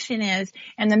of action is,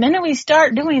 and the minute we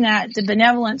start doing that, the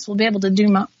benevolence will be able to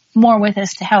do more with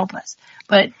us to help us.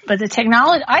 But the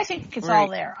technology, I think it's all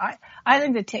there. I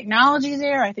think the technology is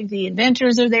there. I think the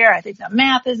inventors are there. I think the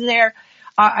math is there.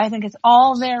 I think it's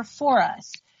all there for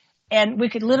us. And we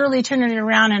could literally turn it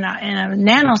around in a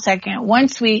nanosecond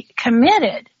once we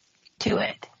committed to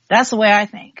it. That's the way I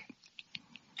think.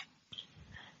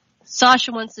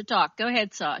 Sasha wants to talk. Go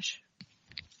ahead, Sasha.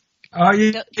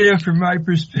 From my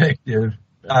perspective,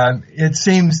 it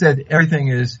seems that everything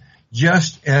is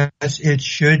just as it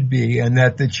should be, and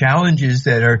that the challenges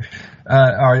that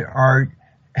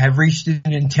have reached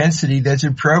an intensity that's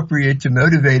appropriate to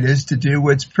motivate us to do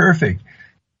what's perfect.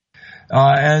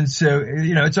 And so,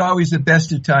 it's always the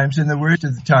best of times and the worst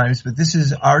of the times, but this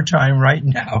is our time right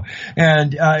now.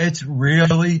 And it's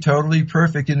really totally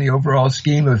perfect in the overall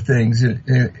scheme of things.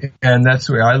 And that's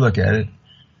the way I look at it.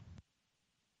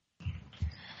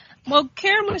 Well,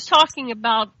 Karen was talking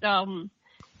about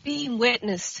being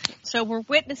witnessed. So we're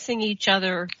witnessing each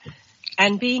other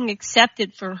and being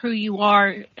accepted for who you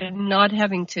are and not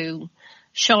having to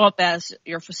show up as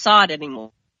your facade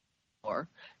anymore.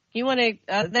 You want to,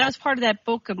 that was part of that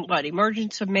book,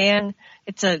 Emergence of Man.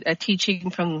 It's a teaching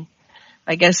from,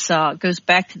 I guess, goes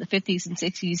back to the 50s and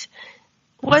 60s.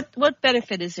 What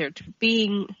benefit is there to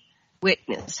being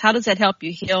witnessed? How does that help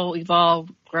you heal, evolve,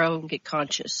 grow, and get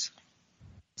conscious?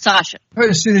 Sasha.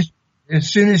 As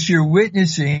soon as you're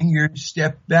witnessing, you're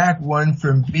step back one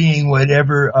from being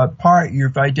whatever part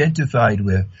you've identified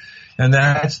with. And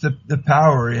that's the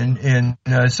power in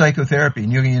psychotherapy, in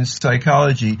Jungian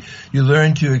psychology. You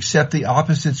learn to accept the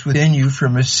opposites within you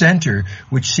from a center,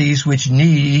 which sees which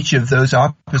need each of those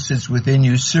opposites within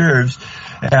you serves.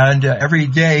 And every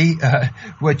day,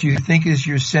 what you think is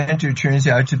your center turns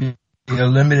out to be a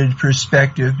limited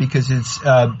perspective because it's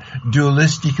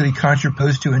dualistically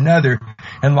contraposed to another,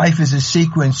 and life is a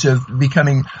sequence of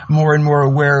becoming more and more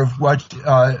aware of what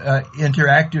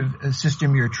interactive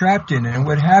system you're trapped in. And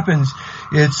what happens,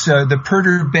 it's the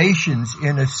perturbations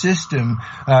in a system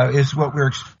is what we're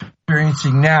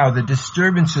experiencing now. The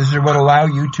disturbances are what allow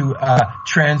you to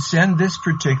transcend this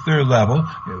particular level,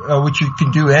 which you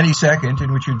can do any second,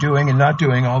 and which you're doing and not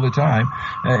doing all the time.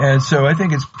 And so I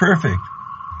think it's perfect.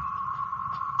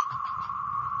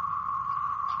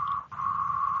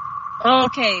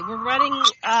 Okay, we're running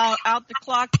out the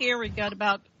clock here. We've got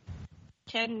about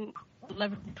 10,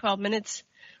 11, 12 minutes.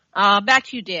 Back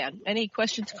to you, Dan. Any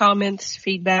questions, comments,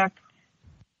 feedback?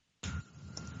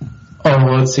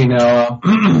 Let's see now.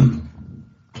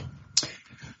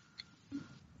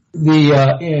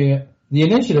 The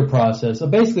initiative process. So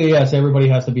basically, yes, everybody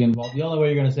has to be involved. The only way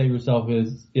you're going to save yourself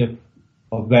is if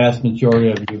a vast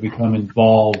majority of you become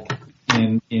involved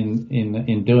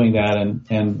in doing that,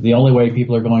 and the only way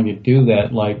people are going to do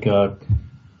that, like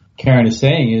Karen is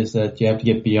saying, is that you have to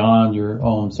get beyond your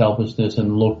own selfishness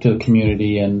and look to the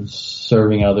community and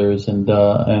serving others, and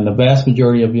the vast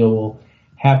majority of you will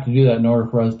have to do that in order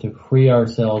for us to free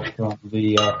ourselves from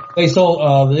the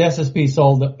SSP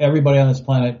sold everybody on this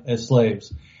planet as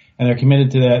slaves, and they're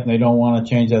committed to that, and they don't want to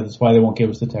change that. That's why they won't give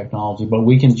us the technology, but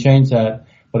we can change that.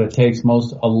 But it takes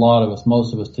most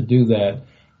of us to do that.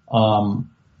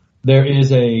 There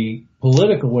is a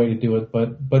political way to do it,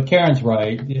 but Karen's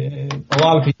right. A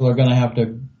lot of people are going to have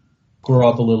to grow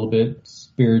up a little bit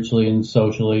spiritually and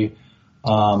socially,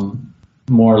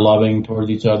 more loving towards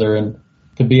each other, and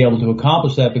to be able to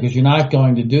accomplish that, because you're not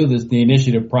going to do the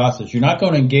initiative process. You're not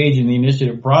going to engage in the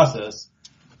initiative process,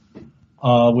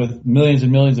 with millions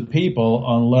and millions of people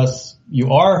unless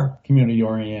you are community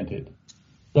oriented.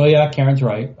 So yeah, Karen's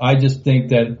right. I just think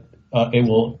that it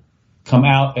will come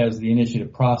out as the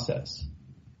initiative process.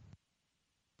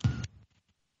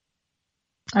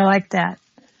 I like that.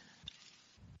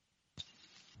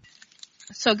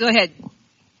 So go ahead.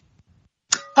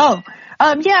 Oh,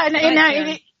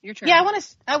 yeah, Your turn. yeah,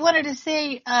 I wanted to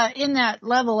say, in that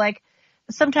level, like,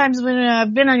 sometimes when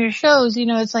I've been on your shows,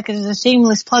 it's like it's a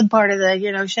shameless plug part of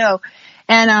the, show.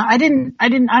 And, I don't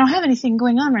have anything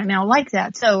going on right now like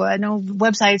that. So, no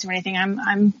websites or anything.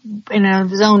 I'm in a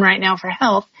zone right now for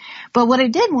health. But what I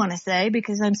did want to say,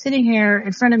 because I'm sitting here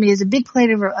in front of me is a big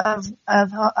plate of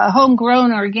a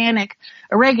homegrown organic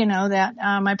oregano that,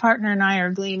 my partner and I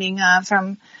are gleaning,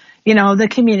 from, the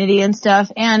community and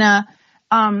stuff. And,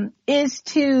 is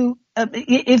to,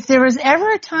 if there was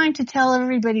ever a time to tell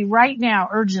everybody right now,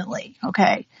 urgently,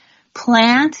 okay,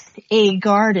 plant a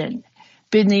garden.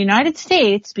 In the United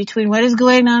States, between what is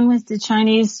going on with the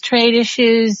Chinese trade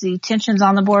issues, the tensions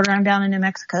on the border, I'm down in New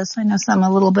Mexico, so I know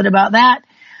a little bit about that,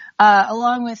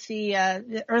 along with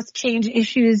the earth change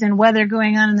issues and weather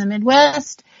going on in the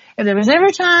Midwest. If there was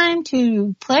ever time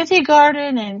to plant a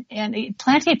garden and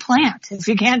plant a plant, if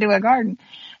you can't do a garden,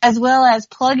 as well as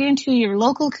plug into your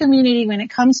local community when it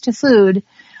comes to food,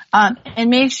 and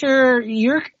make sure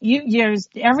you're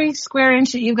every square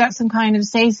inch that you've got some kind of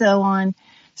say-so on,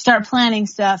 start planning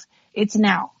stuff. It's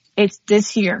now. It's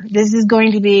this year. This is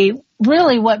going to be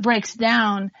really what breaks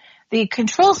down the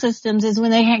control systems is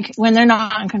when they're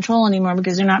not in control anymore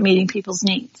because they're not meeting people's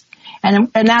needs. And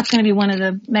that's going to be one of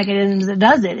the mechanisms that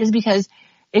does it, is because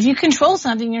if you control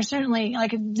something, you're certainly,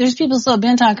 like, there's people still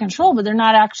bent on control, but they're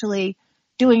not actually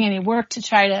doing any work to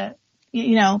try to,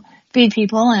 feed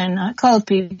people and clothe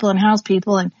people and house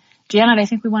people. And Janet, I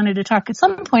think we wanted to talk at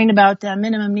some point about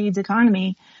minimum needs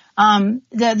economy.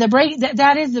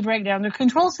 That is the breakdown. The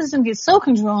control system gets so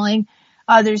controlling.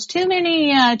 There's too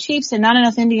many chiefs and not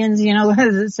enough Indians,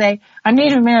 that say, I'm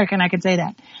Native American, I could say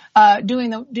that, doing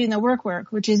the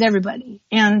work, which is everybody,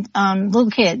 and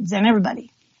little kids and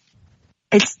everybody.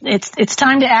 It's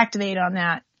time to activate on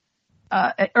that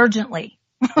urgently.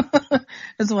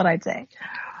 Is what I'd say.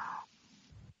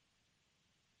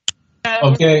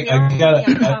 Okay,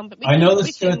 I know this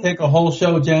is going to take a whole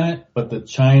show, Janet, but the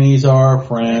Chinese are our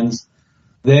friends.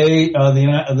 They,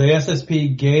 the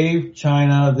SSP gave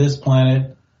China this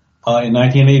planet, in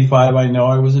 1985. I know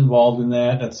I was involved in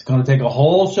that. That's going to take a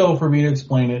whole show for me to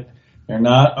explain it. They're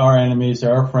not our enemies.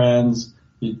 They're our friends.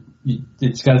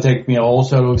 It's going to take me a whole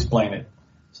show to explain it.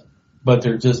 But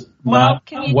they're just not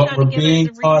what we're being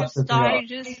taught that they are.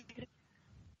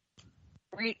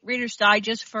 Reader's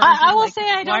Digest for. I will say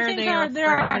I don't think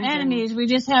there are enemies. We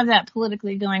just have that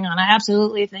politically going on. I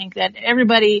absolutely think that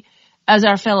everybody is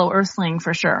our fellow Earthling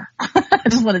for sure. I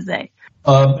just want to say.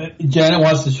 Janet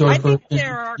wants to show. I think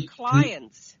there are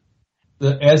clients.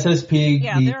 The SSP,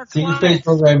 the Secret Space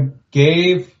Program,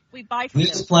 gave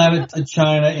this planet to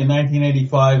China in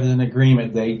 1985 as an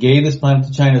agreement. They gave this planet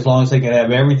to China as long as they could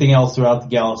have everything else throughout the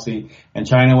galaxy. And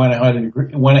China went ahead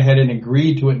and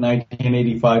agreed to it in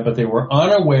 1985, but they were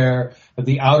unaware that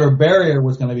the outer barrier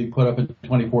was going to be put up in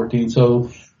 2014.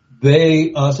 So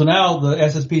so now the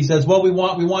SSP says, well, we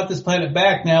want this planet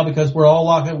back now because we're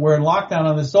in lockdown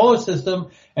on the solar system.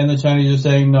 And the Chinese are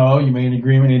saying, no, you made an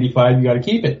agreement in 85, you got to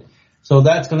keep it. So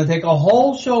that's going to take a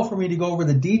whole show for me to go over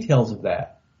the details of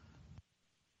that.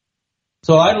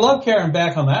 So I'd love Karen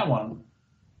back on that one.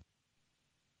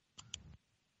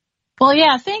 Well,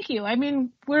 yeah, thank you. I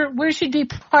mean, we should be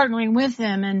partnering with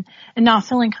them and not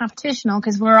feeling competitional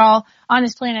because we're all on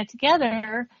this planet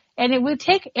together. And it would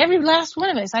take every last one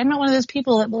of us. I'm not one of those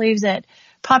people that believes that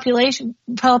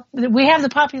we have the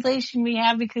population we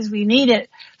have because we need it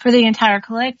for the entire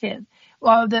collective.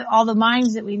 All the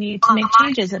minds that we need to make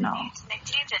changes and all.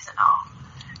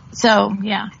 So,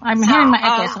 yeah, I'm hearing my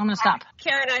echo, so I'm going to stop.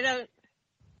 Karen,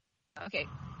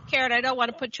 I don't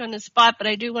want to put you on the spot, but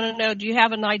I do want to know, do you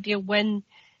have an idea when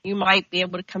you might be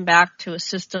able to come back to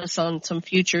assist us on some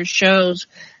future shows,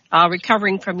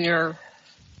 recovering from your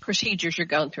procedures you're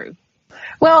going through?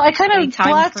 Well, I kind of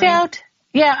blocked out.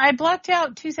 Yeah, I blocked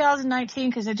out 2019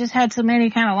 because I just had so many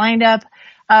kind of lined up.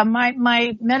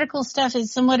 My medical stuff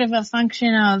is somewhat of a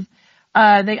function of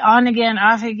the on again,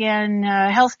 off again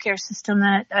healthcare system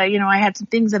that I had some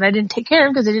things that I didn't take care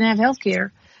of because I didn't have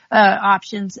healthcare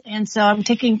options, and so I'm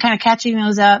catching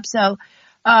those up. So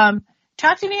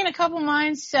talk to me in a couple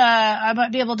months. I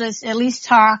might be able to at least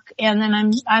talk, and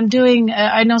then I'm doing.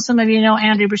 I know some of you know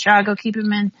Andrew Brashago. Keep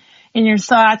him in your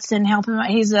thoughts and help him out.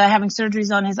 He's having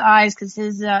surgeries on his eyes because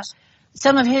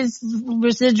some of his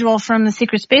residual from the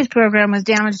secret space program was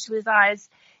damage to his eyes.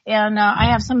 And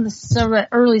I have some of the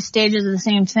early stages of the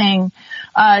same thing.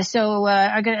 So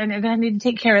I'm gonna need to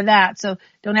take care of that. So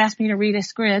don't ask me to read a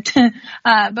script. But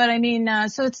I mean,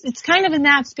 so it's kind of in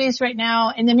that space right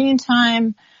now. In the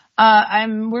meantime,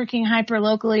 I'm working hyper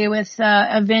locally with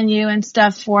a venue and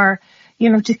stuff for,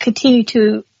 to continue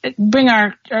to bring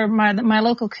my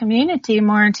local community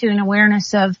more into an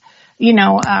awareness of,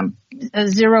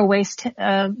 zero waste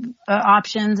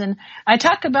options. And I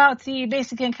talk about the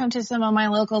basic income to some of my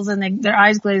locals, and their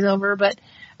eyes glaze over. But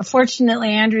fortunately,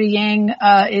 Andrew Yang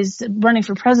is running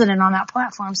for president on that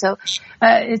platform. So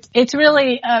it's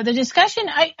really the discussion.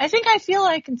 I think I feel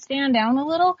I can stand down a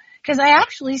little because I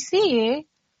actually see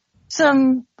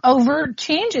some overt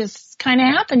changes kind of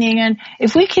happening. And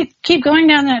if we could keep going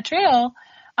down that trail,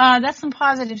 that's some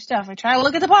positive stuff. I try to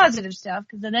look at the positive stuff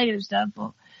because the negative stuff,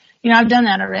 well, I've done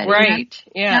that already. Right.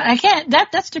 Yeah. I can't,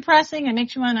 that's depressing. It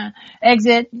makes you want to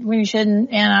exit when you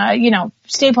shouldn't and,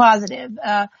 stay positive,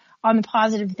 on the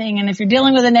positive thing. And if you're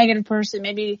dealing with a negative person,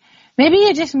 maybe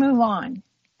you just move on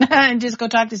and just go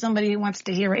talk to somebody who wants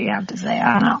to hear what you have to say.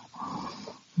 I don't know.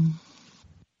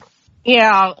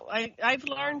 Yeah. I've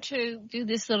learned to do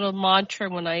this little mantra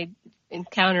when I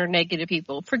encounter negative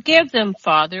people. Forgive them,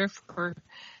 Father, for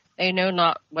they know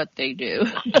not what they do.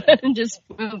 And just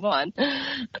move on.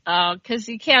 Because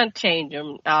you can't change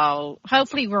them.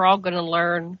 Hopefully we're all going to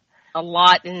learn a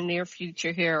lot in the near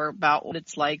future here about what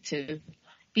it's like to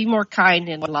be more kind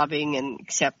and loving and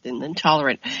accepting and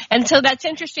tolerant. And so that's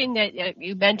interesting that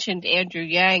you mentioned Andrew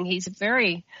Yang. He's a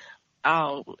very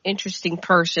interesting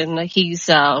person. He's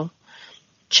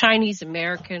Chinese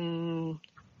American.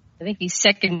 I think he's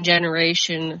second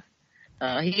generation.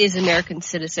 He is an American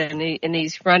citizen, and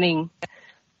he's running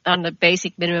on the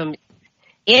basic minimum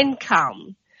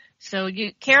income. So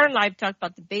Karen and I have talked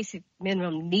about the basic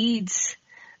minimum needs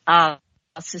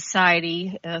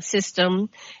society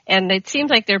system, and it seems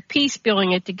like they're piece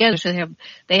building it together. So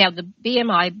they have the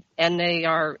BMI, and they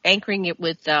are anchoring it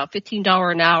with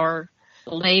 $15 an hour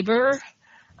labor.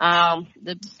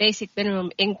 The basic minimum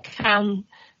income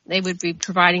they would be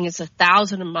providing is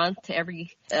 $1,000 a month to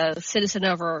every citizen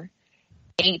over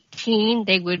 18.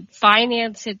 They would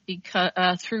finance it because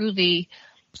through the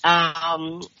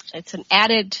it's an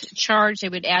added charge. They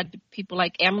would add people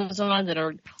like Amazon that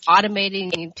are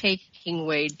automating and taking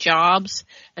away jobs,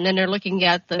 and then they're looking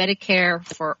at the Medicare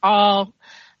for all.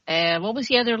 And what was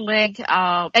the other leg?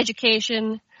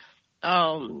 Education.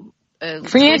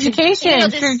 Free education.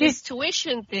 This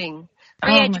tuition thing. Oh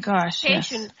my gosh,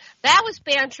 yes. That was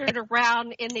bantered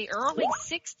around in the early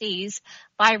 60s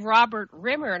by Robert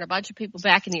Rimmer and a bunch of people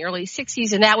back in the early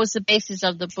 60s, and that was the basis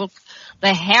of the book,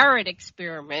 The Harrod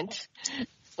Experiment,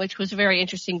 which was a very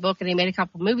interesting book, and they made a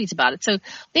couple movies about it. So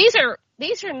these are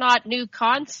not new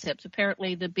concepts.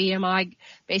 Apparently the BMI,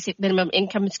 basic minimum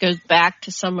income, goes back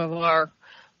to some of our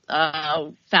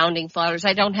founding fathers.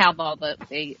 I don't have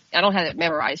I don't have it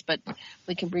memorized, but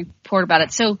we can report about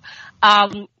it. So,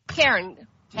 Karen,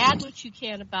 add what you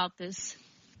can about this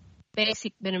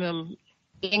basic minimum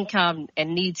income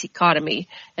and needs economy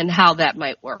and how that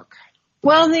might work.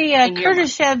 Well, the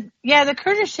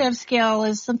Kardashev scale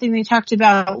is something they talked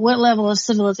about. What level of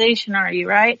civilization are you,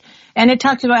 right? And it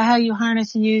talked about how you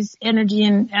harness and use energy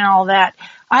and all that.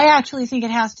 I actually think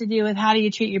it has to do with how do you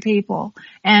treat your people.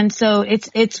 And so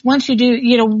it's once you do,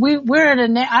 we're at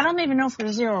I don't even know if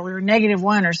we're 0, we were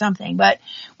 -1 or something, but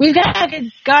we've got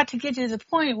to get to the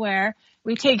point where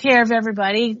we take care of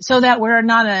everybody so that we're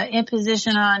not an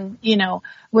imposition on,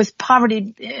 with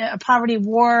poverty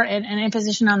war and an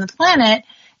imposition on the planet.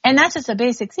 And that's just a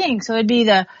basic thing. So it'd be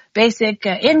the basic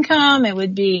income. It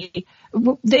would be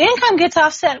the income gets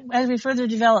offset as we further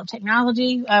develop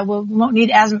technology. We won't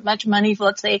need as much money,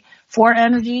 let's say, for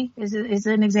energy is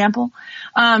an example.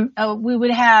 We would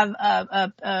have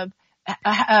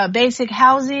basic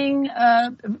housing,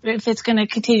 if it's going to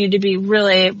continue to be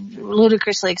really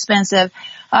ludicrously expensive.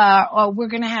 We're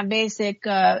going to have basic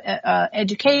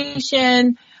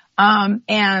education,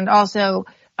 and also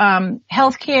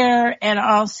healthcare, and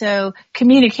also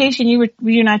communication. You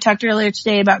and I talked earlier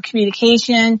today about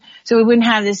communication, so we wouldn't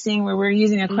have this thing where we're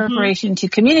using a corporation to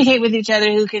communicate with each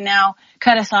other who can now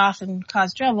cut us off and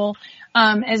cause trouble,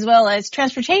 as well as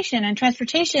transportation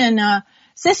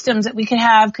systems that we could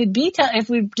have could be if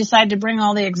we decide to bring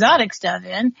all the exotic stuff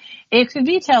in, it could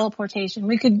be teleportation.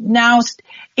 We could now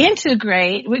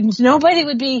integrate. Nobody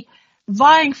would be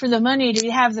vying for the money to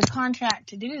have the contract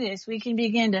to do this. We can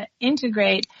begin to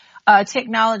integrate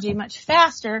technology much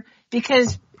faster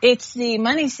because it's the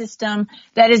money system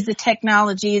that is the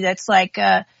technology that's like,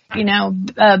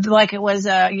 like it was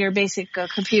your basic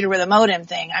computer with a modem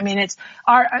thing. I mean, it's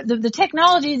the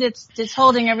technology that's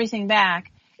holding everything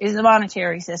back is the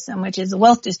monetary system, which is the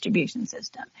wealth distribution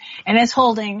system, and it's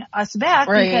holding us back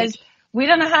because we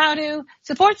don't know how to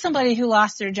support somebody who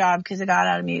lost their job because it got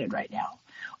automated right now.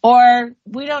 Or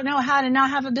we don't know how to not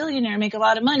have a billionaire make a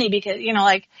lot of money because,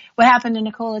 like what happened to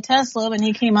Nikola Tesla when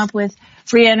he came up with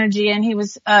free energy, and he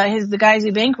was, the guys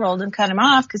who bankrolled him cut him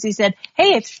off because he said, hey,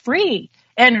 it's free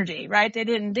energy, right? They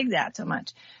didn't dig that so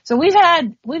much. So we've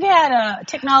had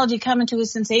technology coming to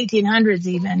us since 1800s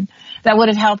even that would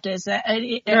have helped us. That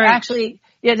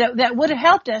would have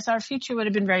helped us. Our future would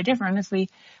have been very different if we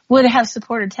would have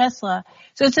supported Tesla.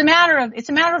 So it's a matter of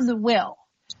the will.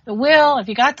 The will, if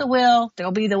you got the will,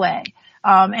 there'll be the way.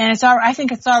 And I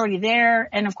think it's already there.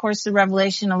 And of course, the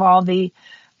revelation of all the,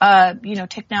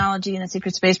 technology in the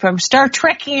secret space program. Star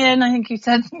Trekian, I think you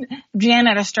said,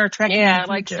 Janet, a Star Trekian. Yeah,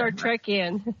 like Star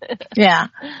Trekian. Yeah.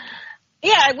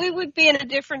 Yeah, we would be in a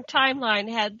different timeline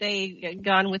had they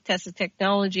gone with Tesla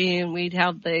technology, and we'd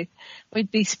be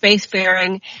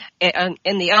spacefaring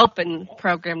in the open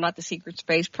program, not the secret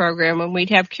space program, and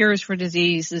we'd have cures for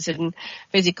diseases and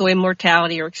physical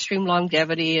immortality or extreme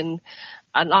longevity and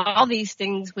all these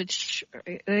things which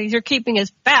these are keeping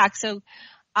us back. So,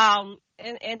 and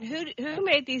who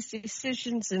made these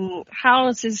decisions, and how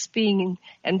is this being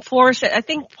enforced? I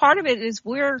think part of it is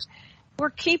we're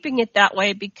keeping it that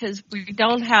way because we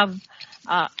don't have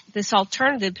this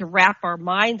alternative to wrap our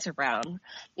minds around.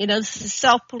 This is a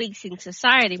self-policing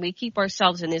society. We keep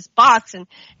ourselves in this box, and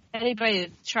anybody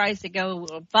that tries to go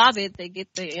above it, they get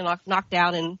knocked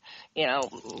down and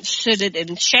shitted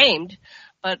and shamed.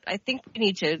 But I think we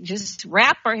need to just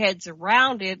wrap our heads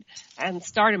around it and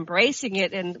start embracing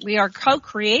it. And we are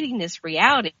co-creating this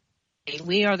reality.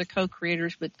 We are the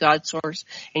co-creators with God's source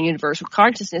and universal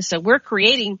consciousness. So we're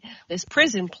creating this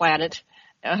prison planet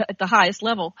at the highest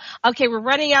level. Okay, we're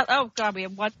running out. Oh, God, we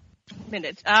have 1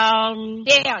 minute.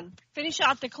 Dan, finish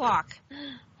out the clock.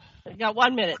 We got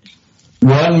 1 minute.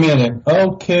 1 minute.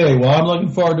 Okay, well, I'm looking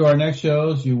forward to our next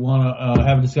shows. You want to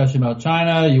have a discussion about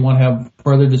China. You want to have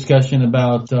further discussion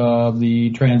about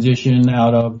the transition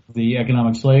out of the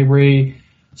economic slavery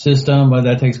system, but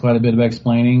that takes quite a bit of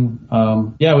explaining.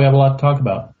 We have a lot to talk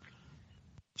about.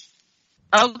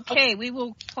 Okay, we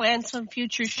will plan some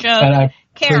future shows.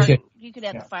 Karen, you can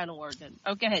have the final word then.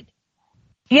 Oh, go ahead.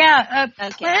 Yeah,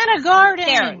 plant a garden.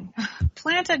 Karen.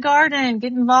 Plant a garden.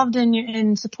 Get involved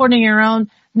in supporting your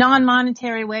own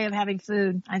non-monetary way of having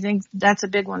food. I think that's a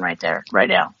big one right there, right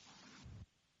now.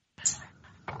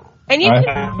 And you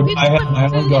can put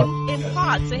food in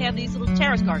pots. They have these little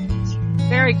terrace gardens.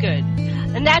 Very good.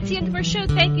 And that's the end of our show.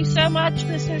 Thank you so much,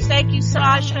 listeners. Thank you,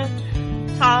 Sasha,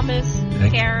 Thomas,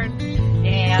 Karen,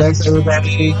 and thanks,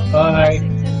 everybody. Bye.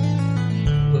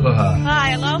 Aloha.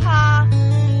 Bye. Aloha.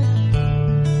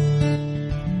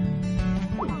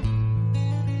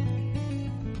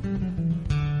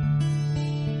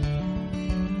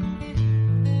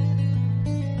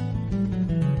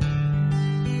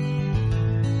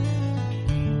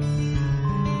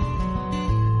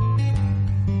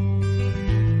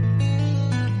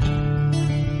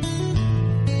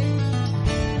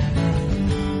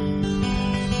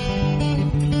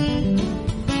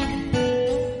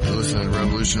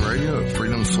 Radio at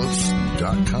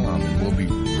freedomslips.com, and we'll be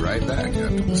right back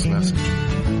after this message.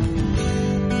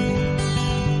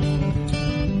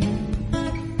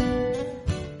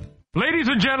 Ladies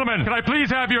and gentlemen, can I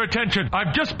please have your attention?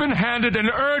 I've just been handed an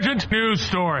urgent news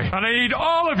story, and I need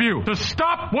all of you to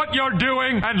stop what you're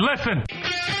doing and listen.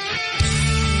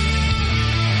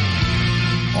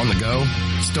 On the go?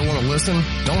 Still want to listen?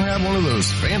 Don't have one of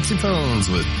those fancy phones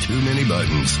with too many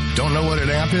buttons. Don't know what an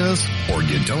app is? Or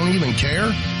you don't even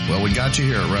care? Well, we got you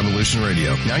here at Revolution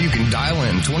Radio. Now you can dial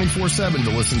in 24/7 to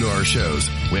listen to our shows.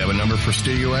 We have a number for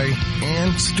Studio A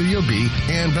and Studio B,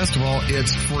 and best of all,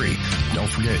 it's free. Don't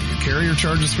forget, your carrier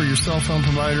charges for your cell phone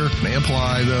provider may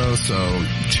apply, though, so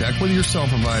check with your cell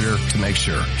provider to make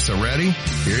sure. So ready?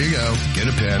 Here you go. Get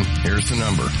a pen. Here's the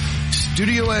number.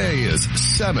 Studio A is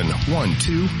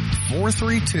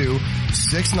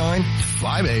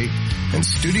 712-432-6958, and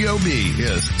Studio B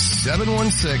is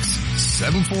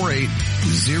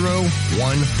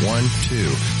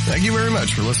 716-748-0112. Thank you very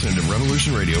much for listening to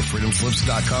Revolution Radio,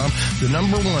 freedomslips.com, the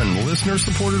 #1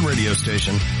 listener-supported radio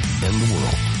station in the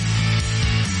world.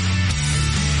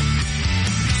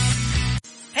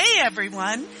 Hey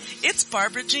everyone, it's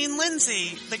Barbara Jean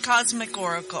Lindsay, the Cosmic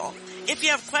Oracle. If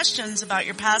you have questions about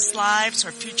your past lives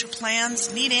or future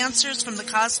plans, need answers from the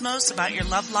cosmos about your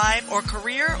love life or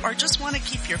career, or just want to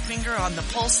keep your finger on the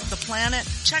pulse of the planet,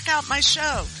 check out my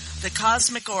show, The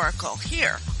Cosmic Oracle,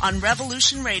 here on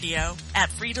Revolution Radio at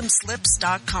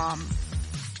freedomslips.com.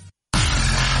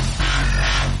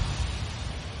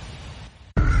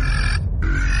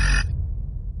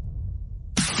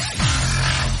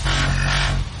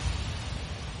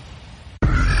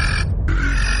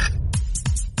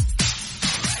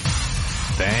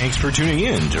 Thanks for tuning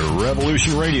in to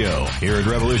Revolution Radio. Here at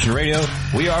Revolution Radio,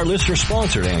 we are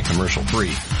listener-sponsored and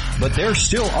commercial-free. But there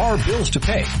still are bills to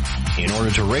pay. In order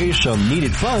to raise some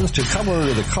needed funds to cover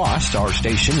the cost, our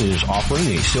station is offering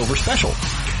a silver special.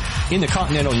 In the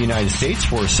continental United States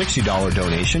for a $60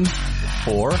 donation,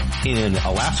 or in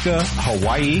Alaska,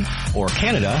 Hawaii, or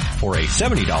Canada for a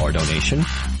 $70 donation,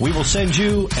 we will send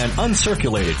you an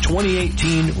uncirculated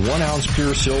 2018 1-ounce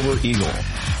pure silver Eagle.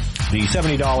 The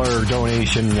 $70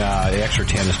 donation, the extra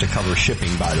 10 is to cover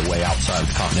shipping, by the way, outside of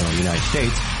the continental United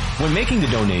States. When making the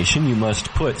donation, you must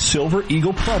put Silver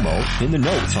Eagle promo in the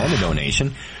notes on the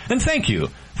donation. And thank you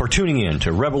for tuning in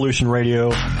to Revolution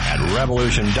Radio at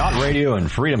revolution.radio and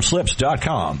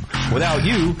freedomslips.com. Without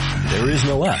you, there is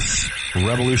no us.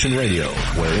 Revolution Radio,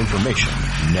 where information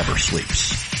never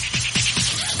sleeps.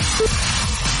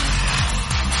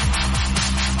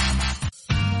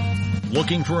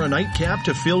 Looking for a nightcap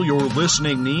to fill your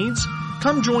listening needs?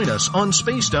 Come join us on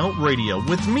Spaced Out Radio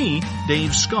with me,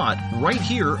 Dave Scott, right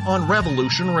here on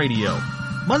Revolution Radio.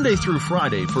 Monday through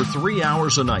Friday for 3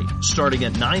 hours a night, starting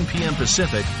at 9 p.m.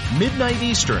 Pacific, midnight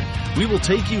Eastern, we will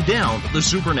take you down the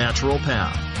supernatural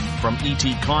path. From ET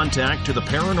contact to the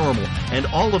paranormal and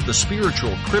all of the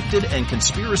spiritual, cryptid, and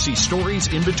conspiracy stories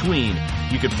in between.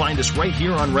 You can find us right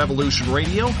here on Revolution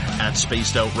Radio at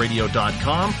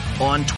spacedoutradio.com, on